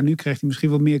ging. Ja, nu krijgt hij misschien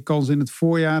wel meer kansen in het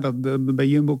voorjaar. Bij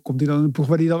Jumbo komt hij dan in een ploeg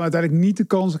waar hij dan uiteindelijk niet de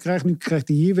kansen krijgt. Nu krijgt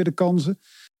hij hier weer de kansen.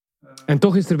 En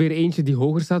toch is er weer eentje die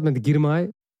hoger staat met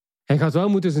Girmay. Hij gaat wel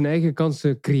moeten zijn eigen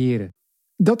kansen creëren.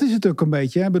 Dat is het ook een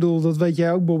beetje. Hè? Ik bedoel, dat weet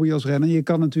jij ook, Bobby, als renner. Je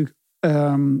kan natuurlijk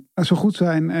zo goed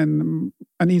zijn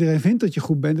en iedereen vindt dat je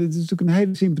goed bent. Het is natuurlijk een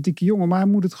hele sympathieke jongen, maar hij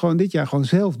moet het gewoon dit jaar gewoon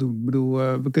zelf doen. Ik bedoel,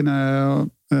 we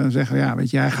kunnen zeggen, ja, weet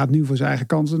je, hij gaat nu voor zijn eigen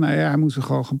kansen. Nou ja, hij moet ze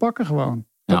gewoon gaan pakken gewoon.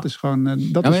 Dat is gewoon,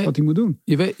 is wat hij moet doen.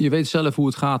 Je weet zelf hoe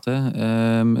het gaat, hè.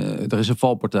 Er is een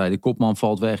valpartij, de kopman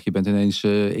valt weg. Je bent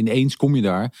ineens kom je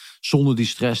daar, zonder die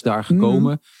stress daar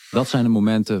gekomen. Dat zijn de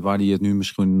momenten waar hij het nu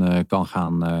misschien kan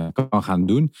gaan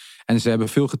doen. En ze hebben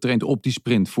veel getraind op die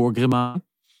sprint voor Girmay.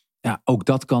 Ja, ook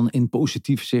dat kan in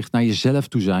positief zicht naar jezelf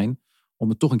toe zijn om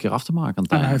het toch een keer af te maken aan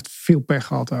het einde. Hij heeft veel pech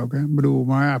gehad ook, hè. Ik bedoel,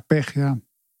 maar ja, pech, ja.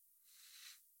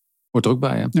 Hoort er ook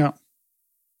bij, hè? Ja.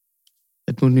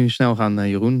 Het moet nu snel gaan,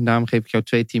 Jeroen. Daarom geef ik jou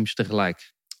 2 teams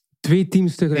tegelijk. 2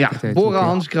 teams tegelijkertijd. Ja, Bora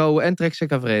Hansgrohe en Trek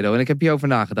Segafredo. En ik heb hierover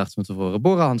nagedacht van tevoren.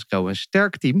 Bora Hansgrohe, een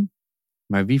sterk team.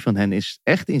 Maar wie van hen is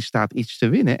echt in staat iets te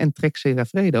winnen? En Trek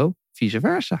Segafredo, vice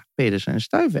versa. Pedersen en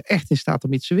Stuyven, echt in staat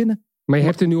om iets te winnen. Maar je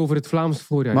hebt het nu over het Vlaams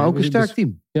voorjaar. Maar ook een sterk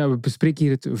team. Ja, we bespreken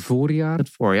hier het voorjaar. Het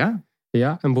voorjaar?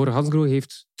 Ja, en Bora Hansgrohe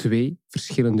heeft 2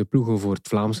 verschillende ploegen voor het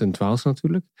Vlaams en het Waals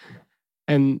natuurlijk.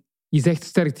 En je zegt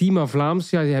sterk team, maar Vlaams,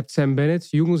 ja, je hebt Sam Bennett,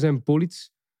 Jongens en Politz.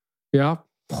 Ja,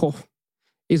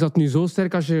 is dat nu zo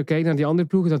sterk als je kijkt naar die andere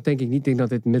ploegen? Dat denk ik niet. Ik denk dat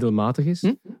dit middelmatig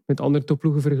is, met andere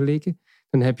topploegen vergeleken.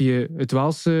 Dan heb je het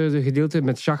Waalse gedeelte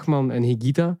met Schachman en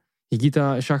Higuita.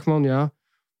 Higuita, Schachman, ja.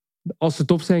 Als ze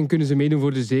top zijn, kunnen ze meedoen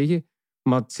voor de zege.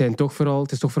 Maar het is toch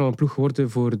vooral een ploeg geworden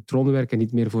voor het rondewerk en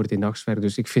niet meer voor het eendagswerk.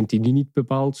 Dus ik vind die nu niet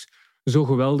bepaald zo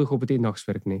geweldig op het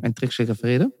eendagswerk. Nee. En Trixie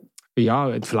Vrede? Ja,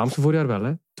 het Vlaamse voorjaar wel.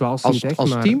 Hè. 12 niet echt, Als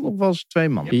maar... team of als 2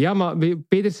 man? Ja, maar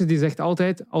Pedersen die zegt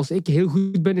altijd... Als ik heel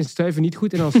goed ben, is Stuyven niet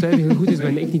goed. En als Stuyven heel goed is,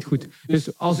 ben ik niet goed.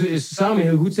 Dus als we samen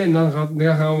heel goed zijn, dan gaan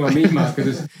we wat meemaken.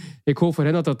 Dus ik hoop voor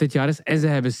hen dat dit jaar is. En ze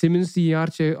hebben Simmons, die een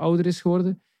jaartje ouder is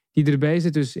geworden, die erbij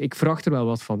zit. Dus ik verwacht er wel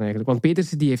wat van eigenlijk. Want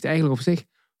Pedersen die heeft eigenlijk op zich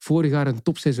vorig jaar een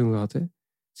topseizoen gehad. Hè.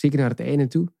 Zeker naar het einde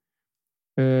toe.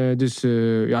 Dus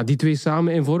die 2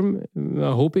 samen in vorm,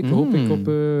 hoop ik op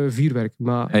vuurwerk.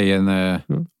 Maar... Hey, en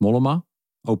Mollema,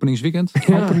 openingsweekend.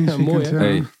 Mooi, hè?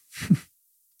 Hey.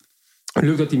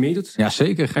 Leuk dat hij meedoet. Ja,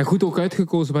 zeker. En goed ook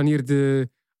uitgekozen wanneer de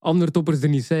andere toppers er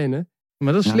niet zijn. Hè?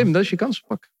 Maar dat is slim, dat is je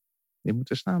kansenpak. Je moet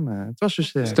er staan. Het was dus...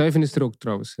 Stuyven is er ook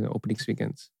trouwens,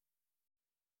 openingsweekend.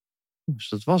 Dus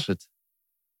dat was het.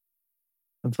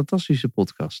 Een fantastische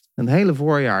podcast. Een hele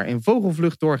voorjaar in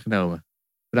vogelvlucht doorgenomen.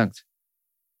 Bedankt.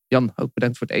 Jan, ook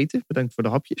bedankt voor het eten. Bedankt voor de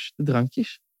hapjes, de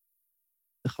drankjes.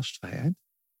 De gastvrijheid.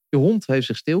 Je hond heeft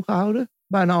zich stilgehouden.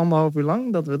 Bijna 1,5 uur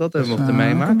lang. Dat we dat hebben mochten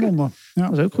meemaken. Ja.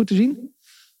 Dat is ook goed te zien.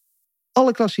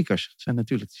 Alle klassiekers zijn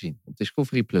natuurlijk te zien op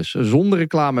Discovery Plus. Zonder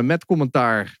reclame, met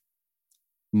commentaar.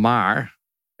 Maar,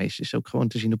 meest is ook gewoon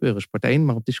te zien op Eurosport 1.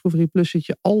 Maar op Discovery Plus zit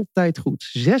je altijd goed.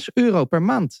 €6 per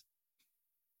maand.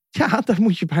 Ja, daar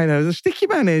moet je bijna, daar stik je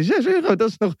bijna in. €6. Dat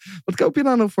is nog, wat koop je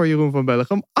dan nog voor Jeroen van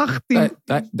Bellegem? 18.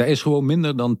 Daar is gewoon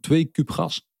minder dan 2 kuub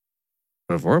gas.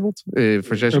 Bijvoorbeeld.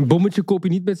 Voor 6... Een bommetje koop je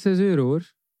niet met €6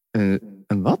 hoor.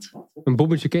 Een wat? Een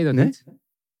bommetje ken je dat niet?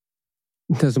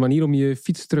 Dat is een manier om je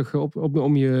fiets terug,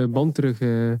 om je band terug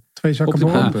 2 zakken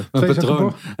borrel. Een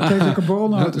patroon. 2 zakken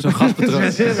borrel. Zo'n gaspatroon.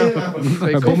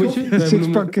 Een bommetje.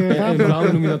 In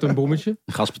Vlaanderen noem je dat een bommetje.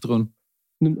 Een gaspatroon.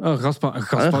 Een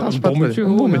bommetje.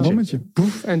 Een bommetje.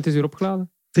 Poef, en het is weer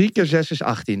opgeladen. 3 keer 6 is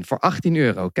 18. Voor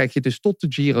 €18 kijk je dus tot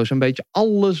de Giro zo'n beetje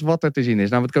alles wat er te zien is.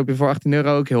 Nou, wat koop je voor €18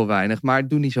 ook heel weinig. Maar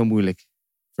doe niet zo moeilijk.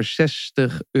 Voor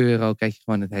 €60 kijk je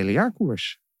gewoon het hele jaar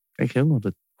koers. Kijk je ook nog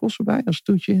de kosten bij als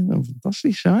toetje.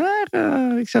 Fantastisch.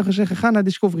 Ik zou zeggen, ga naar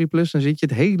Discovery Plus. Dan zit je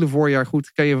het hele voorjaar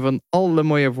goed. Kan je van alle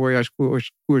mooie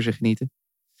voorjaarskoersen genieten.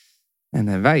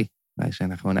 En wij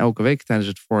zijn er gewoon elke week tijdens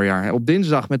het voorjaar. Op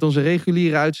dinsdag met onze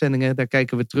reguliere uitzendingen. Daar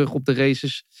kijken we terug op de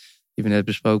races die we net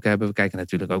besproken hebben. We kijken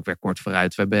natuurlijk ook weer kort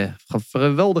vooruit. We hebben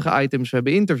geweldige items. We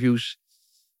hebben interviews.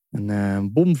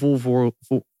 Een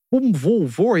bomvol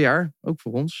voorjaar. Ook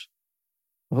voor ons.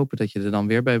 We hopen dat je er dan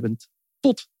weer bij bent.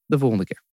 Tot de volgende keer.